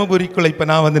இந்த தர்மபுரிக்குள்ள இப்போ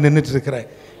நான் வந்து நின்றுட்டு இருக்கிறேன்.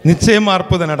 நிச்சயமாக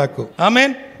அற்புதம் நடக்கும்.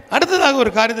 ஆமென். அடுத்ததாக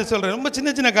ஒரு காரியத்தை சொல்கிறேன், ரொம்ப சின்ன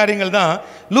சின்ன காரியங்கள் தான்.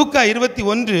 லூக்கா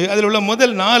 21 அதில் உள்ள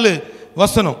முதல் 4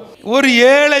 வசனம். ஒரு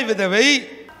ஏழை விதவை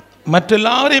மற்ற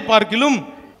எல்லாரையும் பார்க்கிலும்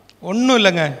ஒன்றும்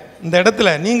இல்லைங்க, இந்த இடத்துல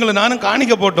நீங்களும் நானும்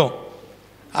காணிக்க போட்டோம்,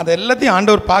 அதை எல்லாத்தையும்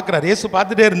ஆண்டவர் பார்க்குறார், இயேசு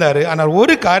பார்த்துட்டே இருந்தார். ஆனால்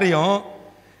ஒரு காரியம்,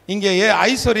 இங்கே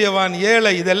ஐஸ்வர்யவான்,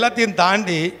 ஏழை, இது எல்லாத்தையும்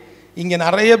தாண்டி இங்கே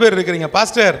நிறைய பேர் இருக்கிறீங்க.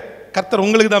 பாஸ்டர், கர்த்தர்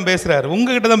உங்களுக்கு தான் பேசுகிறாரு,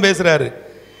 உங்ககிட்ட தான் பேசுகிறாரு.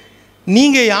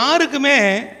 நீங்கள் யாருக்குமே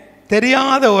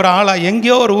தெரியாத ஒரு ஆளாக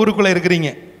எங்கேயோ ஒரு ஊருக்குள்ளே இருக்கிறீங்க.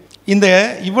 இந்த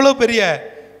இவ்வளோ பெரிய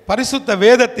பரிசுத்த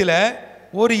வேதத்தில்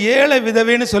ஒரு ஏழை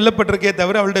விதவைன்னு சொல்லப்பட்டிருக்கே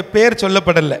தவிர அவளுடைய பேர்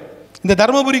சொல்லப்படலை. இந்த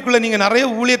தர்மபுரிக்குள்ளே நீங்கள் நிறைய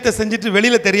ஊழியத்தை செஞ்சுட்டு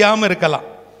வெளியில் தெரியாமல் இருக்கலாம்,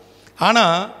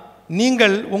 ஆனால்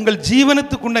நீங்கள் உங்கள்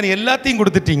ஜீவனத்துக்குண்டான எல்லாத்தையும்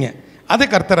கொடுத்துட்டீங்க, அதை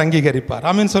கர்த்தர் அங்கீகரிப்பார்.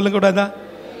 ஆமீன் சொல்லக்கூடாதா?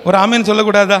 ஒரு ஆமீன்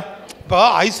சொல்லக்கூடாதா? இப்போ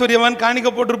ஐஸ்வர்யவான் காணிக்க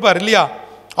போட்டிருப்பார் இல்லையா,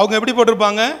 அவங்க எப்படி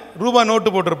போட்டிருப்பாங்க, ரூபா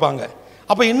நோட்டு போட்டிருப்பாங்க.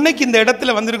 அப்போ இன்னைக்கு இந்த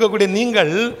இடத்துல வந்திருக்கக்கூடிய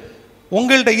நீங்கள்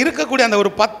உங்கள்கிட்ட இருக்கக்கூடிய அந்த ஒரு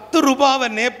 10 ரூபாவை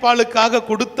நேபாளுக்காக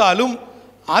கொடுத்தாலும்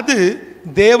அது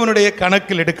தேவனுடைய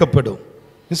கணக்கில் எடுக்கப்படும்.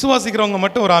 விசுவாசிக்கிறவங்க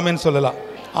மட்டும் ஒரு ஆமீன் சொல்லலாம்.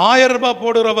 1000 ரூபாய்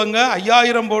போடுறவங்க,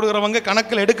 5000 போடுகிறவங்க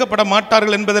கணக்கில் எடுக்கப்பட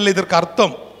மாட்டார்கள் என்பதில் இதற்கு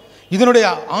அர்த்தம். இதனுடைய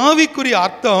ஆவிக்குரிய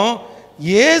அர்த்தம்,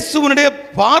 இயேசுவனுடைய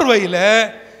பார்வையில்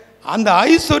அந்த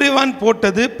ஐஸ்வர்யவான்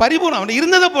போட்டது பரிபூர்ணம், அவன்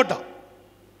இருந்ததை போட்டான்.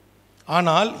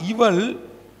 ஆனால் இவள்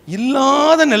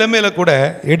இல்லாத நிலைமையில கூட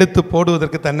எடுத்து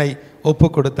போடுவதற்கு தன்னை ஒப்பு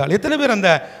கொடுத்தாள். எத்தனை பேர் அந்த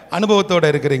அனுபவத்தோடு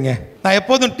இருக்கிறீங்க? நான்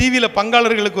எப்போதும் டிவியில்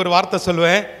பங்காளர்களுக்கு ஒரு வார்த்தை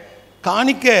சொல்வேன்,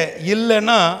 காணிக்க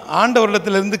இல்லைன்னா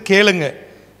ஆண்டவரிடத்துலேருந்து கேளுங்க,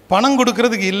 பணம்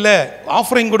கொடுக்கறதுக்கு இல்லை,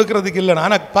 ஆஃபரிங் கொடுக்கறதுக்கு இல்லைன்னா.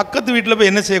 ஆனால் பக்கத்து வீட்டில்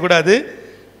போய் என்ன செய்யக்கூடாது,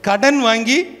 கடன்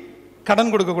வாங்கி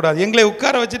கடன் கொடுக்கக்கூடாது. எங்களை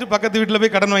உட்கார வச்சுட்டு பக்கத்து வீட்டில்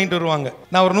போய் கடன் வாங்கிட்டு வருவாங்க,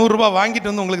 நான் ஒரு 100 ரூபா வாங்கிட்டு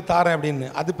வந்து உங்களுக்கு தாரேன் அப்படின்னு.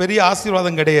 அது பெரிய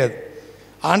ஆசீர்வாதம் கிடையாது.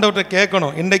 ஆண்டவர்கிட்ட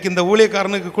கேட்கணும். இன்றைக்கு இந்த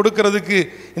ஊழியக்காரனுக்கு கொடுக்கறதுக்கு,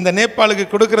 இந்த நேபாளுக்கு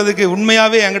கொடுக்கறதுக்கு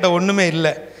உண்மையாகவே என்கிட்ட ஒன்றுமே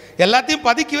இல்லை. எல்லாத்தையும்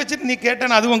பதுக்கி வச்சுட்டு நீ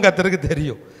கேட்டேன்னு அதுவும் கர்த்தருக்கு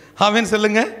தெரியும். ஆமென்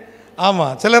சொல்லுங்க.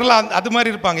 ஆமாம், சிலர்லாம் அது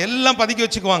மாதிரி இருப்பாங்க, எல்லாம் பதுக்கி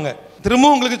வச்சுக்குவாங்க.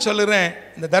 திரும்பவும் உங்களுக்கு சொல்லுறேன்,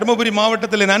 இந்த தர்மபுரி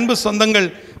மாவட்டத்தில் என் அன்பு சொந்தங்கள்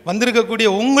வந்திருக்கக்கூடிய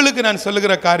உங்களுக்கு நான்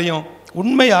சொல்லுகிற காரியம்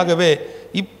உண்மையாகவே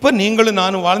இப்போ நீங்களும்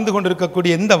நானும் வாழ்ந்து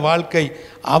கொண்டிருக்கக்கூடிய இந்த வாழ்க்கை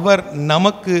அவர்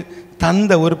நமக்கு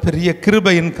தந்த ஒரு பெரிய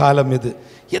கிருபையின் காலம் இது.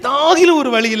 ஏதாவது ஒரு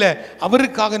வழியில்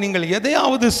அவருக்காக நீங்கள்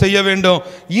எதையாவது செய்ய வேண்டும்.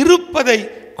 இருப்பதை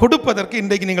கொடுப்பதற்கு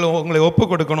இன்றைக்கு நீங்கள் உங்களை ஒப்பு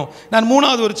கொடுக்கணும். நான்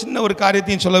மூணாவது ஒரு சின்ன ஒரு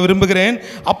காரியத்தையும் சொல்ல விரும்புகிறேன்.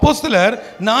 அப்போஸ்தலர்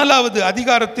 4வது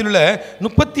அதிகாரத்தில் உள்ள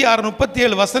 36,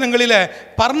 37 வசனங்களில்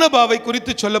பர்னபாவை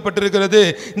குறித்து சொல்லப்பட்டிருக்கிறது.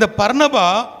 இந்த பர்னபா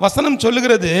வசனம்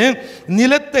சொல்லுகிறது,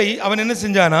 நிலத்தை அவன் என்ன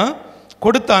செஞ்சானா,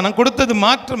 கொடுத்தானா. கொடுத்தது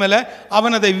மாத்திரமல்ல,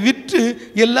 அவன் அதை விற்று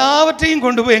எல்லாவற்றையும்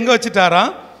கொண்டு போய் எங்கே வச்சுட்டாரா?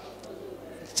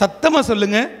 சத்தமாக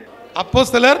சொல்லுங்க.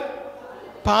 அப்போஸ்தலர்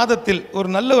பாதத்தில். ஒரு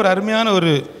நல்ல ஒரு அருமையான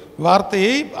ஒரு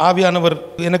வார்த்தையை ஆவியானவர்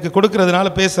எனக்கு கொடுக்கிறதுனால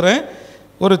பேசுகிறேன்.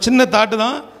 ஒரு சின்ன தாட்டு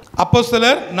தான்.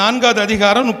 அப்போஸ்தலர் 4வது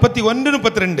அதிகாரம் 31,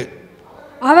 32.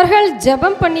 அவர்கள்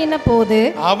ஜெபம் பண்ணின போது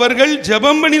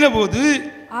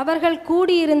அவர்கள்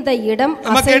கூடியிருந்த இடம்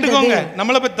கேட்டுக்கோங்க,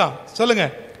 நம்மளை பத்தி தான் சொல்லுங்க.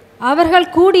 அவர்கள்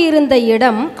கூடியிருந்த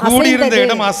இடம்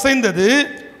அசைந்தது.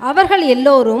 அவர்கள்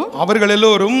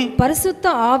எல்லோரும் பரிசுத்த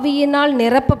ஆவியினால்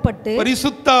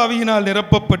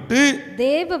நிரப்பப்பட்டு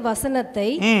தேவ வசனத்தை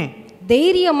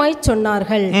தைரியமாய்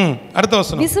சொன்னார்கள். அடுத்த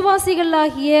வசனம்.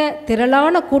 விசுவாசிகளாகிய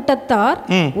திரளான கூட்டத்தார்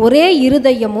ஒரே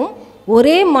இருதயமும்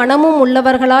ஒரே மனமும்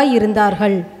உள்ளவர்களாய்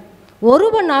இருந்தார்கள்.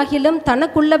 ஒருவனாகிலும்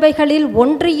தனக்குள்ளவைகளில்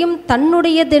ஒன்றையும்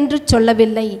தன்னுடையதென்று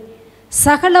சொல்லவில்லை.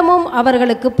 சகலமும்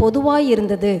அவர்களுக்கு பொதுவாய்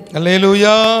இருந்தது.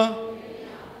 அல்லேலூயா.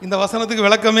 இந்த வசனத்துக்கு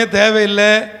விளக்கமே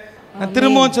தேவையில்லை. நான்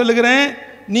திரும்பவும் சொல்லுகிறேன்.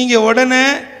 நீங்கள் உடனே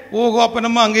ஓஹோ அப்போ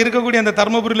நம்ம அங்கே இருக்கக்கூடிய அந்த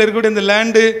தர்மபுரியில் இருக்கக்கூடிய அந்த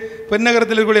லேண்டு,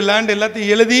 பெண்ணகரத்தில் இருக்கக்கூடிய லேண்டு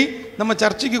எல்லாத்தையும் எழுதி நம்ம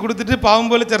சர்ச்சைக்கு கொடுத்துட்டு பாவம்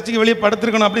போல சர்ச்சைக்கு வெளியே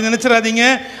படுத்திருக்கணும் அப்படின்னு நினச்சிடாதீங்க.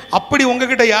 அப்படி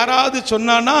உங்ககிட்ட யாராவது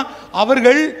சொன்னான்னா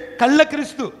அவர்கள் கள்ள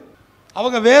கிறிஸ்து.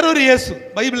 அவங்க வேறொரு இயேசு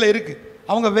பைபிளில் இருக்குது.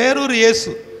 அவங்க வேறொரு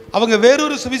இயேசு, அவங்க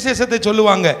வேறொரு சுவிசேஷத்தை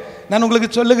சொல்லுவாங்க. நான்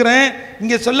உங்களுக்கு சொல்லுகிறேன்,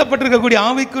 இங்கே சொல்லப்பட்டிருக்கக்கூடிய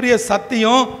ஆவிக்குரிய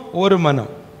சத்தியம் ஒரு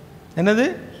மனம். என்னது?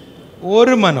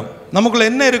 ஒரு மனம். நமக்குள்ள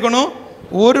என்ன இருக்கணும்?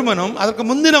 ஒரு மனம். அதற்கு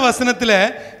முந்தின வசனத்தில்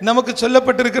நமக்கு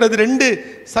சொல்லப்பட்டிருக்கிறது 2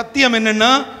 சத்தியம்.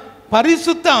 என்னன்னா,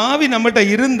 பரிசுத்த ஆவி நம்மகிட்ட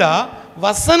இருந்தா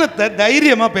வசனத்தை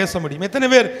தைரியமா பேச முடியும். எத்தனை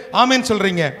பேர் ஆமேன்னு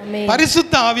சொல்றீங்க?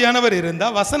 பரிசுத்த ஆவியானவர் இருந்தா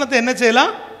வசனத்தை என்ன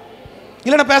செய்யலாம்?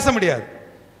 இல்லைன்னா பேச முடியாது.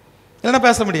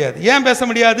 ஏன் பேச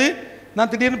முடியாது?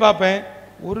 நான் திடீர்னு பார்ப்பேன்,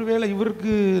 ஒருவேளை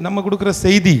இவருக்கு நம்ம கொடுக்குற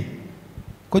செய்தி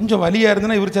கொஞ்சம் வலியாக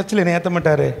இருந்ததுன்னா இவர் சர்ச்சில் என்னை ஏற்ற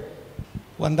மாட்டார்.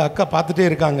 அந்த அக்கா பார்த்துட்டே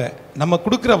இருக்காங்க, நம்ம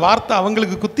கொடுக்குற வார்த்தை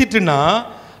அவங்களுக்கு குத்திட்டுன்னா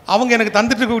அவங்க எனக்கு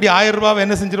தந்துட்டு இருக்கக்கூடிய 1000 ரூபாவை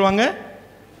என்ன செஞ்சிருவாங்க?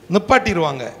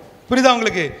 நிப்பாட்டிடுவாங்க. புரியுதா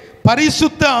உங்களுக்கு?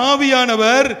 பரிசுத்த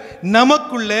ஆவியானவர்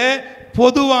நமக்குள்ளே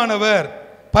பொதுவானவர்.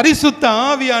 பரிசுத்த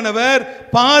ஆவியானவர்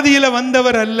பாதியில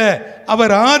வந்தவர் அல்ல,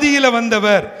 அவர் ஆதியில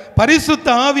வந்தவர். பரிசுத்த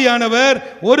ஆவியானவர்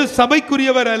ஒரு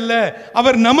சபைக்குரியவர் அல்ல,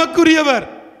 அவர் நமக்குரியவர்.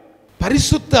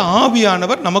 பரிசுத்த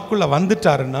ஆவியானவர் நமக்குள்ள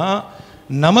வந்துட்டாருன்னா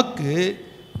நமக்கு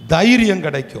தைரியம்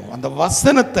கிடைக்கும். அந்த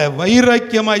வசனத்தை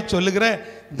வைராக்கியமாய் சொல்லுகிற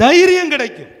தைரியம்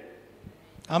கிடைக்கும்.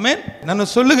 ஆமென்.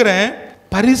 நான் சொல்லுகிறேன்,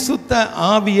 பரிசுத்த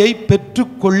ஆவியை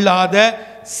பெற்றுக்கொள்ளாத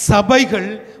சபைகள்,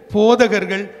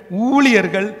 போதகர்கள்,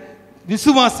 ஊழியர்கள்,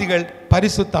 விசுவாசிகள்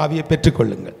பரிசுத்த ஆவியை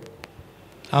பெற்றுக்கொள்ளுங்கள்.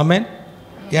 ஆமென்.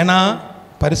 ஏன்னா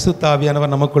பரிசுத்த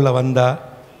ஆவியானவர் நமக்குள்ள வந்தா,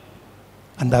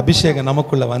 அந்த அபிஷேகம்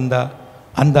நமக்குள்ள வந்தா,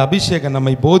 அந்த அபிஷேகம்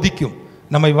நம்மை போதிக்கும்,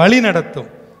 நம்மை வழி நடத்தும்.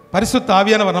 பரிசுத்த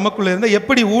ஆவியானவர் நமக்குள்ள இருந்தால்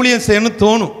எப்படி ஊழியம் செய்யணும்னு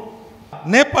தோணும்.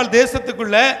 நேபாள்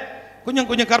தேசத்துக்குள்ள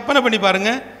கொஞ்சம் கற்பனை பண்ணி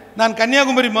பாருங்க. நான்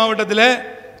கன்னியாகுமரி மாவட்டத்தில்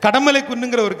கடமலை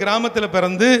குன்னுங்கிற ஒரு கிராமத்தில்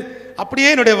பிறந்து அப்படியே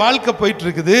என்னுடைய வாழ்க்கை போயிட்டு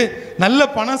இருக்குது. நல்ல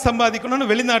பணம் சம்பாதிக்கணும்னு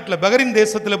வெளிநாட்டில் பஹ்ரைன்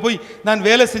தேசத்தில் போய் நான்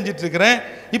வேலை செஞ்சிட்டு இருக்கிறேன்.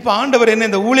 இப்போ ஆண்டவர் என்ன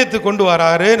இந்த ஊழியத்துக்கு கொண்டு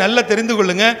வராரு. நல்லா தெரிந்து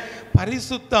கொள்ளுங்க,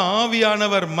 பரிசுத்த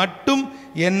ஆவியானவர் மட்டும்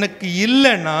எனக்கு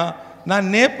இல்லைன்னா நான்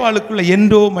நேபாளுக்குள்ள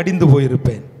என்றோ மடிந்து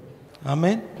போயிருப்பேன்.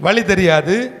 ஆமென். வழி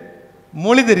தெரியாது,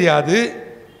 மொழி தெரியாது,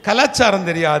 கலாச்சாரம்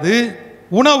தெரியாது,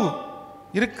 உணவு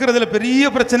இருக்கிறதுல பெரிய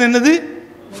பிரச்சனை என்னது?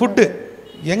 ஃபுட்டு.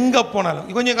 எங்கே போனாலும்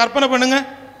கொஞ்சம் கற்பனை பண்ணுங்க.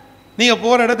 நீங்கள்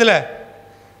போகிற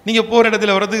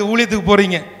இடத்துல வரதுக்கு ஊழியத்துக்கு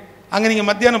போகிறீங்க. அங்கே நீங்கள்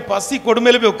மத்தியானம் பசி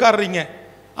கொடுமையில் போய் உட்காடுறீங்க.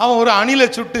 அவன் ஒரு அணிலை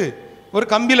சுட்டு, ஒரு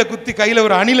கம்பியில் குத்தி கையில்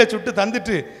ஒரு அணிலை சுட்டு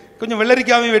தந்துட்டு கொஞ்சம்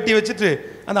வெள்ளரிக்காவையும் வெட்டி வச்சுட்டு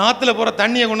அந்த ஆற்றுல போகிற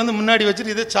தண்ணியை கொண்டு வந்து முன்னாடி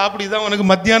வச்சுட்டு இதை சாப்பிடு, இதான் உனக்கு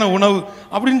மத்தியான உணவு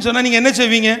அப்படின்னு சொன்னால் நீங்கள் என்ன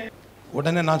செய்வீங்க?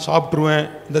 உடனே நான் சாப்பிட்ருவேன்.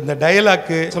 இந்த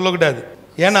டயலாக்கு சொல்லக்கூடாது.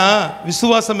 ஏன்னா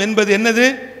விசுவாசம் என்பது என்னது?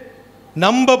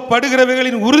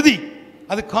 நம்பப்படுகிறவைகளின் உறுதி,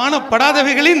 அது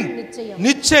காணப்படாதவைகளின்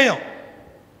நிச்சயம்.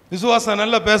 விசுவாசம்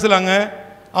நல்லா பேசலாங்க.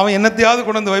 அவன் என்னத்தையாவது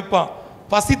கொண்டு வந்து வைப்பான்.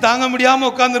 பசி தாங்க முடியாமல்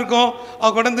உட்காந்துருக்கோம்.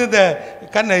 அவன் கொண்டு வந்து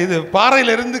இந்த இது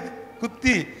பாறையிலிருந்து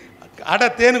குத்தி அடை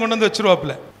தேன் கொண்டு வந்து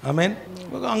வச்சுருவாப்புல. ஆமேன்.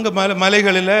 அங்கே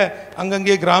மலைகளில்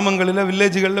அங்கங்கே கிராமங்களில்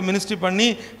வில்லேஜுகளில் மினிஸ்ட்ரி பண்ணி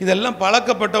இதெல்லாம்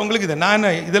பழக்கப்பட்டவங்களுக்கு இதை நான்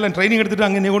இதெல்லாம் ட்ரைனிங் எடுத்துகிட்டு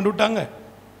அங்கே நீ கொண்டு விட்டாங்க.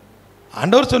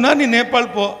 ஆண்டவர் சொன்னார் நீ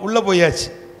நேபாள் போ, உள்ளே போயாச்சு.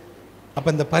 அப்போ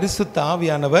இந்த பரிசுத்த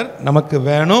ஆவியானவர் நமக்கு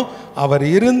வேணும். அவர்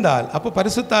இருந்தால், அப்போ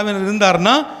பரிசுத்த ஆவியானவர்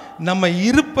இருந்தார்னா நம்ம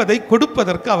இருப்பதை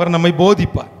கொடுப்பதற்கு அவர் நம்மை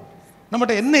போதிப்பார்.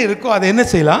 நம்மகிட்ட என்ன இருக்கோ அதை என்ன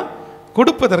செய்யலாம்,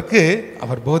 கொடுப்பதற்கு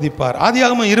அவர் போதிப்பார்.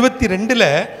 ஆதியாகமம்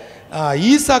 22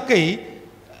 ஈசாக்கை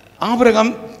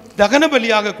ஆபிரகாம் தகன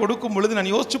பலியாக கொடுக்கும் பொழுது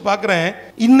நான் யோசிச்சு பார்க்குறேன்,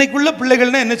 இன்னைக்குள்ள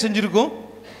பிள்ளைகள்னா என்ன செஞ்சுருக்கும்,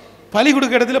 பலி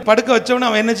கொடுக்க இடத்துல படுக்க வச்சவன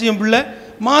அவன் என்ன செய்யும், பிள்ளை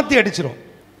மாற்றி அடிச்சிடும்.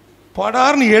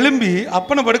 படார்னு எழும்பி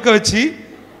அப்பனை படுக்க வச்சு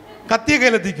கத்திய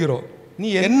கையில் தூக்கிறோம். நீ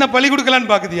என்ன பலி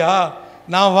கொடுக்கலான்னு பார்க்குதியா?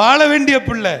 நான் வாழ வேண்டிய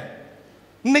பிள்ளை.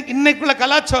 இன்னைக்குள்ள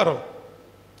கலாச்சாரம்,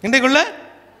 இன்றைக்குள்ள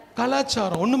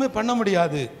கலாச்சாரம் ஒன்றுமே பண்ண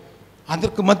முடியாது.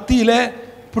 அதற்கு மத்தியில்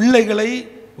பிள்ளைகளை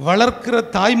வளர்க்கிற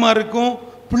தாய்மாருக்கும்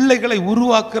பிள்ளைகளை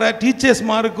உருவாக்குற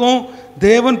டீச்சர்ஸ்மாருக்கும்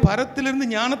தேவன் பரத்திலிருந்து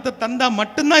ஞானத்தை தந்தா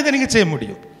மட்டும்தான் இதை நீங்கள் செய்ய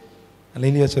முடியும்.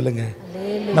 அல்லேலூயா சொல்லுங்க.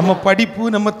 நம்ம படிப்பு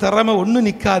நம்ம திறமை ஒன்றும்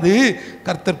நிற்காது.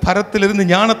 கர்த்தர் பரத்திலிருந்து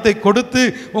ஞானத்தை கொடுத்து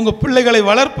உங்கள் பிள்ளைகளை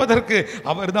வளர்ப்பதற்கு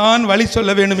அவர்தான் வழி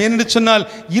சொல்ல வேண்டும். என்று சொன்னால்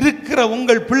இருக்கிற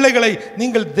உங்கள் பிள்ளைகளை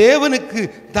நீங்கள் தேவனுக்கு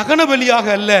தகன பலியாக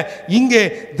அல்ல, இங்கே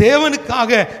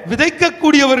தேவனுக்காக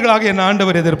விதைக்கக்கூடியவர்களாக என்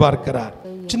ஆண்டவர் எதிர்பார்க்கிறார்.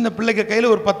 சின்ன பிள்ளைக்கு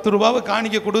கையில் ஒரு 10 ரூபாவை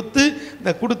காணிக்க கொடுத்து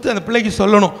அந்த பிள்ளைக்கு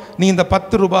சொல்லணும், நீ இந்த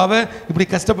 10 ரூபாவை இப்படி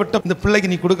கஷ்டப்பட்ட இந்த பிள்ளைக்கு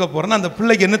நீ கொடுக்க போறேன்னா அந்த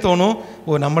பிள்ளைக்கு என்ன தோணும்,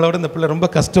 ஓ நம்மளோட இந்த பிள்ளை ரொம்ப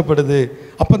கஷ்டப்படுது.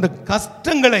 அப்போ அந்த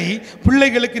கஷ்டங்களை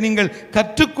பிள்ளைகளுக்கு நீங்கள்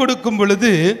கற்றுக் கொடுக்கும்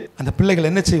பொழுது அந்த பிள்ளைகள்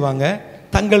என்ன செய்வாங்க,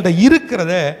 தங்கள்கிட்ட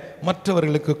இருக்கிறத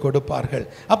மற்றவர்களுக்கு கொடுப்பார்கள்.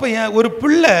 அப்போ ஒரு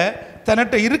பிள்ளை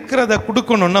தன்னிட்ட இருக்கிறத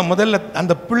கொடுக்கணும்னா முதல்ல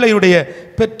அந்த பிள்ளையுடைய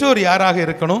பெற்றோர் யாராக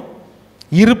இருக்கணும்,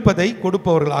 இருப்பதை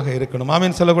கொடுப்பவர்களாக இருக்கணும்.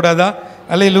 ஆமீன் சொல்லக்கூடாதா?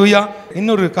 அல்லேலூயா.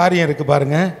 இன்னொரு காரியம் இருக்கு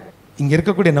பாருங்க, இங்க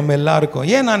இருக்கக்கூடிய நம்ம எல்லாருக்கும்,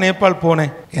 ஏன் நான் நேபாள்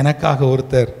போனேன், எனக்காக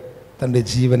ஒருத்தர் தன்னுடைய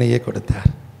ஜீவனையே கொடுத்தார்.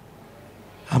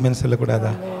 ஆமீன்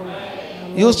சொல்லக்கூடாதா?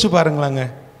 யோசிச்சு பாருங்களாங்க,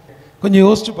 கொஞ்சம்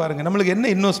யோசிச்சு பாருங்க. நம்மளுக்கு என்ன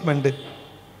இன்வெஸ்ட்மெண்ட்?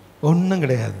 ஒன்றும்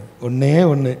கிடையாது. ஒன்னே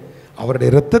ஒன்று, அவருடைய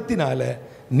இரத்தத்தினால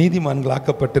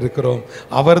நீதிமான்களாக்கப்பட்டிருக்கிறோம்.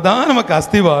 அவர் தான் நமக்கு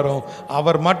அஸ்திவாரம்.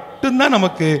 அவர் மட்டும்தான்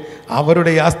நமக்கு,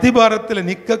 அவருடைய அஸ்திபாரத்தில்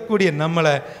நிற்கக்கூடிய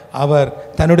நம்மளை அவர்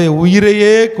தன்னுடைய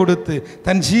உயிரையே கொடுத்து,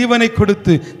 தன் ஜீவனை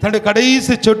கொடுத்து, தன்னுடைய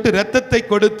கடைசி சொட்டு இரத்தத்தை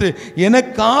கொடுத்து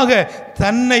எனக்காக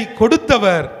தன்னை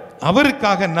கொடுத்தவர்.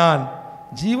 அவருக்காக நான்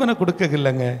ஜீவனை கொடுக்க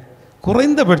இல்லைங்க,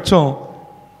 குறைந்தபட்சம்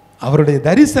அவருடைய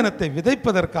தரிசனத்தை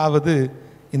விதைப்பதற்காவது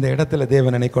இந்த இடத்துல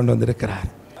தேவன் என்னை கொண்டு வந்திருக்கிறார்.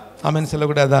 ஆமென்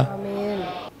சொல்லக்கூடாதா?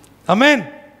 ஆமென்.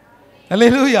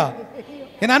 அல்லேலூயா.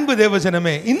 என் அன்பு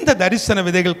தேவஜனமே, இந்த தரிசன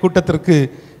விதைகள் கூட்டத்திற்கு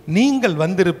நீங்கள்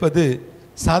வந்திருப்பது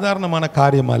சாதாரணமான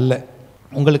காரியம் அல்ல.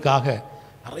 உங்களுக்காக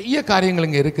நிறைய காரியங்கள்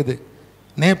இங்கே இருக்குது.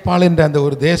 நேபாள் என்ற அந்த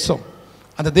ஒரு தேசம்,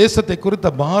 அந்த தேசத்தை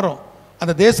குறித்த பாரம்,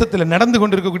 அந்த தேசத்தில் நடந்து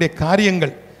கொண்டிருக்கக்கூடிய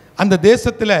காரியங்கள், அந்த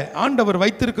தேசத்தில் ஆண்டவர்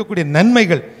வைத்திருக்கக்கூடிய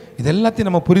நன்மைகள்,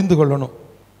 இதெல்லாத்தையும் நம்ம புரிந்து கொள்ளணும்.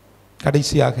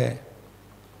 கடைசியாக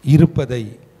இருப்பதை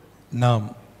நாம்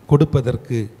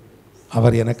கொடுப்பதற்கு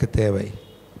அவர் எனக்கு தேவை,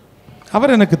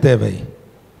 அவர் எனக்கு தேவை.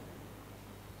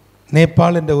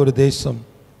 நேபாள் என்ற ஒரு தேசம்,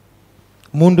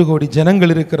 3 கோடி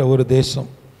ஜனங்கள் இருக்கிற ஒரு தேசம்.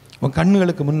 உன்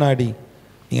கண்ணுகளுக்கு முன்னாடி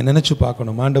நீங்கள் நினச்சி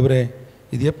பார்க்கணும், ஆண்டவரே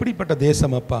இது எப்படிப்பட்ட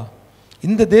தேசம் அப்பா,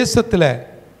 இந்த தேசத்தில்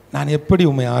நான் எப்படி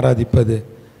உம்மை ஆராதிப்பது?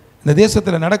 இந்த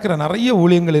தேசத்தில் நடக்கிற நிறைய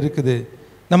ஊழியங்கள் இருக்குது.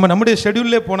 நம்முடைய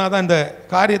ஷெட்யூல்லே போனால் தான் இந்த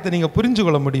காரியத்தை நீங்கள் புரிஞ்சு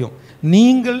கொள்ள முடியும்.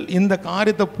 நீங்கள் இந்த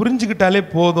காரியத்தை புரிஞ்சுக்கிட்டாலே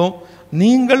போதும்.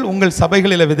 நீங்கள் உங்கள்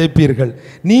சபைகளில் விதைப்பீர்கள்,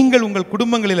 நீங்கள் உங்கள்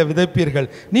குடும்பங்களில் விதைப்பீர்கள்,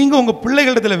 நீங்கள் உங்கள்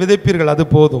பிள்ளைகளிடத்தில் விதைப்பீர்கள், அது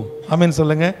போதும். ஆமென்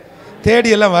சொல்லுங்க.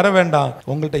 தேடியெல்லாம் வர வேண்டாம்.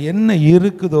 உங்கள்கிட்ட என்ன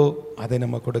இருக்குதோ அதை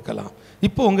நம்ம கொடுக்கலாம்.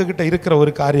 இப்போ உங்ககிட்ட இருக்கிற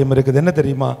ஒரு காரியம் இருக்குது, என்ன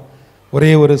தெரியுமா?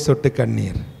 ஒரே ஒரு சொட்டு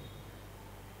கண்ணீர்.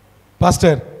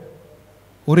 பாஸ்டர்,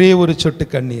 ஒரே ஒரு சொட்டு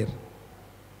கண்ணீர்.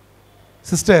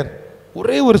 சிஸ்டர்,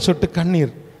 ஒரே ஒரு சொட்டு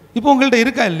கண்ணீர். இப்போ உங்கள்கிட்ட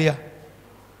இருக்கா இல்லையா?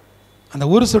 அந்த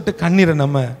ஒரு சொட்டு கண்ணீரை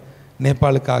நம்ம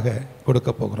நேபாளுக்காக கொடுக்க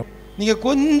போகிறோம். நீங்கள்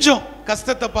கொஞ்சம்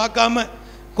கஷ்டத்தை பார்க்காம,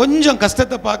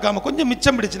 கொஞ்சம்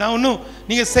மிச்சம் பிடிச்சு, நான் ஒன்றும்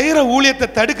நீங்கள் செய்கிற ஊழியத்தை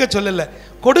தடுக்க சொல்லலை,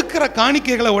 கொடுக்குற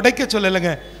காணிக்கைகளை உடைக்க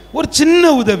சொல்லலைங்க. ஒரு சின்ன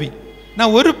உதவி.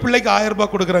 நான் ஒரு பிள்ளைக்கு 1000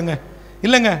 ரூபாய் கொடுக்குறேங்க,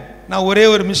 இல்லைங்க நான் ஒரே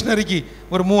ஒரு மிஷினரிக்கு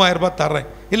ஒரு 3000 ரூபாய் தர்றேன்,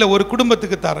 இல்லை ஒரு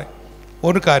குடும்பத்துக்கு தர்றேன்.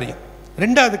 ஒரு காரியம்.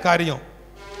 2வது காரியம்,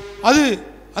 அது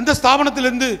அந்த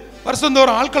ஸ்தாபனத்திலிருந்து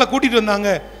வருஷந்தோறும் ஆட்களை கூட்டிகிட்டு வந்தாங்க,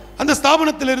 அந்த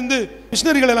ஸ்தாபனத்திலிருந்து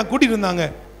மிஷினரிகளை எல்லாம் கூட்டிகிட்டு வந்தாங்க.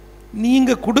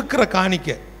 நீங்கள் கொடுக்குற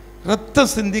காணிக்கை, ரத்தம்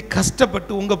சிந்தி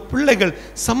கஷ்டப்பட்டு உங்கள் பிள்ளைகள்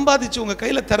சம்பாதிச்சு உங்கள்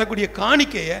கையில் தரக்கூடிய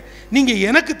காணிக்கையை நீங்கள்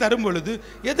எனக்கு தரும் பொழுது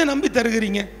எதை நம்பி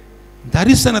தருகிறீங்க?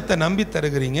 தரிசனத்தை நம்பி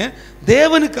தருகிறீங்க,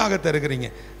 தேவனுக்காக தருகிறீங்க.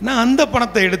 நான் அந்த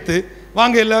பணத்தை எடுத்து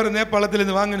வாங்க எல்லாரும்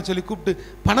நேபாளத்திலேருந்து வாங்கன்னு சொல்லி கூப்பிட்டு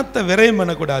பணத்தை விரயம்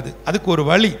பண்ணக்கூடாது. அதுக்கு ஒரு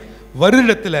வழி.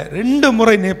 வருடத்தில் 2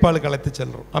 முறை நேபாளுக்கு அழைத்து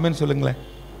செல்கிறோம். ஆமென் சொல்லுங்களேன்.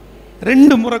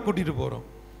 2 முறை கூட்டிகிட்டு போகிறோம்.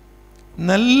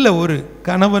 நல்ல ஒரு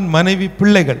கணவன் மனைவி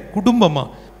பிள்ளைகள் குடும்பமாக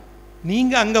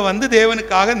நீங்கள் அங்கே வந்து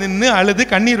தேவனுக்காக நின்று அழுது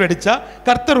கண்ணீர் வடித்தா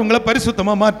கர்த்தர் உங்களை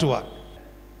பரிசுத்தமாக மாற்றுவார்.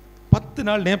 10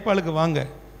 நாள் நேபாளுக்கு வாங்க,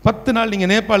 10 நாள்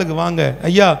நீங்கள் நேபாளுக்கு வாங்க.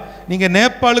 ஐயா நீங்கள்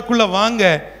நேபாளுக்குள்ளே வாங்க.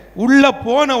 உள்ளே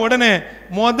போன உடனே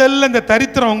முதல்ல இந்த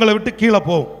தரித்திரம் உங்களை விட்டு கீழே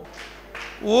போகும்.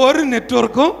 ஒரு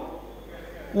நெட்வொர்க்கும்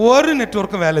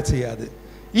வேலை செய்யாது.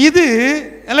 இது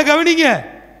எல்லாம் கவனிங்க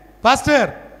பாஸ்டர்,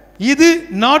 இது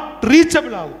நாட்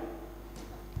ரீச்சபிள் ஆகும்.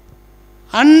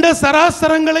 அண்ட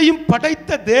சராசரங்களையும்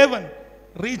படைத்த தேவன்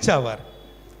ரீச் ஆவார்,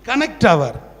 கனெக்ட்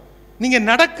ஆவார். நீங்கள்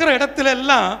நடக்கிற இடத்துல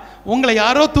எல்லாம் உங்களை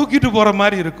யாரோ தூக்கிட்டு போகிற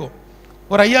மாதிரி இருக்கும்.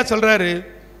 ஒரு ஐயா சொல்கிறாரு,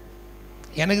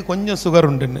 எனக்கு கொஞ்சம் சுகர்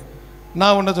உண்டுன்னு.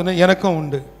 நான் ஒன்று சொன்னேன், எனக்கும்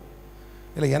உண்டு.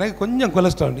 இல்லை எனக்கு கொஞ்சம்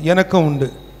கொலஸ்ட்ரால் உண்டு, எனக்கும் உண்டு.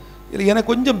 இல்லை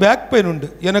எனக்கு கொஞ்சம் பேக் பெயின் உண்டு,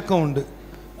 எனக்கும் உண்டு.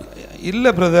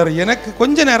 இல்லை பிரதர், எனக்கு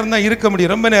கொஞ்ச நேரம் தான் இருக்க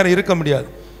முடியும், ரொம்ப நேரம் இருக்க முடியாது.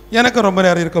 எனக்கும் ரொம்ப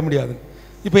நேரம் இருக்க முடியாது.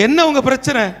 இப்போ என்ன உங்கள்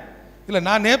பிரச்சனை? இல்லை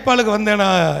நான் நேபாளுக்கு வந்தேன்னா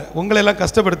உங்களையெல்லாம்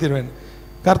கஷ்டப்படுத்திடுவேன்.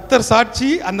 கர்த்தர் சாட்சி,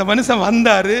 அந்த மனுஷன்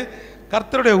வந்தார்,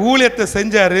 கர்த்தருடைய ஊழியத்தை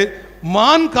செஞ்சார்.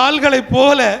 மான் கால்களை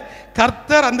போல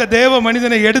கர்த்தர் அந்த தேவ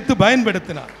மனிதனை எடுத்து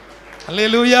பயன்படுத்தினார்.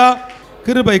 அல்லேலூயா.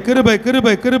 கிருபை கிருபை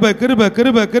கிருபை கிருபை கிருபை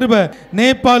கிருபை கிருபை.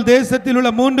 நேபாள் தேசத்தில் உள்ள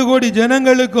 3 கோடி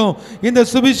ஜனங்களுக்கும் இந்த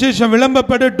சுவிசேஷம்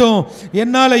விளம்பப்படட்டும்.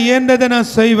 என்னால் இயன்றதை நான்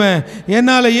செய்வேன்,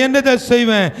 என்னால் இயன்றதை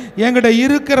செய்வேன், என்கிட்ட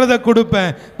இருக்கிறத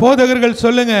கொடுப்பேன். போதகர்கள்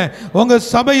சொல்லுங்க, உங்கள்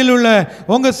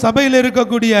சபையில்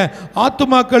இருக்கக்கூடிய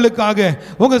ஆத்துமாக்களுக்காக,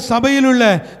 உங்கள் சபையில் உள்ள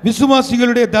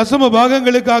விசுவாசிகளுடைய தசம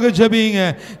பாகங்களுக்காக ஜெபியுங்க.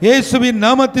 இயேசுவின்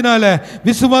நாமத்தினால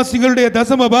விசுவாசிகளுடைய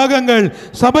தசம பாகங்கள்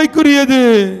சபைக்குரியது.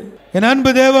 என்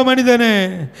அன்பு தேவ மனிதனே,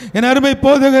 என் அருமை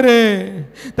போதகரே,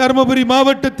 தர்மபுரி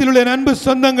மாவட்டத்தில் உள்ள என் அன்பு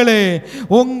சொந்தங்களே,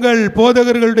 உங்கள்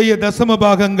போதகர்களுடைய தசம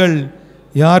பாகங்கள்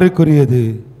யாருக்குரியது?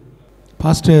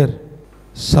 பாஸ்டர்,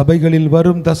 சபைகளில்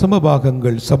வரும் தசம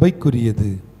பாகங்கள் சபைக்குரியது.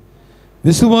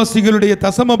 விசுவாசிகளுடைய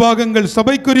தசம பாகங்கள்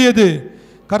சபைக்குரியது.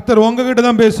 கர்த்தர் உங்ககிட்ட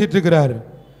தான் பேசிட்டு இருக்கிறார்.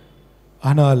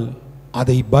 ஆனால்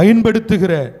அதை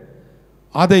பயன்படுத்துகிற,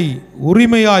 அதை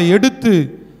உரிமையாய் எடுத்து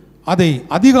அதை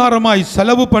அதிகாரமாய்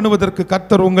செலவு பண்ணுவதற்கு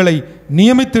கர்த்தர் உங்களை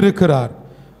நியமித்திருக்கிறார்.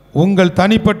 உங்கள்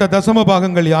தனிப்பட்ட தசம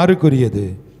பாகங்கள் யாருக்குரியது?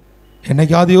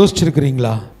 என்னைக்காவது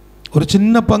யோசிச்சிருக்கிறீங்களா? ஒரு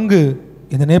சின்ன பங்கு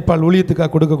இந்த நேபாள்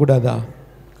ஊழியத்துக்காக கொடுக்கக்கூடாதா?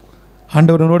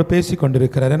 ஆண்டவரனோடு பேசி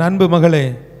கொண்டிருக்கிறார். என் அன்பு மகளே,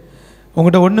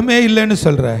 உங்கள்கிட்ட ஒன்றுமே இல்லைன்னு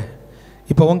சொல்கிற,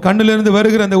 இப்போ உன் கண்ணிலிருந்து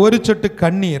வருகிற அந்த ஒரு சொட்டு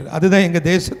கண்ணீர், அதுதான் எங்கள்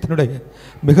தேசத்தினுடைய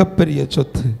மிகப்பெரிய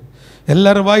சொத்து.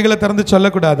 எல்லாரும் வாய்களை திறந்து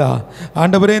சொல்லக்கூடாதா?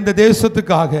 ஆண்டவரே, இந்த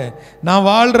தேசத்துக்காக நான்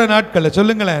வாழ்கிற நாட்களில்,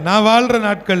 சொல்லுங்களேன், நான் வாழ்கிற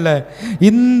நாட்களில்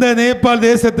இந்த நேபாள்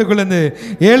தேசத்துக்குள்ளேருந்து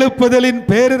எழுப்புதலின்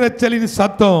பேரிரைச்சலின்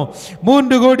சத்தம்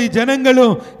 3 கோடி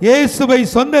ஜனங்களும் இயேசுவை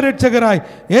சொந்த இரட்சகராய்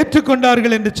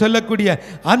ஏற்றுக்கொண்டார்கள் என்று சொல்லக்கூடிய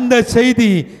அந்த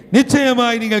செய்தி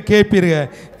நிச்சயமாய் நீங்கள் கேட்பீர்கள்.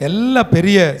 எல்லா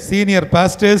பெரிய சீனியர்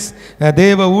பாஸ்டர்ஸ்,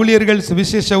 தேவ ஊழியர்கள்,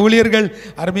 சுவிசேஷ ஊழியர்கள்,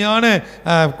 அருமையான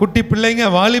குட்டி பிள்ளைங்க,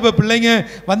 வாலிப பிள்ளைங்க,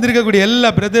 வந்திருக்கக்கூடிய எல்லா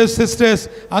பிரதர்ஸ், சிஸ்டர்ஸ்,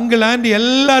 அங்கிள், ஆண்டி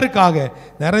எல்லாருக்காக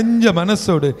நிறைஞ்ச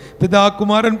மனசோடு பிதா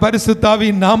குமாரன்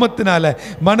பரிசுத்தாவின் நாமத்தினால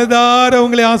மனதார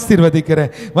உங்களை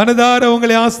ஆசீர்வதிக்கிறேன், மனதார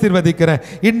உங்களை ஆசீர்வதிக்கிறேன்.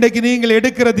 இன்றைக்கு நீங்கள்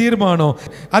எடுக்கிற தீர்மானம்,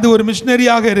 அது ஒரு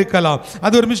மிஷனரியாக இருக்கலாம்,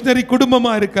 அது ஒரு மிஷனரி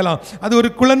குடும்பமாக இருக்கலாம், அது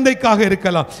ஒரு குழந்தைக்காக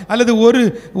இருக்கலாம், அல்லது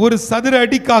ஒரு சதுர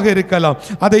அடிக்காக இருக்கலாம்.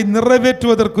 அதை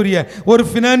நிறைவேற்றுவதற்குரிய ஒரு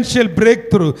ஃபினான்ஷியல் பிரேக்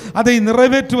த்ரூ, அதை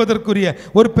நிறைவேற்றுவதற்குரிய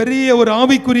ஒரு பெரிய ஒரு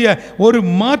ஆவிக்குரிய ஒரு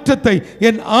மாற்றத்தை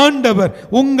என் ஆண்டவர்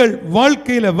உங்கள்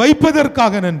வாழ்க்கையில்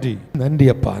வைப்பதற்காக நன்றி. நன்றி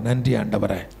அப்பா, நன்றி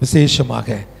ஆண்டவரே. விசேஷமாக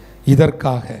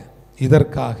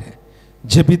இதற்காக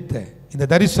ஜெபித்த, இந்த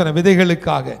தரிசன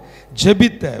விதைகளுக்காக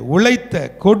ஜெபித்த, உழைத்த,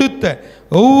 கொடுத்த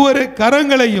ஒவ்வொரு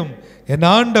கரங்களையும் என்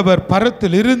ஆண்டவர்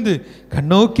பரத்தில் இருந்து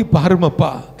கண்ணோக்கி பாருமப்பா.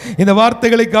 இந்த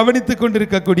வார்த்தைகளை கவனித்துக்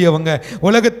கொண்டிருக்கக்கூடியவங்க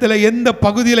உலகத்தில் எந்த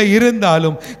பகுதியில்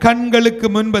இருந்தாலும் கண்களுக்கு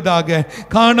முன்பதாக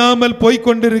காணாமல்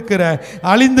போய்கொண்டிருக்கிற,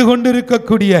 அழிந்து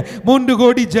கொண்டிருக்கக்கூடிய 3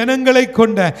 கோடி ஜனங்களை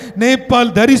கொண்ட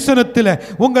நேபாள் தரிசனத்தில்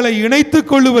உங்களை இணைத்துக்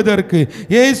கொள்ளுவதற்கு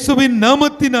இயேசுவின்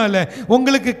நாமத்தினால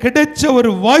உங்களுக்கு கிடைச்ச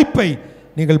ஒரு வாய்ப்பை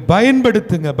நீங்கள்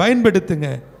பயன்படுத்துங்க.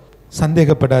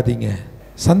 சந்தேகப்படாதீங்க.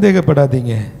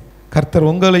 கர்த்தர்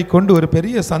உங்களை கொண்டு ஒரு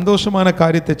பெரிய சந்தோஷமான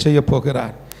காரியத்தை செய்ய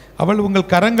போகிறார். அவள் உங்கள்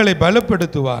கரங்களை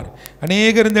பலப்படுத்துவார்.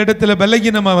 அநேகர் இந்த இடத்துல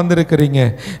பலகீனமாக வந்திருக்கிறீங்க,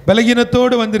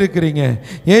 பலகீனத்தோடு வந்திருக்கிறீங்க.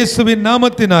 இயேசுவின்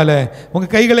நாமத்தினால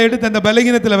உங்கள் கைகளை எடுத்து அந்த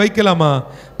பலகீனத்தில் வைக்கலாமா?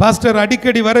 பாஸ்டர்,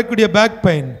 அடிக்கடி வரக்கூடிய பேக்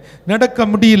பெயின், நடக்க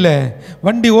முடியல,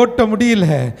 வண்டி ஓட்ட முடியல,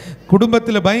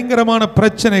 குடும்பத்தில் பயங்கரமான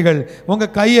பிரச்சனைகள்.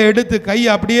 உங்கள் கையை எடுத்து கையை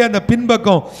அப்படியே அந்த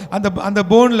பின்பக்கம் அந்த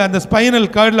போனில் அந்த ஸ்பைனல்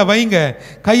கார்டில் வைங்க,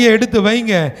 கையை எடுத்து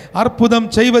வைங்க. அற்புதம்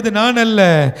செய்வது நான் அல்ல,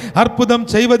 அற்புதம்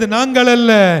செய்வது நாங்கள்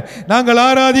அல்ல. நாங்கள்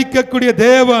ஆராதிக்கக்கூடிய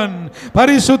தேவன்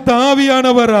பரிசுத்த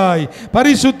ஆவியானவராய்,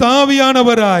 பரிசுத்த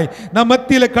ஆவியானவராய் நம்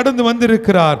மத்தியில் கடந்து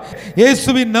வந்திருக்கிறார்.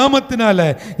 இயேசுவின் நாமத்தினால,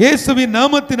 இயேசுவின்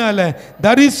நாமத்தினால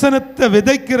தரிசனத்தை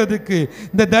விதைக்கிறதுக்கு,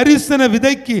 இந்த தரிசன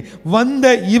விதைக்கு வந்த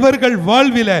இவர்கள்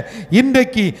வாழ்வில்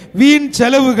இன்றைக்கு வீண்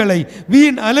செலவுகளை,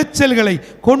 வீண் அலைச்சல்களை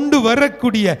கொண்டு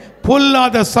வரக்கூடிய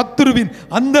பொல்லாத சத்துருவின்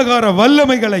அந்தகார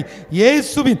வல்லமைகளை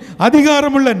இயேசுவின்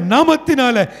அதிகாரமுள்ள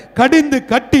நாமத்தினால கடிந்து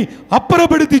கட்டி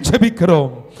அப்புறப்படுத்தி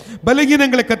ஜெபிக்கிறோம்.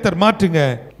 பலகீனங்களை கர்த்தர் மாற்றுங்க.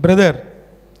 பிரதர்,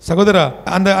 சகோதரா,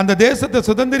 அந்த தேசத்தை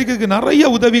சுதந்திரிக்கிறதுக்கு நிறைய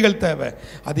உதவிகள் தேவை.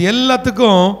 அது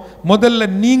எல்லாத்துக்கும் முதல்ல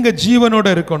நீங்க ஜீவனோட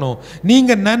இருக்கணும்,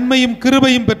 நீங்க நன்மையும்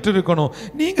கிருபையும் பெற்றிருக்கணும்,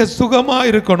 நீங்க சுகமா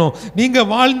இருக்கணும், நீங்க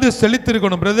வாழ்ந்து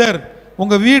செழித்திருக்கணும். பிரதர்,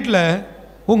 உங்க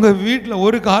வீட்டில்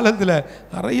ஒரு காலத்தில்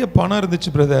நிறைய பணம்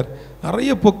இருந்துச்சு பிரதர்,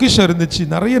 நிறைய பொக்கிஷம் இருந்துச்சு,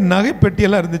 நிறைய நகை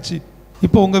பெட்டியெல்லாம் இருந்துச்சு.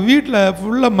 இப்போ உங்கள் வீட்டில்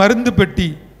ஃபுல்லாக மருந்து பெட்டி,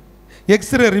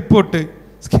 x ray report,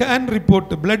 scan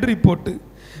report, blood report.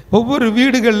 ஒவ்வொரு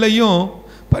வீடுகள்லையும்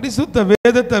பரிசுத்த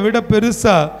வேதத்தை விட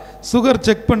பெருசாக சுகர்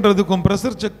செக் பண்ணுறதுக்கும்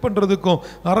ப்ரெஷர் செக் பண்ணுறதுக்கும்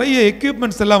நிறைய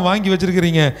எக்யூப்மெண்ட்ஸ் எல்லாம் வாங்கி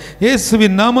வச்சுருக்கிறீங்க.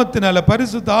 இயேசுவின் நாமத்தினால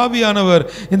பரிசுத்த ஆவியானவர்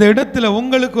இந்த இடத்துல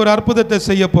உங்களுக்கு ஒரு அற்புதத்தை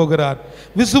செய்ய போகிறார்.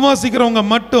 விசுவாசிக்கிறவங்க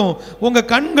மட்டும் உங்கள்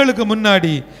கண்களுக்கு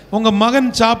முன்னாடி உங்கள்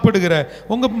மகன் சாப்பிடுகிற,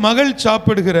 உங்கள் மகள்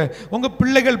சாப்பிடுகிற, உங்கள்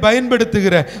பிள்ளைகள்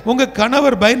பயன்படுத்துகிற, உங்கள்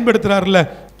கணவர் பயன்படுத்துகிறார்ல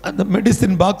அந்த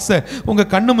மெடிசின் பாக்ஸை உங்கள்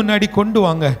கண்ணு முன்னாடி கொண்டு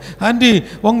வாங்க. ஆண்டி,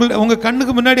 உங்கள்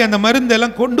கண்ணுக்கு முன்னாடி அந்த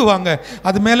மருந்தெல்லாம் கொண்டு வாங்க.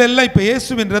 அது மேலெல்லாம் இப்போ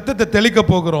இயேசுவின் ரத்தத்தை தெளிக்க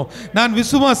போகிறோம். நான்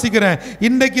விசுவாசிக்கிறேன்,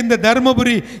 இன்றைக்கு இந்த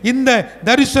தர்மபுரி இந்த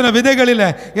தரிசன விதைகளில்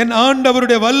என்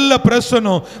ஆண்டவருடைய வல்ல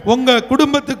பிரசனம் உங்கள்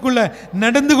குடும்பத்துக்குள்ள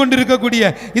நடந்து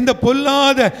கொண்டிருக்கக்கூடிய இந்த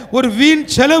பொல்லாத ஒரு வீண்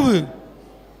செலவு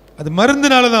அது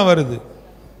மருந்துனால தான் வருது.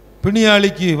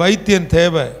 பிணியாளிக்கு வைத்தியம்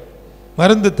தேவை,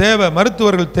 மருந்து தேவை,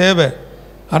 மருத்துவர்கள் தேவை.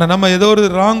 ஆனால் நம்ம ஏதோ ஒரு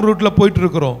ராங் ரூட்டில்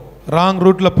போயிட்டுருக்குறோம்.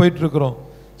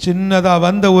 சின்னதாக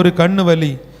வந்த ஒரு கண்ணு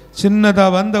வலி,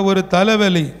 சின்னதாக வந்த ஒரு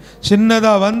தலைவலி,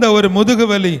 சின்னதாக வந்த ஒரு முதுகு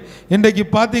வலி, இன்றைக்கு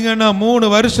பார்த்தீங்கன்னா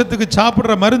 3 வருஷத்துக்கு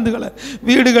சாப்பிட்ற மருந்துகளை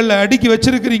வீடுகளில் அடுக்கி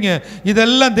வச்சிருக்கிறீங்க.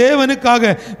 இதெல்லாம்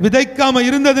தேவனுக்காக விதைக்காமல்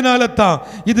இருந்ததுனால தான்.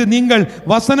 இது நீங்கள்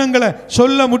வசனங்களை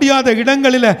சொல்ல முடியாத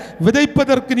இடங்களில்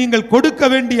விதைப்பதற்கு நீங்கள் கொடுக்க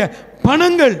வேண்டிய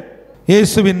பணங்கள்.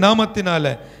 இயேசுவின் நாமத்தினால,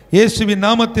 இயேசுவின்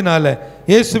நாமத்தினால,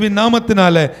 இயேசுவின்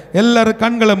நாமத்தினால எல்லாரும்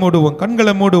கண்களை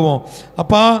மூடுவோம்.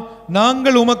 அப்பா,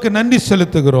 நாங்கள் உமக்கு நன்றி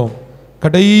செலுத்துகிறோம்.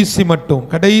 கடைசி மட்டும்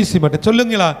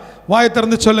சொல்லுங்களா, வாயை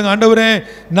திறந்து சொல்லுங்க. ஆண்டவரே,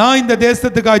 நான் இந்த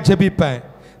தேசத்துக்காக ஜெபிப்பேன்,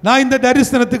 நான் இந்த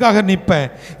தரிசனத்துக்காக நிற்பேன்,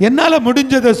 என்னால்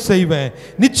முடிஞ்சதை செய்வேன்.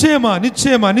 நிச்சயமா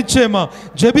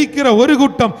ஜெபிக்கிற ஒரு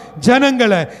கூட்டம்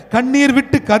ஜனங்களை, கண்ணீர்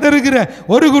விட்டு கதறுகிற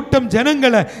ஒரு கூட்டம்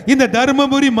ஜனங்களை இந்த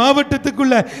தர்மபுரி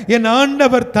மாவட்டத்துக்குள்ள என்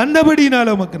ஆண்டவர்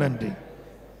தந்தபடியினால உமக்கு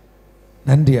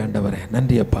நன்றி ஆண்டவரே.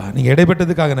 நன்றி அப்பா, நீங்கள்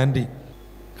இடைப்பட்டதுக்காக நன்றி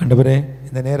ஆண்டவரே.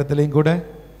 இந்த நேரத்திலையும் கூட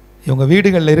இவங்க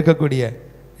வீடுகளில் இருக்கக்கூடிய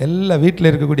எல்லா வீட்டில்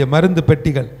இருக்கக்கூடிய மருந்து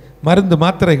பெட்டிகள், மருந்து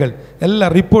மாத்திரைகள், எல்லா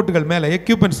ரிப்போர்ட்டுகள் மேலே,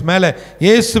 எக்யூப்மெண்ட்ஸ் மேலே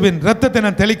இயேசுவின் ரத்தத்தை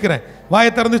நான் தெளிக்கிறேன்.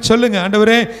 வாயை திறந்து சொல்லுங்க,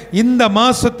 ஆண்டவரே, இந்த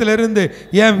மாதத்திலிருந்து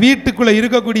என் வீட்டுக்குள்ளே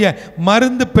இருக்கக்கூடிய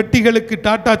மருந்து பெட்டிகளுக்கு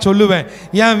டாட்டா சொல்லுவேன்.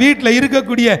 என் வீட்டில்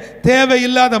இருக்கக்கூடிய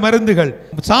தேவையில்லாத மருந்துகள்,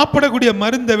 சாப்பிடக்கூடிய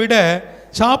மருந்தை விட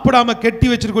சாப்பிடாம கெட்டி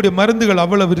வச்சிருக்கக்கூடிய மருந்துகள்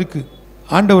அவ்வளவு இருக்குது.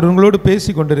 ஆண்டவர் உங்களோடு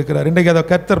பேசி கொண்டிருக்கிறார். இன்றைக்கு அதை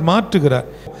கர்த்தர் மாற்றுகிறார்.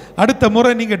 அடுத்த முறை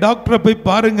நீங்கள் டாக்டரை போய்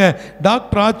பாருங்க,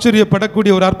 டாக்டர்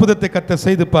ஆச்சரியப்படக்கூடிய ஒரு அற்புதத்தை கர்த்தர்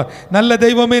செய்துப்பார். நல்ல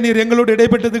தெய்வமே, நீர் எங்களோடு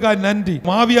இடைப்பட்டதுக்காக நன்றி.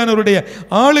 ஆவியானவருடைய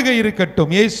ஆளுகை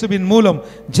இருக்கட்டும். இயேசுவின் மூலம்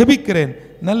ஜெபிக்கிறேன்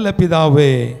நல்ல பிதாவே.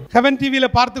 ஹெவன்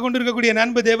டிவியில் பார்த்து கொண்டிருக்கக்கூடிய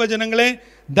நண்பு தேவஜனங்களே,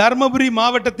 தர்மபுரி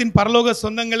மாவட்டத்தின் பரலோக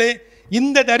சொந்தங்களே,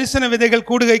 இந்த தரிசன விதைகள்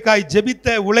கூடுகைக்காய்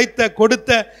ஜெபித்த, உழைத்த,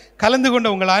 கொடுத்த, கலந்து கொண்ட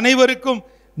உங்கள் அனைவருக்கும்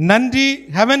நன்றி.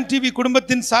 ஹெவன் டிவி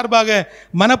குடும்பத்தின் சார்பாக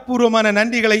மனப்பூர்வமான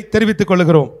நன்றிகளை தெரிவித்துக்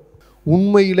கொள்கிறோம்.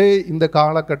 உண்மையிலே இந்த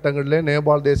காலகட்டங்களில்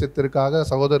நேபாள் தேசத்திற்காக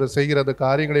சகோதரர் செய்கிற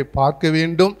காரியங்களை பார்க்க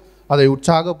வேண்டும், அதை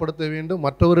உற்சாகப்படுத்த வேண்டும்,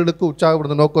 மற்றவர்களுக்கு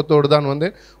உற்சாகப்படுத்த நோக்கத்தோடு தான்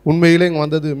வந்தேன். உண்மையிலே இங்கே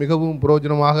வந்தது மிகவும்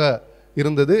பிரயோஜனமாக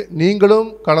இருந்தது. நீங்களும்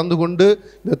கலந்து கொண்டு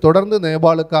இந்த தொடர்ந்து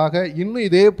நேபாளுக்காக இன்னும்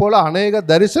இதே போல் அநேக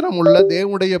தரிசனம் உள்ள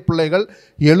தேவனுடைய பிள்ளைகள்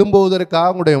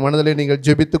எழும்புவதற்காக உங்களுடைய மனதிலே நீங்கள்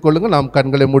ஜெபித்துக் கொள்ளுங்கள். நாம்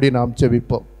கண்களை மூடி நாம்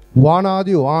ஜெபிப்போம்.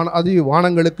 வானாதி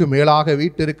வானங்களுக்கு மேலாக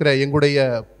வீட்டிருக்கிற எங்களுடைய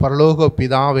பரலோக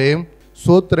பிதாவே,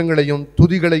 சோத்திரங்களையும்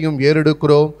துதிகளையும்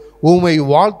ஏறெடுக்கிறோம். உம்மை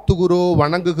வாழ்த்துகிறோம்,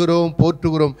 வணங்குகிறோம்,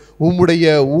 போற்றுகிறோம். உம்முடைய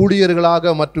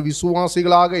ஊழியர்களாக மற்றும்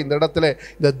விசுவாசிகளாக இந்த இடத்துல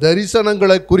இந்த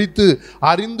தரிசனங்களை குறித்து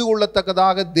அறிந்து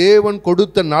கொள்ளத்தக்கதாக தேவன்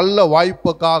கொடுத்த நல்ல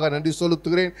வாய்ப்புக்காக நன்றி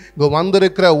செலுத்துகிறேன். இங்கே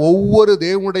வந்திருக்கிற ஒவ்வொரு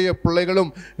தேவனுடைய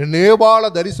பிள்ளைகளும் நேபாள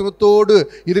தரிசனத்தோடு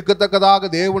இருக்கத்தக்கதாக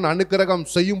தேவன் அனுக்கிரகம்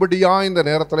செய்யும்படியா இந்த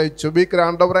நேரத்தில் செபிக்கிற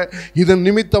ஆண்டவரே, இதன்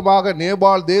நிமித்தமாக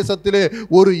நேபாள் தேசத்திலே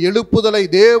ஒரு எழுப்புதலை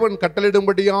தேவன்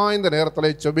கட்டளிடும்படியா இந்த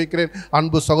நேரத்தில் செபிக்கிறேன்.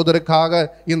 அன்பு சகோதரருக்காக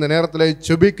இந்த நேரத்தில்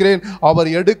செபிக்கிறேன். அவர்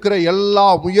எடுக்கிற எல்லா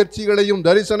முயற்சிகளையும்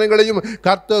தரிசனங்களையும்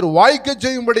கர்த்தர் வாய்க்க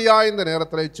செய்யும்படியா இந்த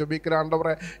நேரத்தில் செபிக்கிற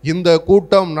ஆண்டவரே, இந்த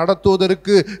கூட்டம்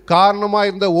நடத்துவதற்கு காரணமாக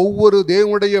இருந்த ஒவ்வொரு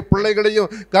தேவனுடைய பிள்ளைகளையும்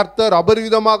கர்த்தர்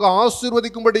அபரிவிதமாக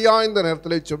ஆசீர்வதிக்கும்படியா இந்த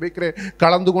நேரத்தில் செபிக்கிறேன்.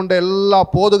 கலந்து கொண்ட எல்லா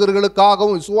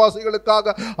போதகர்களுக்காகவும்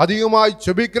விசுவாசிகளுக்காக அதிகமாய்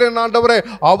செபிக்கிறேன் ஆண்டவரே.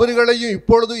 அவர்களையும்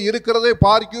இப்பொழுது இருக்கிறதை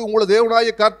பார்க்க உங்கள் தேவனாய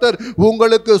கர்த்தர்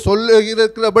உங்களுக்கு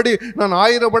சொல்லுகிறபடி நான்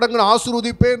 1000 மடங்கு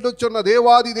ஆசீர்வதிப்பேன் என்று சொன்ன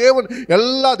தேவாதி தேவன்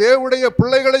எல்லா தேவனுடைய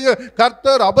பிள்ளைகளையும்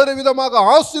கர்த்தர் அபரிவிதமாக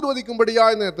ஆசீர்வதிக்கும்படியா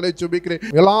இந்த நேரத்தில் செபிக்கிறேன்.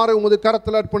 எல்லாரும் உமது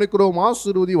கரத்தில் அர்ப்பணிக்கிறோம்.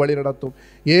 ஆசீர்வதி வழி நடத்தும்.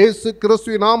 இயேசு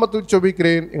கிறிஸ்துவின் நாமத்தில்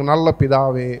செபிக்கிறேன் எங்கள் நல்ல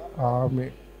பிதாவே,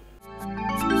 ஆமென்.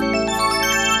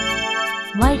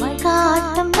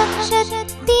 வழிகாட்டும்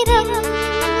நட்சத்திரம்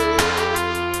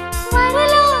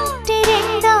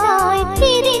வரலாற்றிரண்டாய்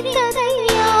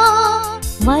பிரிந்ததையா,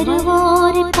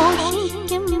 வருவோரை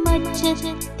போஷிக்கும்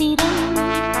நட்சத்திரம்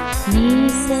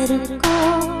நேசருக்கோ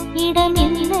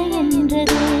இடமில்லை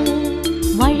என்றது.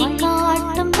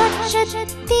 வழிகாட்டும்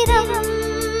நட்சத்திரம்